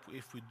help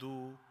if we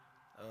do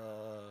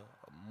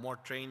more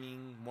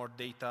training, more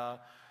data.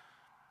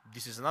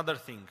 This is another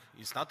thing.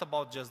 It's not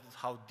about just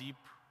how deep,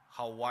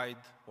 how wide,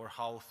 or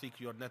how thick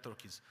your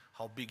network is.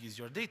 How big is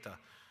your data?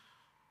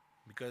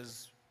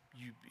 Because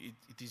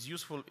it is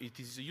useful. It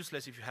is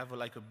useless if you have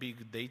like a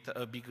big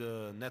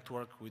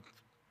network with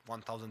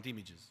 1,000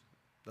 images.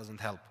 Doesn't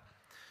help.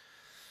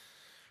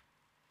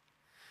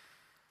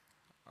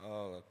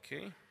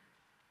 Okay.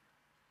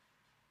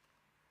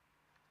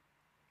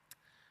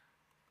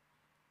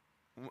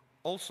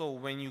 Also,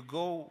 when you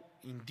go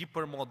in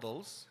deeper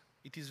models,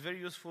 it is very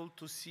useful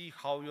to see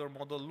how your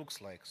model looks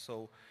like.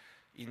 So,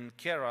 in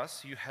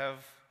Keras, you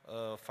have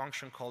a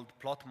function called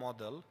plot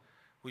model,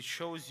 which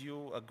shows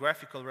you a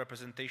graphical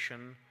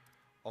representation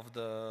of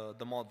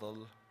the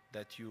model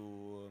that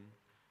you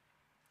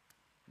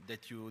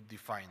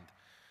defined.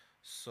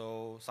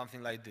 So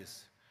something like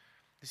this.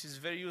 This is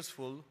very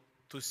useful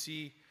to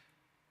see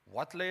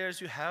what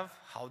layers you have,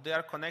 how they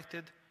are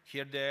connected.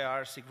 Here they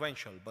are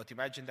sequential, but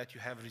imagine that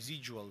you have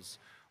residuals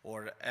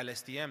or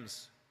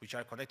LSTMs, which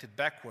are connected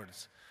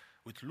backwards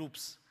with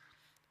loops.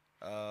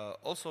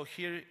 Also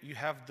here you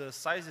have the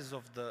sizes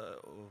of the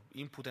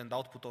input and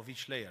output of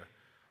each layer.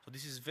 So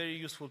this is very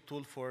useful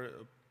tool for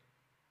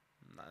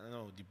I don't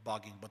know,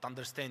 debugging, but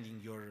understanding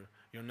your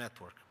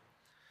network.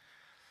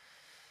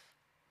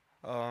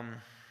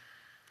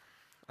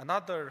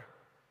 Another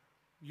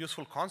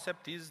useful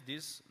concept is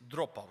this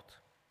dropout.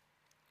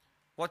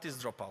 What is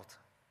dropout?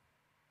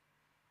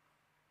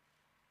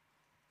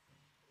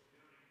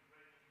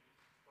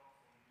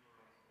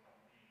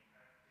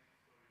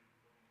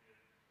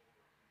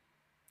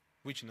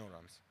 Which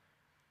neurons?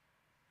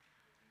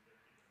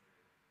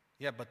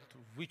 Yeah, but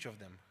which of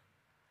them?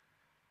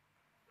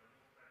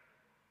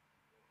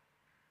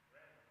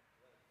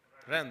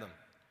 Random.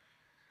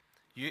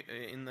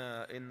 In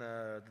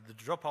the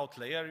dropout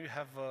layer, you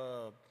have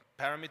a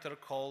parameter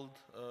called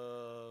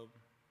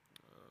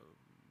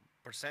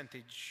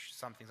percentage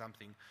something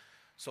something.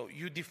 So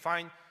you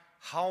define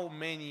how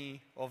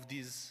many of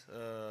these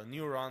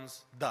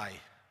neurons die,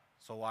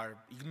 so are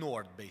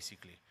ignored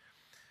basically.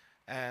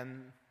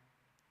 And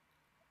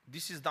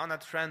this is done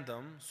at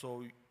random,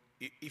 so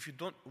if you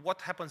don't,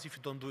 what happens if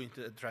you don't do it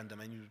at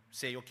random and you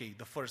say, okay,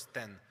 the first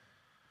 10?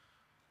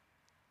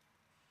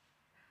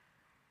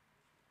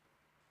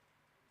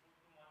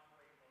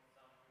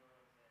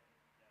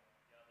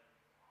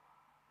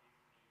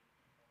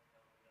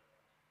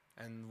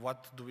 And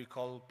what do we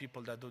call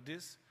people that do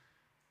this?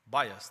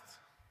 Biased.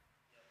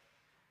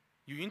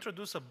 You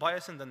introduce a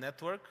bias in the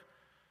network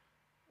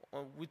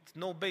with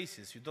no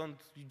basis. You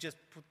just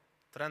put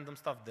random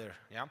stuff there,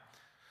 yeah?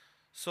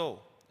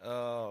 So,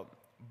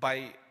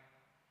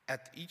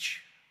 at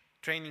each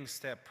training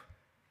step,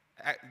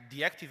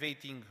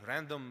 deactivating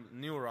random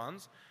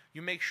neurons,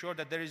 you make sure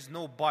that there is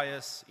no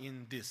bias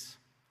in this,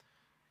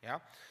 yeah?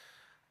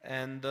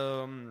 And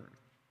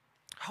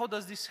how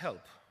does this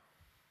help?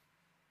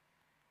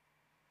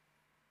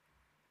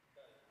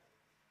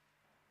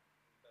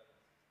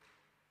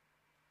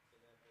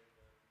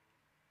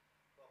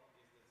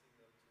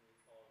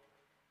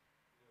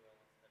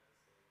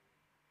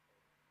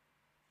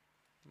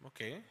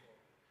 Okay.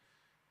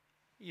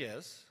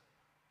 Yes.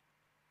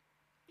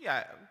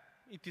 Yeah,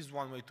 it is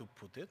one way to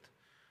put it.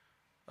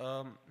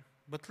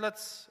 But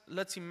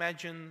let's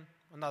imagine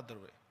another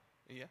way.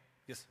 Yeah.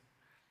 Yes.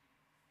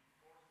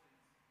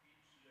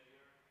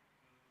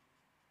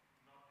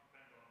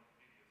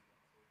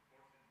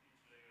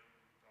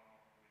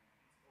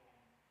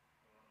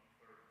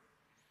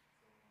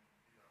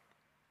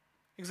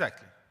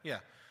 Exactly. Yeah.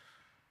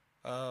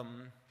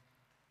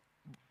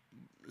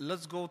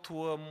 Let's go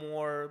to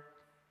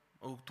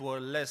a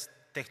less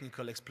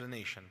technical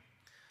explanation.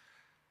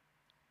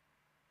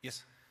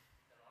 Yes.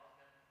 It allows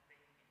them to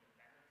think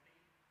independently,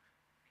 because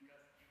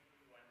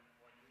usually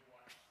when you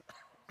watch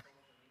stuff on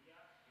social media,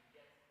 you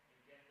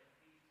get the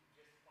feed to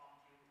just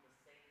pump you the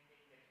same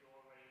thing that you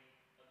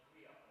already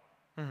agree upon.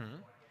 So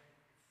I guess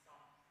it's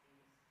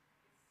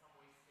some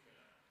way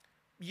similar.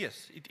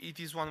 Yes, it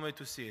is one way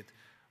to see it.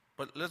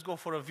 But let's go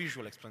for a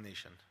visual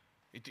explanation.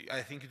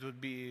 I think it would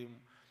be,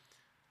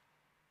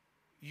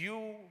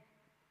 you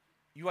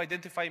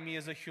identify me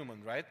as a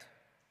human, right?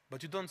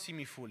 But you don't see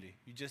me fully.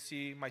 You just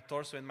see my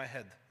torso and my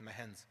head, and my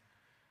hands.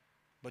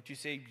 But you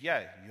say,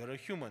 yeah, you're a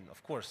human,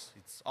 of course,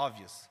 it's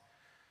obvious.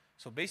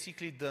 So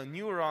basically the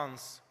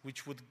neurons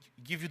which would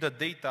give you the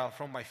data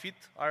from my feet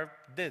are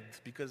dead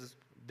because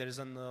there is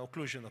an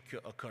occlusion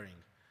occurring.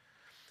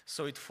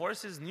 So it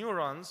forces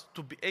neurons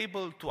to be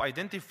able to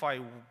identify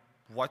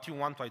what you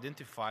want to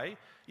identify,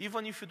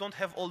 even if you don't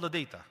have all the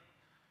data.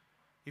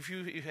 If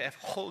you have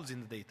holes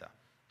in the data.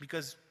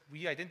 Because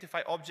we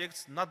identify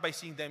objects not by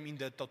seeing them in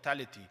the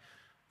totality.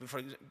 For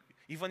example,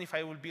 even if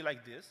I will be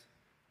like this,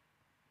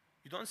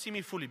 you don't see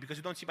me fully because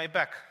you don't see my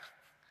back.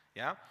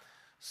 Yeah?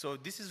 So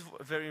this is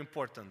very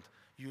important.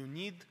 You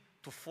need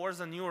to force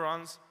the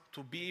neurons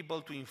to be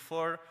able to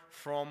infer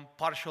from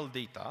partial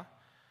data.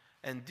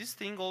 And this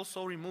thing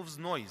also removes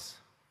noise,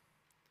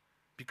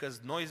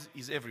 because noise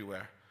is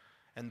everywhere.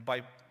 And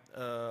by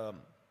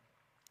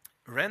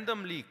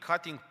randomly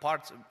cutting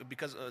parts,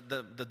 because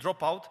the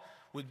dropout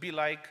would be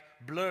like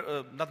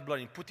not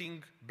blurring,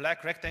 putting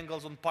black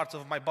rectangles on parts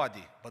of my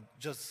body, but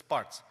just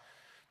parts.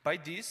 By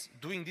this,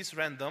 doing this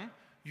random,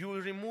 you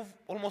will remove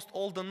almost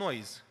all the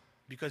noise,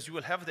 because you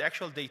will have the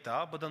actual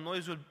data, but the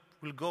noise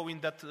will go in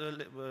that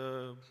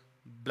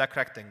black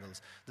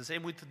rectangles. The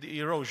same with the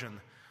erosion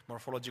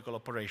morphological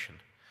operation.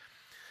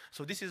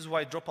 So this is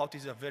why dropout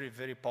is a very,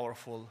 very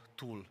powerful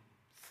tool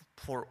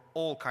for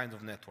all kinds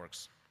of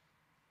networks.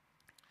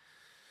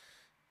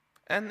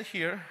 And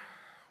here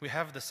we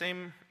have the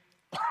same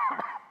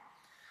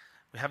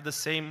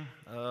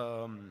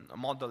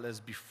model as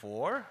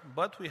before,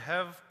 but we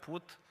have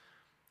put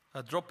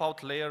a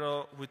dropout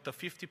layer with a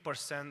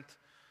 50%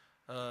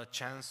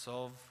 chance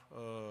of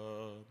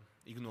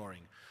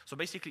ignoring. So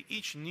basically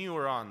each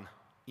neuron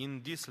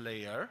in this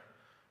layer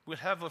will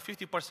have a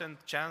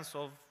 50% chance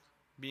of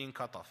being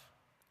cut off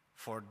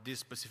for this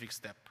specific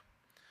step.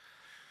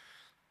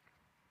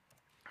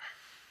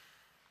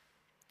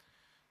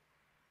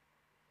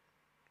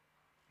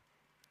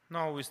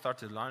 Now we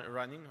started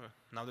running.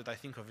 Now that I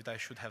think of it, I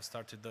should have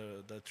started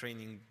the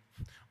training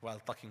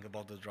while talking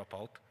about the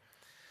dropout.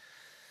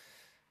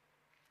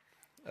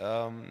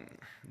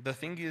 The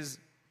thing is,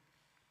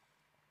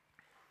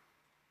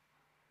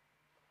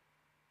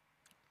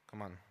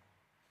 Come on.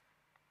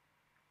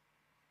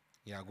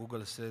 Yeah,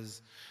 Google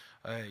says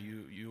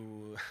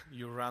you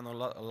run a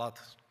lot.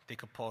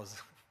 Take a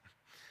pause.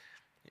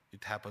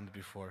 It happened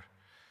before.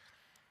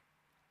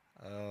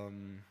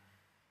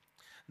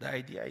 The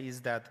idea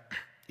is that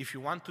if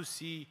you want to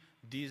see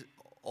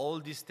all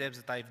these steps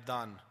that I've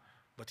done,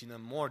 but in a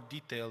more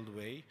detailed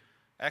way,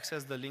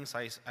 access the links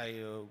I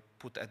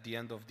put at the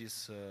end of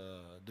this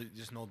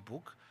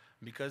notebook,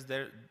 because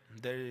there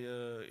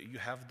you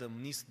have the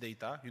NIST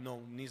data. You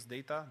know NIST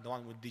data, the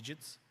one with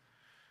digits,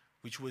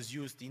 which was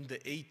used in the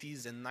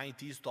 80s and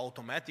 90s to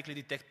automatically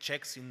detect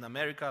checks in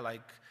America.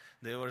 Like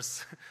they were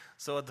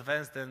so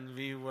advanced, and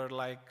we were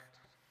like,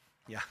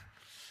 yeah.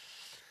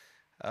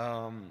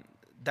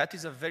 That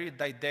is a very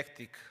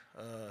didactic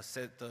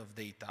set of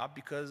data,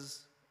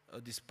 because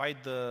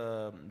despite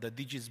the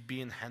digits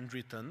being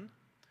handwritten,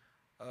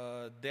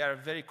 they are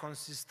very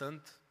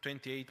consistent,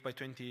 28 by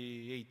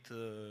 28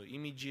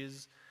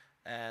 images,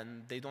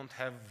 and they don't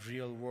have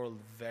real-world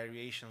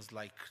variations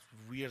like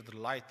weird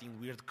lighting,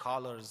 weird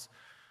colors,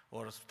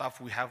 or stuff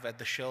we have at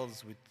the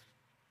shelves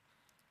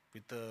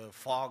with the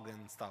fog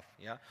and stuff.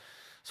 Yeah,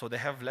 so they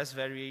have less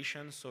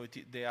variation, so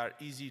they are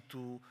easy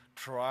to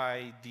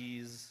try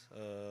these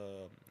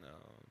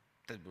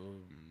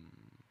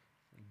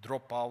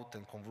dropout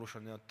and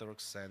convolutional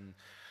networks and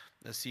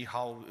see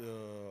how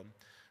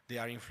they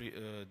are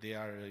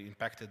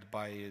impacted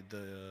by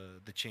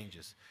the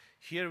changes.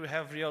 Here we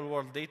have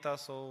real-world data,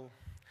 so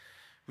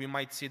we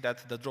might see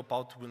that the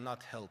dropout will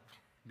not help,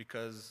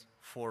 because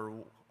for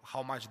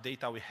how much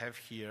data we have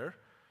here,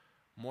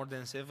 more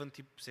than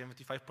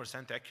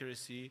 75%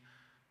 accuracy,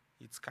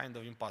 it's kind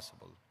of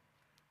impossible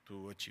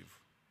to achieve.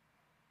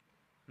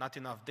 Not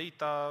enough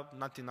data,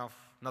 not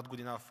good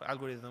enough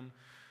algorithm.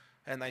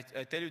 And I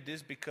tell you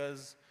this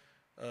because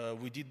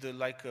we did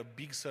like a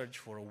big search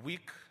for a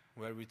week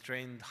where we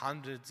trained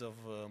hundreds of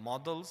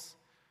models,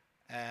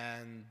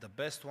 and the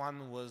best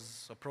one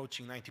was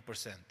approaching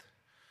 90%.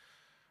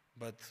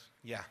 But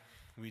yeah,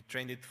 we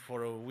trained it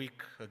for a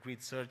week, a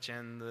grid search,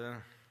 and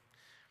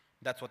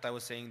that's what I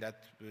was saying,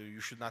 that you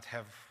should not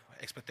have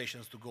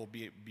expectations to go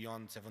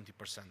beyond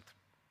 70%.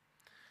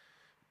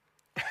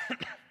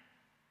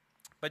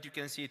 But you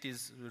can see it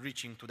is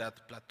reaching to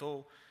that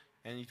plateau,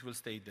 and it will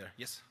stay there.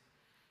 Yes?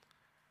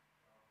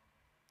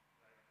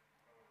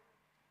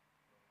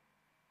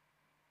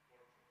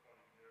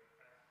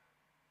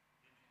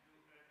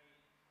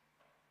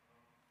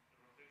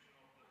 Rotation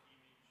of the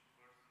image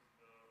versus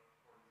the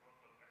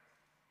horizontal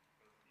axis,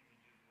 because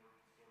images were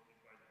distorted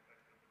by the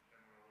fact that the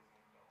camera was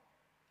on top.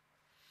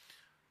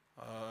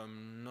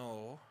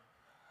 No,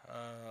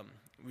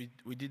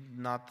 we did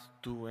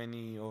not do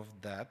any of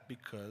that,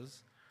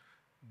 because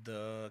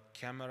the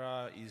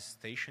camera is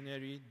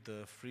stationary,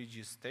 the fridge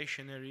is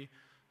stationary,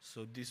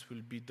 so this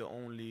will be the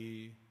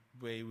only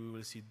way we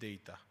will see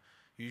data.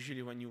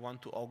 Usually when you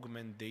want to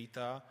augment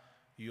data,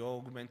 you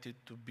augment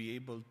it to be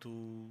able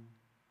to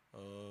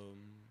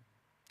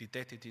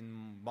detect it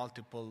in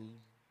multiple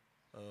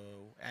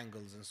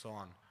angles and so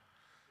on.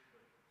 But you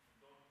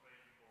don't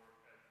train for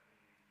every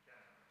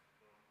camera,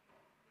 because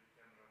the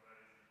camera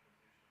varies in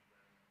position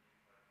when you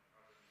have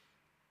other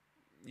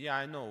images. Yeah,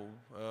 I know.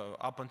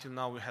 Up until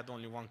now we had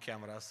only one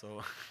camera,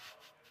 so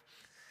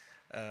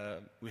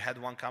we had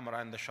one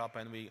camera in the shop,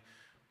 and we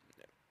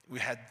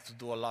had to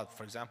do a lot.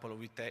 For example,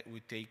 we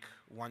take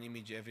one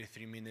image every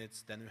 3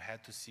 minutes, then we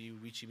had to see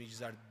which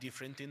images are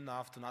different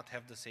enough to not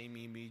have the same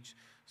image,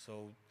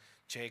 so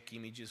check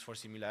images for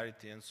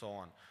similarity and so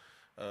on.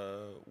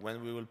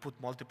 When we will put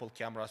multiple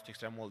cameras to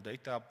extract more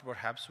data,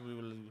 perhaps we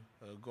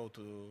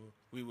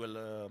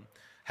will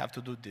have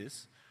to do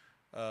this.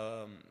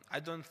 I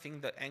don't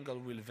think the angle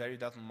will vary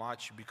that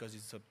much, because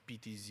it's a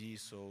PTZ,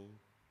 so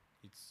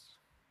it's...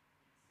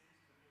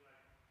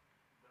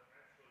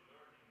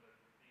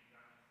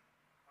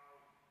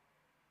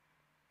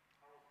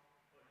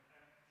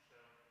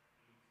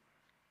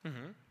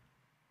 Mm-hmm.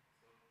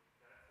 So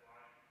that's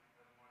why if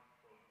you have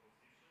multiple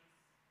positions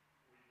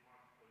with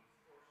multiple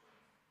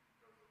distortions,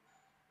 because of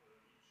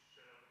each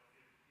shelf,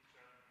 each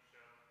empty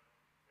shelf,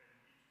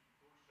 and each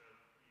full shelf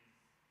is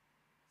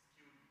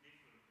skewed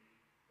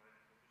differently by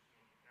the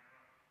position of the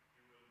camera,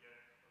 you will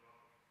get a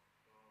lot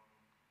of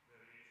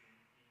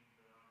variation in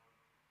the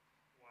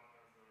what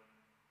does an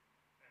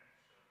empty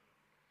shelf look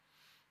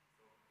like.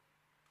 So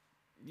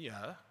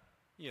Yeah.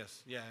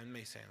 Yes. Yeah, it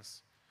makes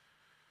sense.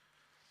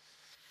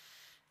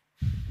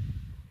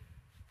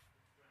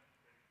 it's going to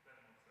take 10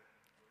 more seconds for it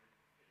to finish.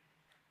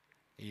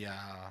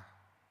 Yeah.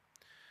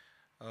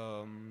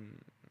 Um,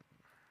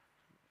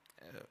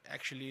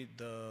 Actually,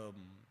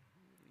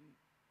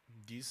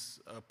 this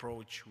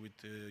approach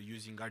with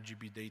using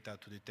RGB data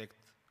to detect,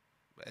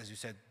 as you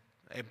said,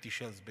 empty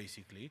shells,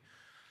 basically,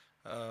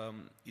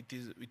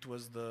 it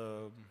was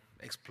the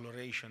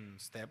exploration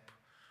step,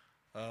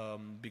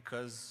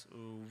 because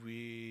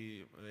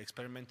we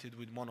experimented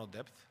with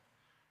monodepth.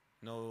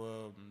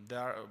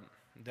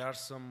 There are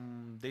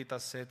some data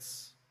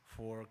sets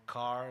for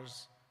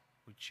cars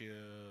which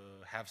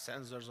have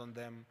sensors on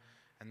them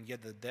and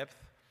get the depth.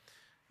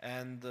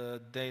 and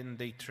then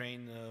they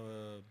train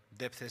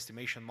depth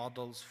estimation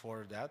models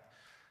for that.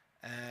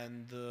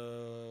 And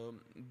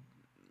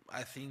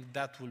I think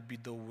that will be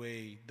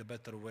the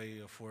better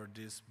way for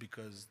this,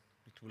 because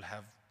it will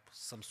have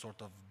some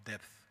sort of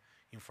depth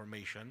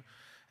information,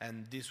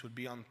 and this would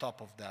be on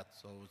top of that,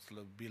 so it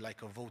will be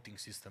like a voting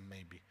system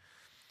maybe.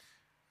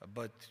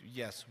 But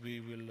yes, we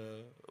will,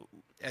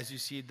 as you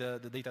see, the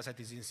data set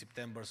is in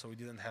September, so we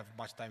didn't have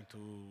much time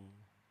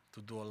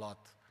to do a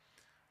lot.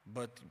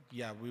 But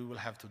yeah, we will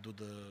have to do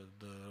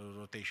the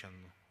rotation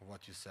of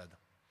what you said.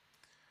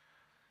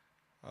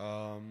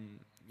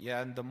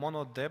 Yeah, and the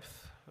mono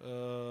depth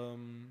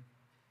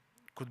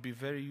could be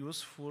very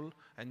useful,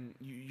 and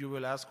you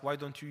will ask, why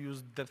don't you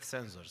use depth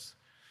sensors?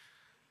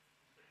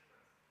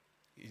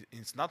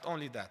 It's not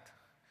only that.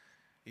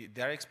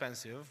 They're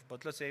expensive,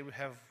 but let's say we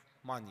have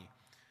money.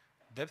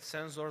 Depth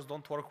sensors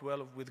don't work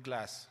well with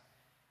glass.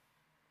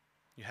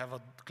 You have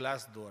a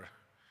glass door.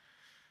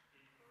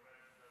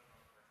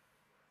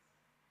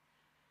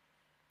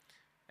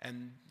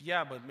 And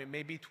yeah, but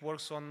maybe it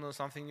works on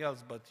something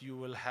else, but you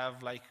will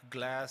have like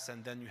glass,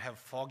 and then you have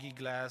foggy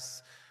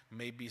glass,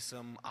 maybe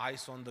some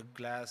ice on the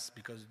glass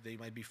because they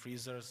might be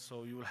freezers,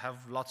 so you will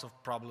have lots of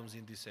problems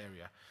in this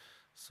area.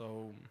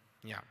 So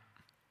yeah.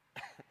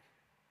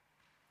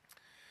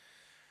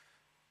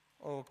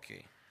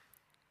 Okay.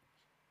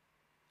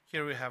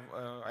 Here we have,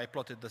 I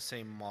plotted the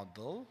same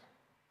model.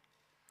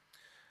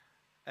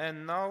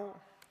 And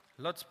now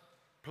let's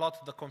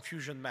plot the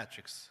confusion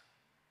matrix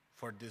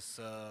for this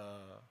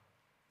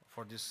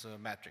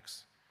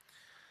matrix.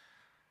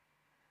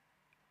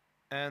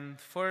 And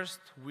first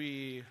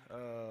we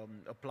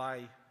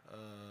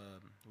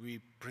we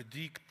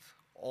predict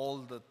all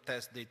the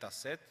test data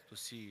set to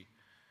see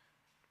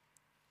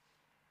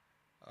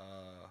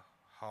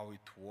how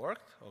it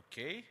worked.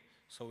 Okay,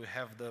 so we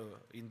have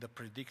in the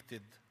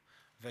predicted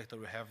vector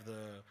we have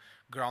the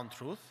ground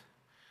truth,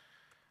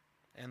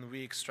 and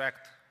we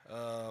extract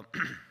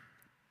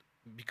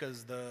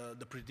because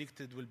the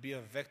predicted will be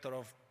a vector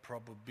of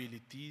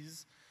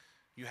probabilities,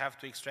 you have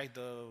to extract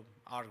the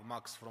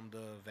argmax from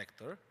the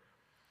vector.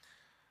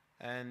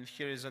 And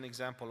here is an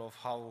example of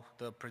how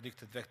the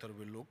predicted vector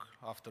will look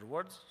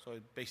afterwards. So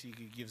it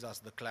basically gives us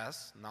the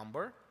class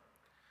number.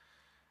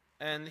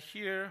 And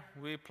here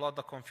we plot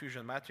the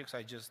confusion matrix.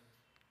 I just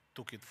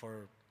took it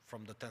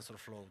from the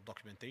TensorFlow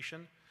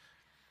documentation.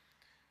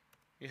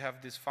 You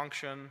have this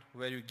function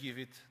where you give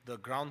it the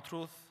ground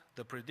truth,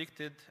 the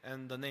predicted,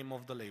 and the name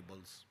of the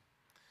labels.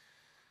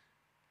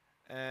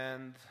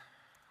 And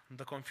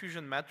the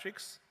confusion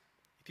matrix,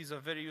 it is a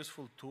very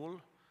useful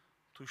tool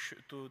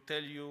to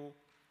tell you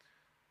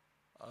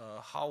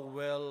how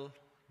well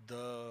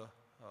the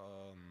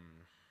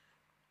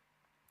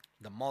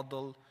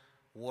model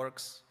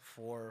works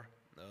for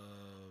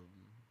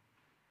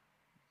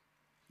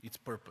its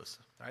purpose,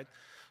 right?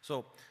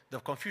 So the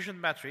confusion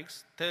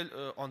matrix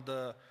on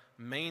the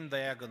main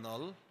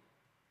diagonal,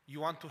 you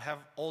want to have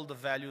all the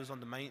values on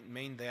the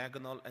main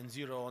diagonal and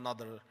 0 on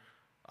other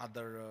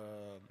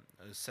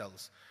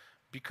cells,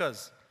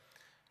 because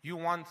you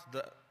want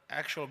the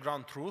actual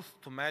ground truth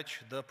to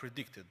match the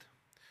predicted.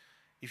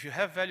 If you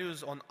have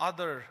values on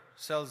other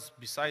cells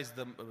besides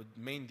the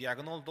main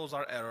diagonal, those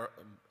are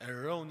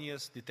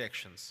erroneous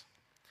detections.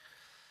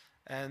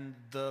 And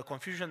the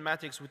confusion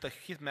matrix with a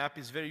heat map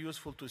is very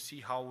useful to see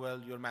how well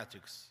your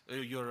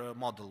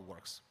model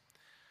works.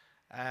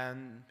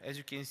 And as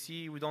you can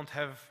see, we don't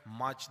have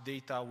much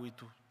data with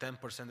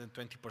 10% and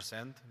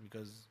 20%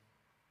 because,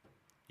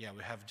 yeah,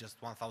 we have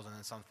just 1,000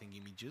 and something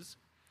images.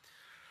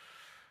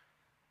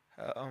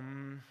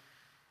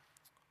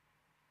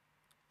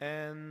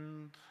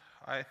 And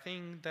I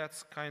think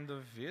that's kind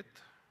of it.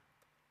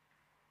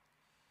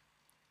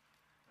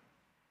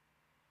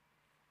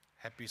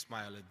 Happy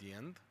smile at the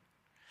end.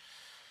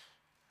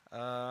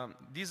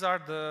 These are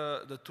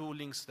the two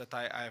links that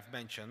I have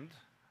mentioned.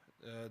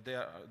 They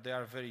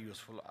are very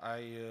useful.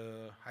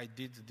 I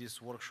did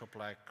this workshop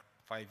like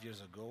 5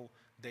 years ago.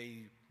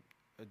 They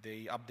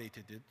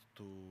updated it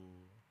to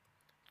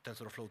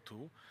TensorFlow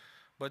 2.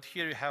 But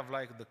here you have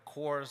like the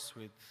course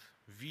with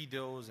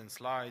videos and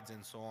slides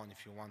and so on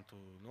if you want to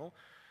know.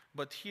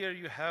 But here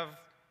you have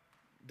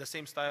the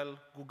same style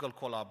Google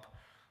Colab.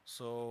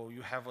 So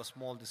you have a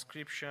small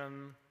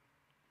description,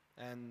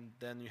 and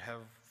then you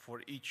have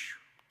for each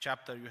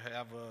chapter you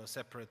have a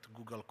separate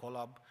Google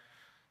Colab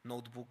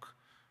notebook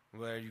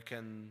where you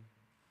can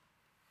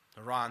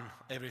run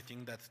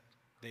everything that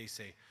they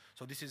say.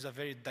 So this is a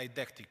very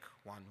didactic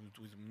one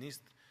with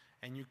NIST,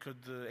 and you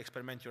could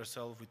experiment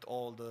yourself with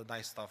all the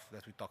nice stuff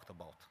that we talked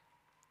about.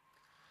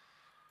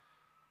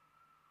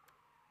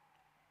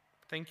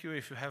 Thank you.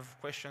 If you have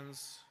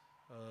questions,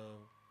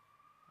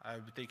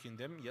 I'll be taking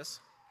them. Yes?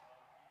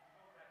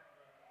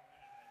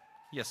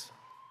 Yes.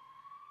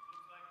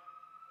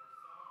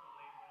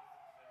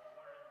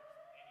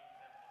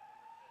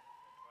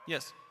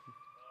 Yes.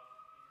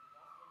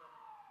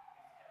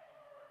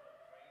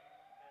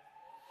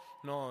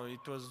 No,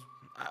 it was,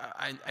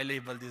 I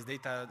labeled this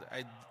data,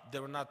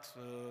 they were not,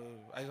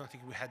 I don't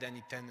think we had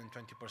any 10 and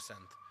 20%.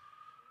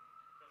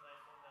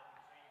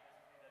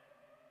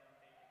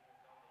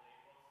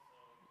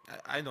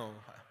 I know.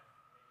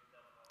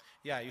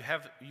 Yeah, you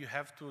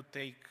have to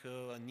take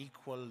an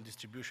equal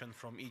distribution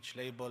from each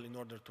label in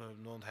order to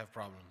not have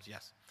problems.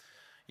 Yes.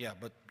 Yeah,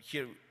 but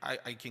here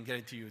I can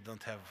guarantee you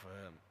don't have.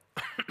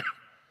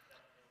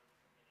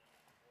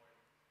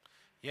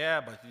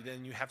 Yeah, but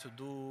then you have to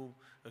do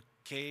a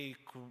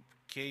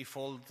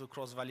k-fold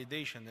cross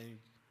validation and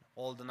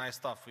all the nice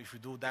stuff. If you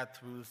do that,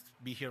 we'll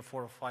be here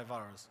 4 or 5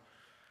 hours.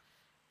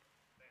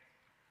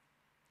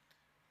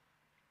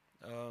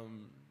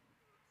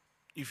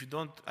 If you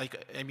don't,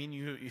 I mean,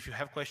 if you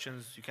have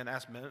questions, you can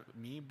ask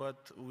me,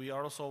 but we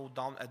are also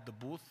down at the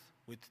booth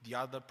with the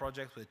other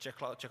project, with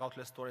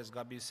Checkout Store, as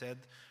Gabi said,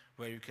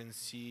 where you can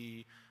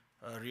see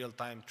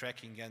real-time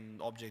tracking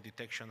and object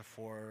detection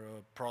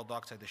for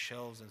products at the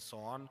shelves and so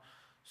on.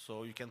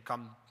 So you can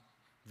come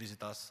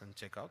visit us and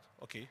check out.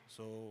 Okay,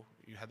 so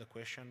you had a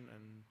question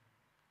and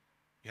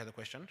you had a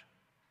question?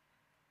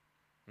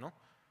 No?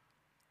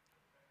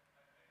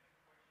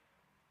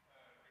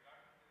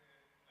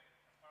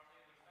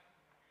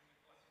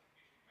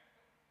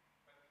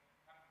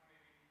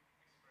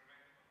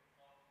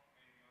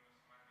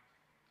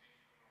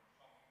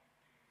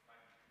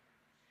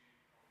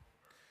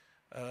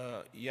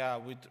 Yeah,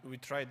 we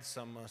tried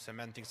some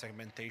semantic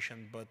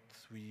segmentation, but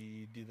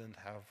we didn't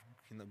have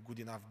good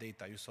enough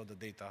data. You saw the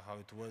data, how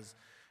it was,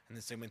 and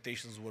the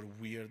segmentations were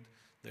weird.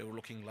 They were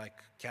looking like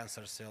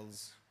cancer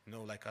cells,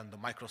 like on the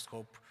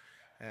microscope,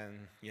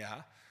 and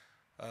yeah.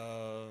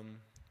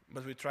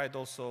 But we tried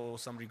also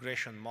some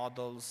regression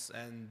models,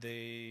 and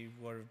they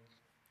were,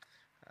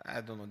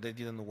 I don't know, they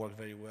didn't work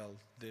very well.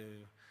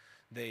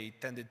 They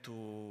tended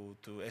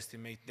to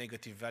estimate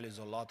negative values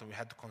a lot, and we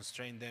had to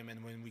constrain them,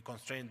 and when we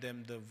constrained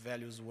them, the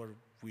values were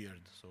weird.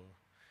 So,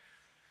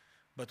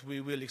 but we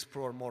will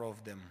explore more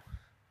of them.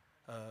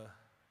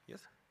 Yes?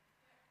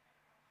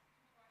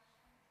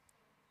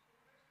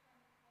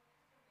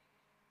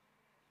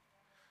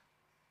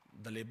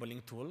 The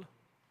labeling tool?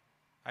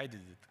 I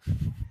did it.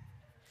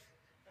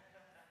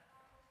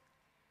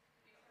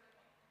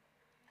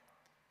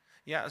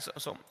 Yeah,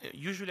 so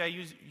usually I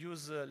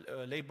use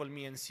Label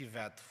Me and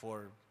CVAT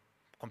for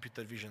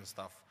computer vision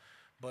stuff.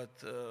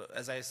 But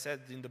as I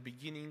said in the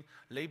beginning,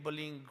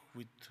 labeling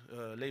with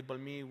Label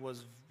Me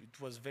was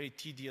very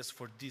tedious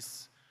for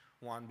this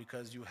one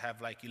because you have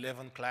like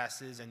 11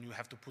 classes and you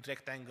have to put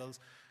rectangles.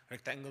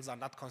 Rectangles are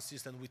not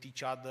consistent with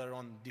each other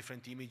on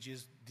different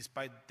images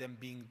despite them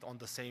being on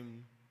the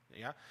same,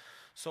 yeah.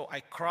 So I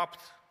cropped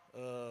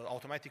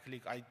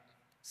automatically, I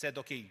said,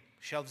 okay,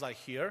 shelves are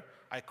here,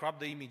 I crop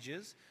the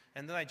images,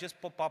 and then I just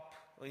pop up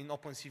in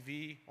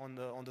OpenCV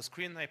on the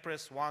screen, I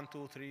press 1,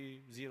 2, 3,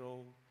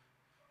 0.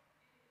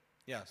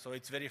 Yeah, so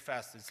it's very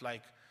fast. It's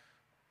like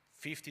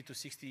 50 to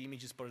 60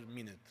 images per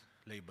minute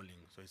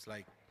labeling. So it's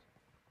like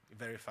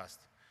very fast.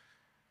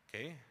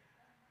 Okay.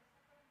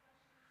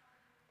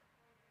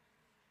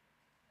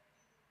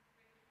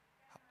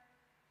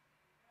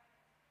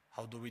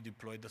 How do we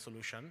deploy the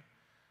solution?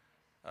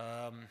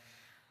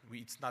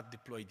 It's not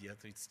deployed yet.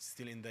 It's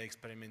still in the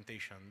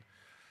experimentation.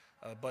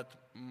 But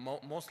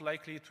most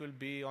likely it will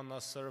be on a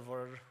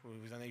server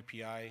with an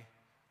API.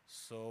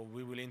 So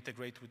we will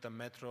integrate with a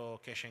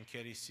METRO cash and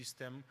carry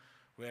system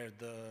where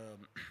the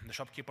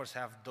shopkeepers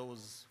have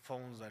those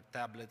phones or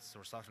tablets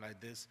or something like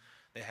this.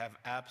 They have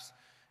apps,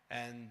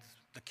 and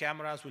the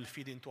cameras will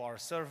feed into our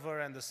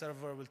server, and the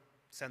server will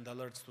send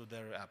alerts to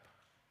their app.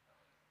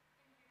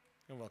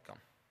 You're welcome.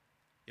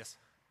 Yes?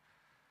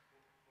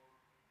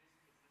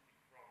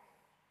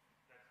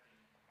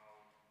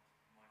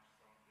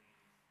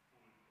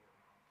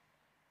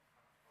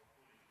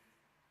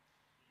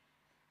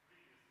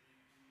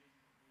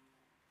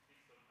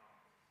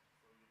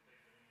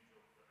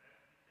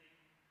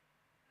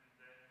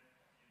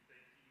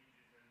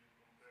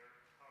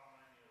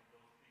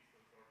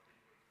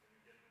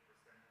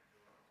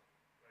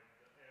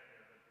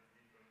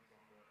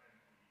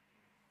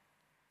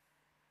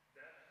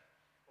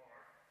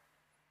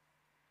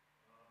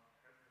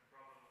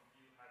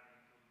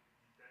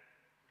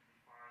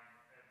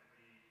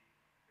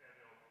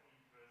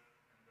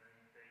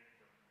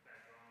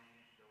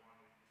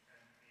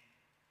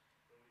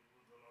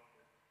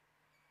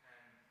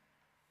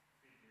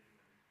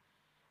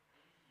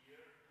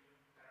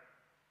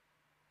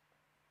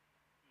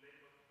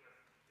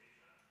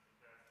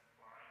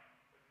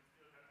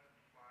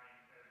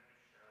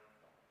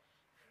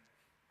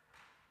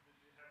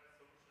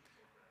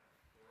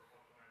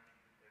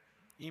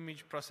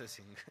 Image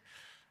processing.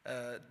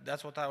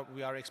 That's what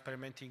we are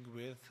experimenting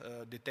with,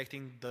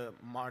 detecting the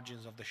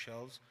margins of the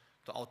shelves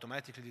to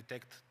automatically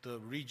detect the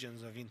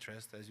regions of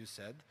interest, as you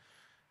said.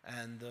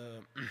 And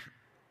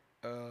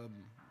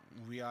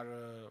we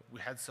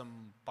had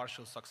some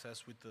partial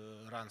success with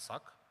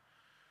Ransack.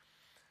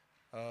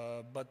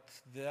 But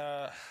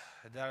there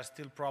are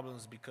still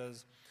problems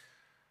because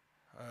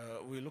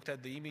we looked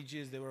at the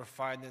images, they were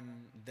fine,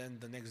 and then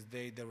the next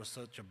day there was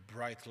such a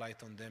bright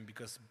light on them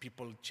because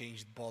people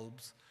changed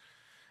bulbs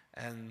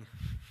and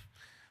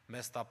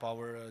messed up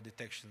our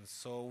detections.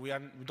 So we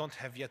don't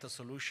have yet a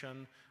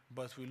solution,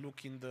 but we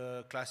look in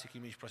the classic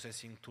image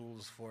processing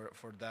tools for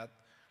that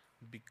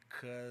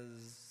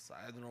because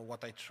I don't know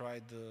what I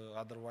tried,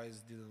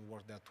 otherwise didn't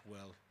work that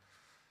well.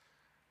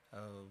 For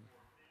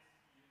this,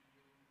 you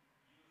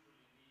usually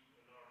need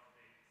a large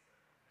data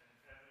set, and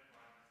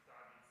everybody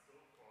studied so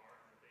far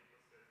the data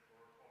set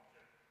for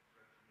object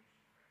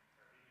recognition,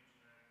 like you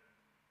have ImageNet and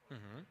all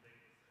different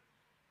data sets.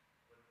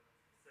 But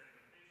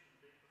segmentation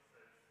data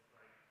sets,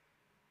 like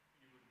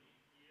you would need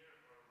here,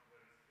 are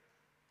very scarce.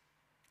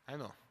 I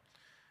know.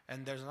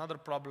 And there's another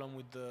problem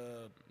with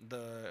the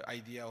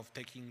idea of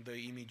taking the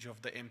image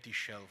of the empty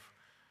shelf.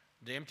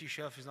 The empty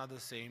shelf is not the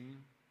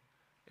same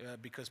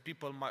because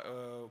people might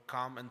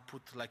come and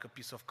put like a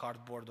piece of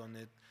cardboard on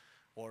it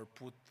or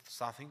put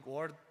something,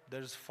 or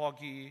there's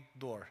foggy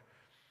door.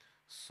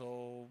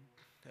 So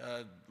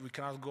we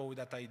cannot go with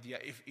that idea.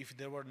 If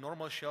there were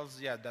normal shelves,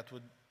 yeah,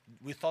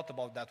 we thought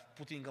about that,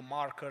 putting a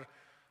marker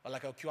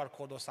like a QR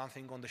code or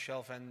something on the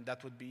shelf, and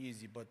that would be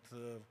easy, but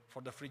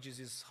for the fridges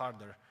it's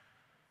harder.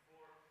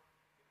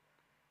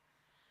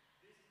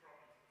 This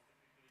problem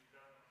specifically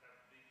does not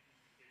have big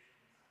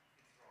implications if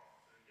it's wrong.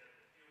 So you get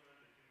the human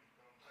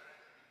comes back,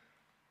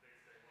 and they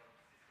say, well,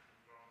 the system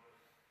is wrong, the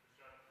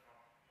shelf is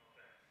not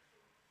empty,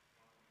 so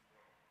not a big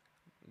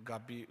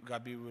problem.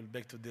 Gabi will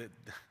back to the.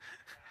 It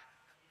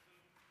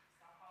will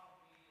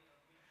somehow be a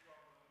big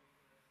problem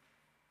because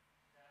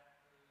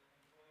that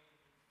employee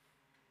needs to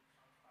do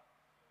some stuff.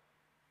 So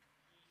if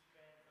he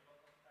spends a lot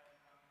of time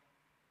coming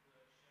to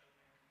the shelf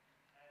and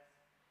it has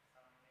some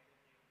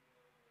negative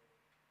triggered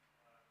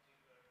alert,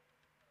 so it's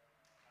waste of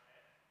manpower.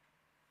 Right.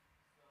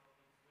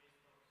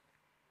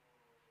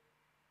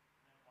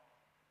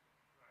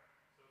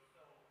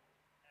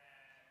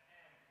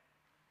 And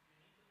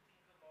you need to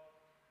think about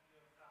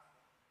your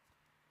customer.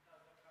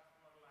 Does your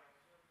customer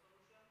like your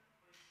solution,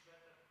 or it's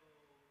better to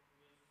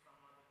use some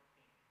other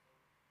thing? So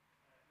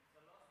it's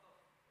a loss of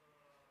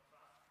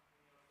trust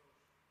in your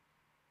solution.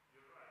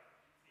 You're right.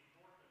 It's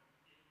important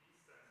in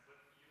this sense, but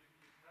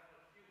you have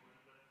a human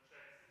that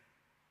checks it,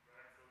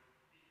 right? So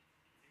it's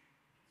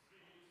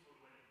really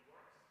useful when it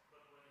works,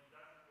 but when it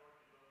doesn't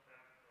work, you don't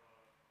have a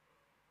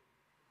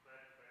bad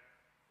effect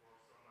for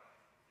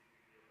somebody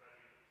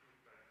specifically, a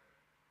true bad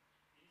effect.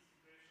 In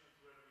situations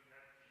where we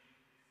have to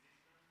use this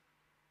system,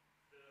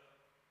 the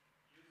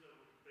user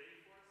would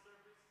pay for a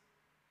service,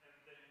 and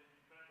they would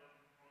depend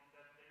on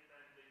that data,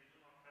 and they do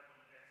not have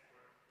an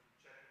expert to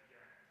check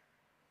again.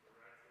 So,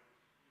 right, so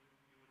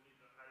you would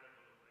need a high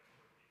level of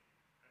expertise.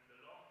 And the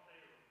long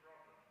tail of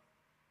problems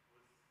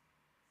was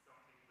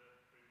something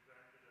that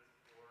prevented us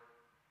for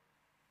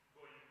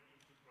going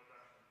into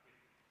production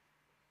quickly.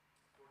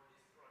 For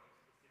this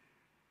project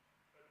specifically,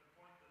 at the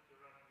point that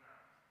you're at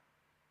now,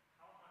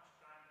 how much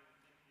time do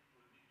you think it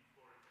will be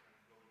before it can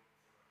go into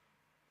production?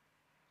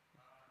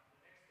 The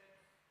next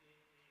steps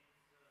is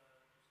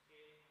to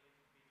scale a little bit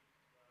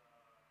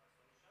the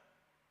solution.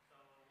 So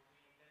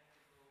we intend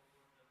to go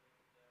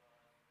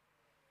further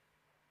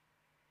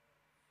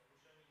with the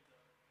solution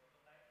in the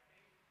prototype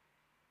phase,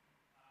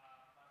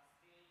 but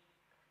still,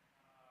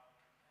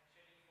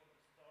 actually for the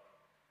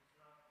store, it's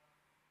not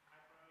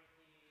high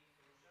priority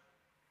solution.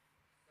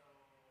 So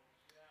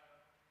we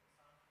are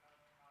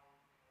somehow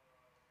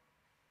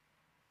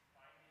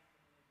finding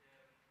to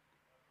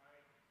do the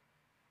priority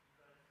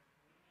because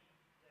we need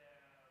the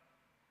shelf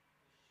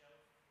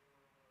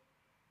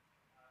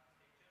architecture,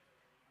 so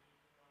we need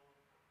to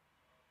know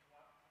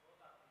what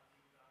product will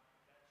be put on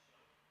that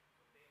shelf.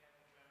 So they have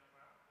a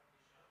planogram of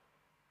the shelf.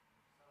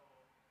 So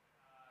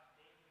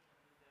they need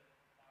to do the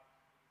part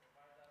to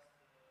provide us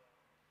the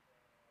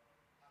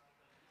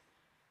article list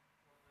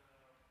for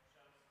the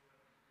shelves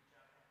which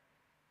are empty.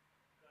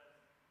 Because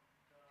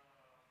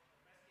the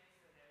best case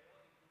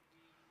scenario, it would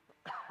be the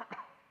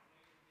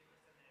employee would get a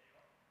scenario,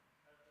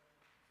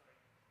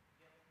 sorry,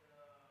 get the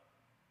alert,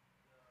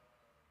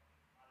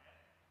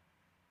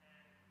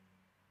 and it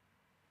should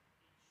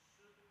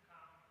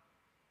come with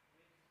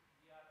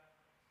the articles.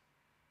 It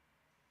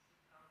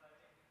should come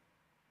directly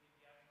with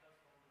the articles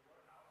from the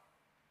warehouse,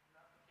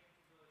 not to came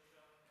to the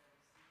shelf and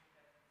seeing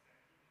that it's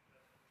empty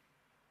because we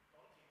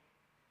told him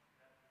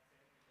that it's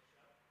empty the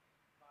shelf,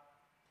 but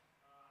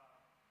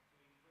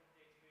to improve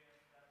the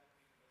experience, that would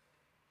be the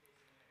best case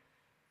scenario.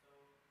 So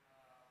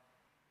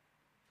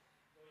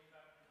going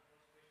back to the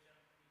first question,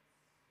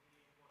 it's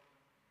really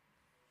important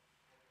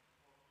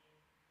for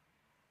him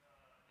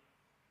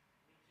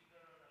if we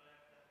trigger an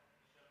alert that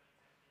the shelf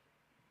is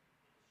empty,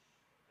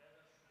 the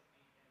vendor should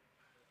be able to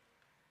do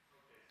it.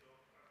 Okay, so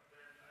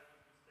then I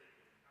was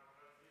mistaken. I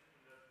was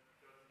thinking that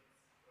because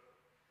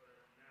it's a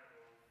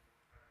narrow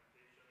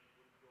application, it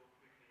would go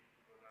quickly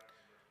into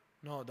production.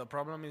 No, the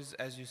problem is,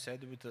 as you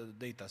said, with the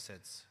data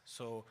sets.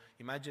 So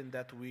imagine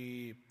that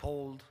we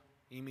polled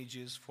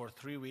images for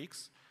 3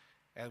 weeks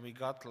and we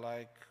got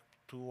like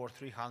 200 or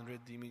 300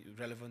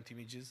 relevant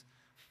images.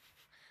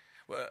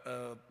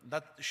 Well,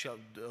 not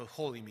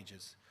whole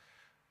images,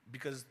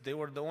 because they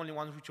were the only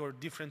ones which were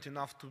different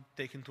enough to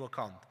take into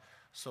account.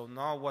 So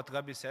now what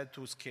Gabi said,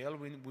 to scale,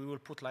 we will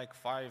put like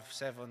 5,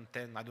 7,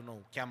 10, I don't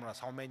know, cameras,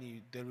 how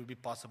many there will be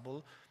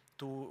possible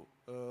to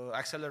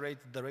accelerate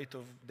the rate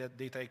of that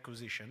data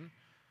acquisition.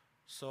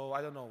 So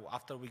I don't know,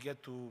 after we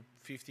get to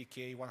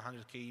 50K,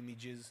 100K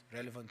images,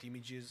 relevant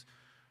images,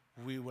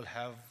 we will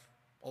have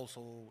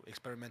also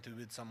experimented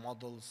with some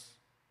models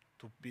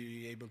to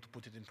be able to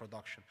put it in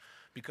production.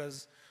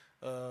 Because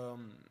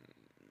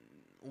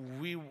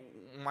we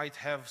might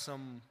have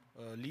some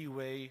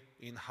leeway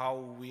in how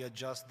we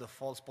adjust the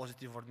false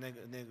positive or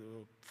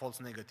false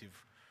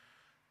negative.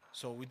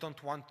 So we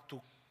don't want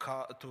to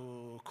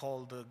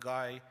call the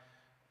guy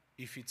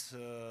if it's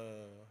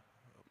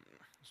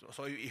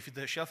so if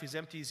the shelf is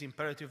empty, it's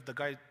imperative the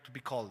guy to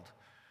be called.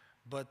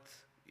 But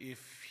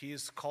if he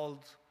is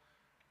called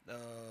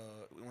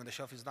when the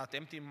shelf is not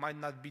empty, it might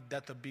not be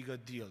that a big a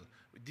deal.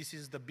 This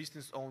is the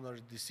business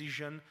owner's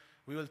decision.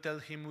 We will tell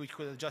him we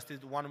could adjust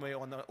it one way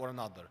or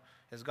another.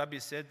 As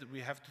Gabi said, we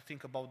have to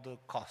think about the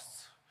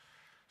costs.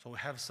 So we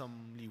have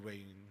some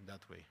leeway in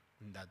that way,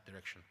 in that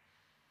direction.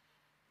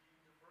 In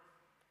the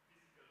first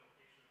physical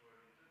location where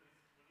you do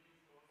this,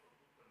 please also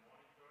put a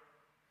monitor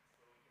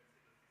so you can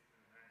see the system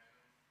in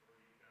action, so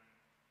you can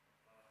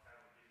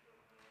have a bit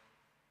of the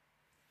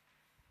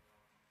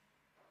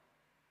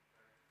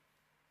like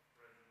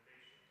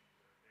presentation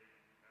that they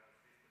we have a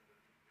system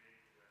that we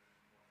created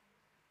and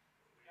monitors it.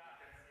 So you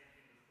can see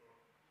it in the store.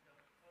 In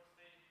the first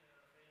phase,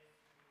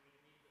 we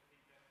will need the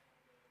feedback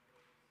from the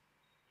employees.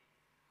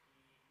 If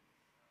he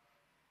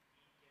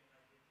can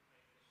identify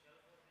if the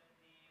shelf was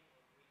empty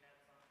or we had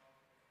some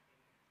automatic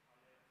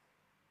alerts.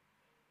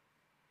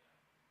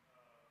 So,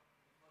 yeah.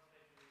 In the first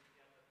phase, we will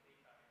gather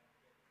data and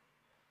get the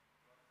feedback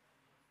from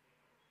new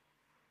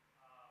stakeholders.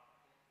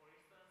 For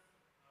instance,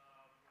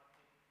 from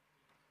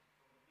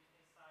the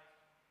business side,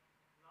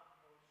 not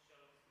all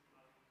shelves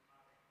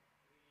are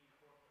really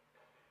important for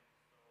them.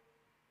 So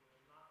we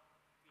will not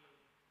fill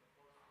the whole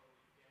store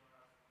with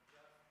cameras. We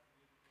just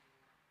need to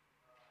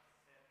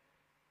set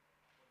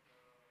for the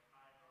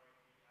high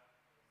priority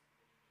articles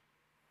they need.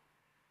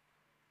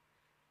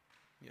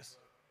 Yes.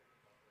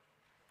 Technical question.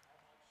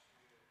 How much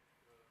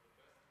the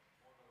best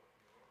model of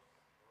yours,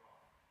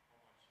 rough, how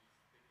much is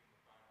taking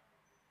the time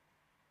to do?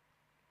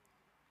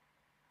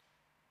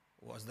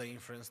 What's the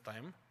inference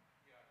time?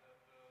 Yeah, the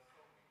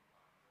solving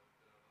time, the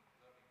learning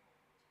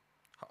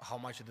model. How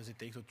much does it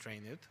take to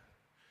train it?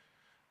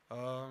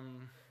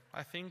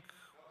 I think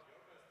Well,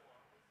 your best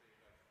one, let's say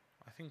like.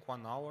 I think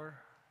 1 hour,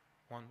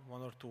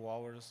 one or 2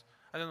 hours.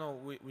 I don't know.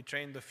 We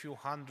trained a few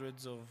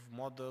hundreds of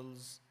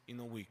models in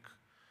a week,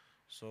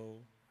 so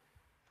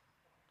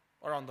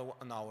around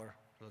an hour,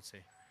 let's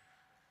say.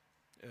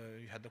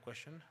 You had the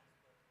question?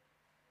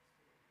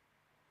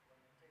 When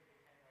you take the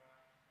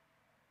camera,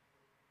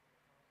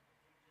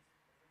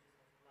 put it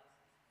in front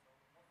of the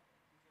fridges have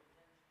glasses. So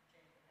if you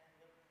change the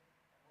angle,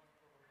 most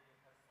probably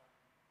you have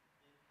some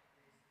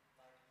this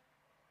light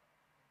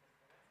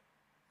interference.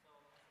 So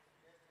as a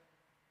suggestion,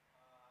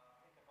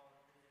 think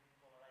about using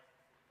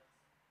polarizing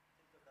filters.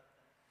 Filters that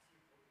can see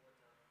through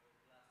water with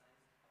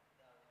glasses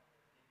without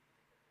leaving the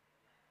particular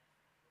line.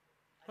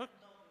 I don't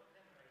know your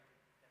camera if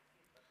it can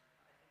fit, but I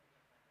think we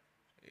can find a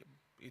solution.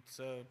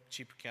 It's a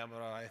cheap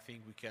camera. I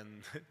think we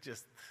can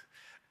just,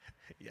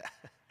 yeah.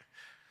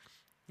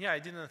 Yeah, I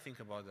didn't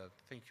think about that.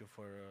 Thank you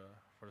for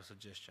the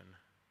suggestion.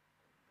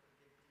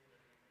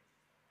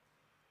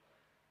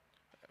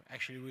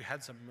 Actually, we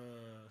had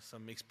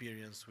some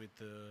experience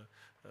with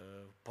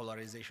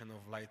polarization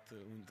of light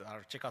in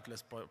our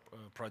Checkout.less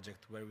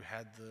project, where we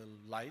had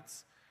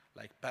lights,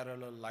 like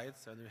parallel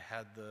lights, and we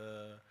had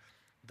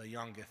the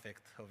Young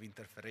effect of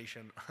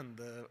interferation on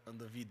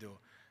the video.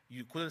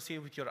 You couldn't see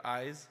it with your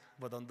eyes,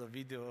 but on the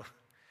video,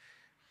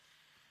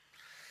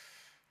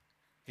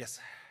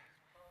 yes.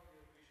 How are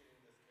you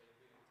envisioning the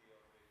scalability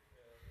of it?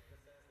 In the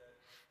sense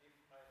that if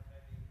I'm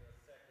adding a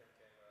second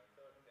camera,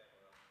 third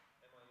camera,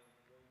 am I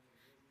going to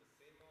use the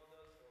same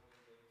models, or are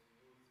we going to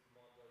use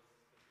models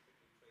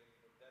specifically trained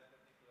for that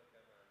particular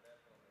camera and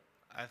that one?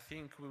 I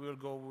think we will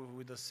go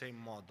with the same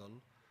model,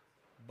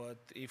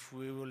 but if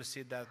we will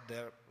see that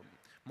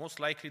most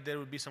likely there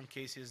will be some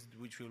cases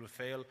which will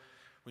fail,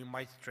 we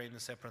might train a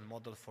separate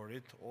model for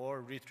it,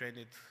 or retrain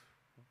it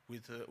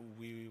with,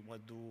 we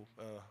might do,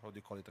 how do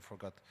you call it, I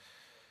forgot,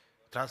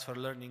 transfer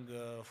learning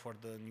for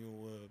the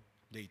new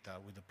data,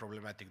 with the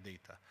problematic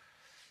data.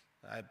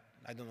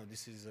 I don't know,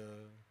 this is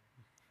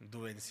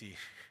do and see.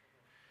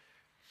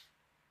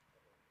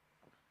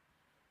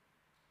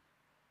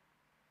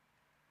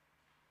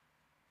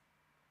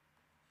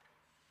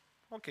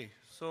 Okay,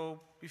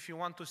 so if you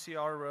want to see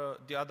our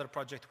the other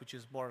project, which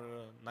is more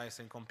nice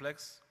and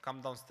complex,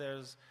 come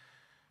downstairs,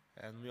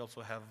 and we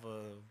also have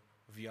a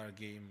VR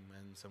game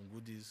and some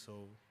goodies,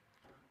 so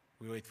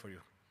we wait for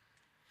you.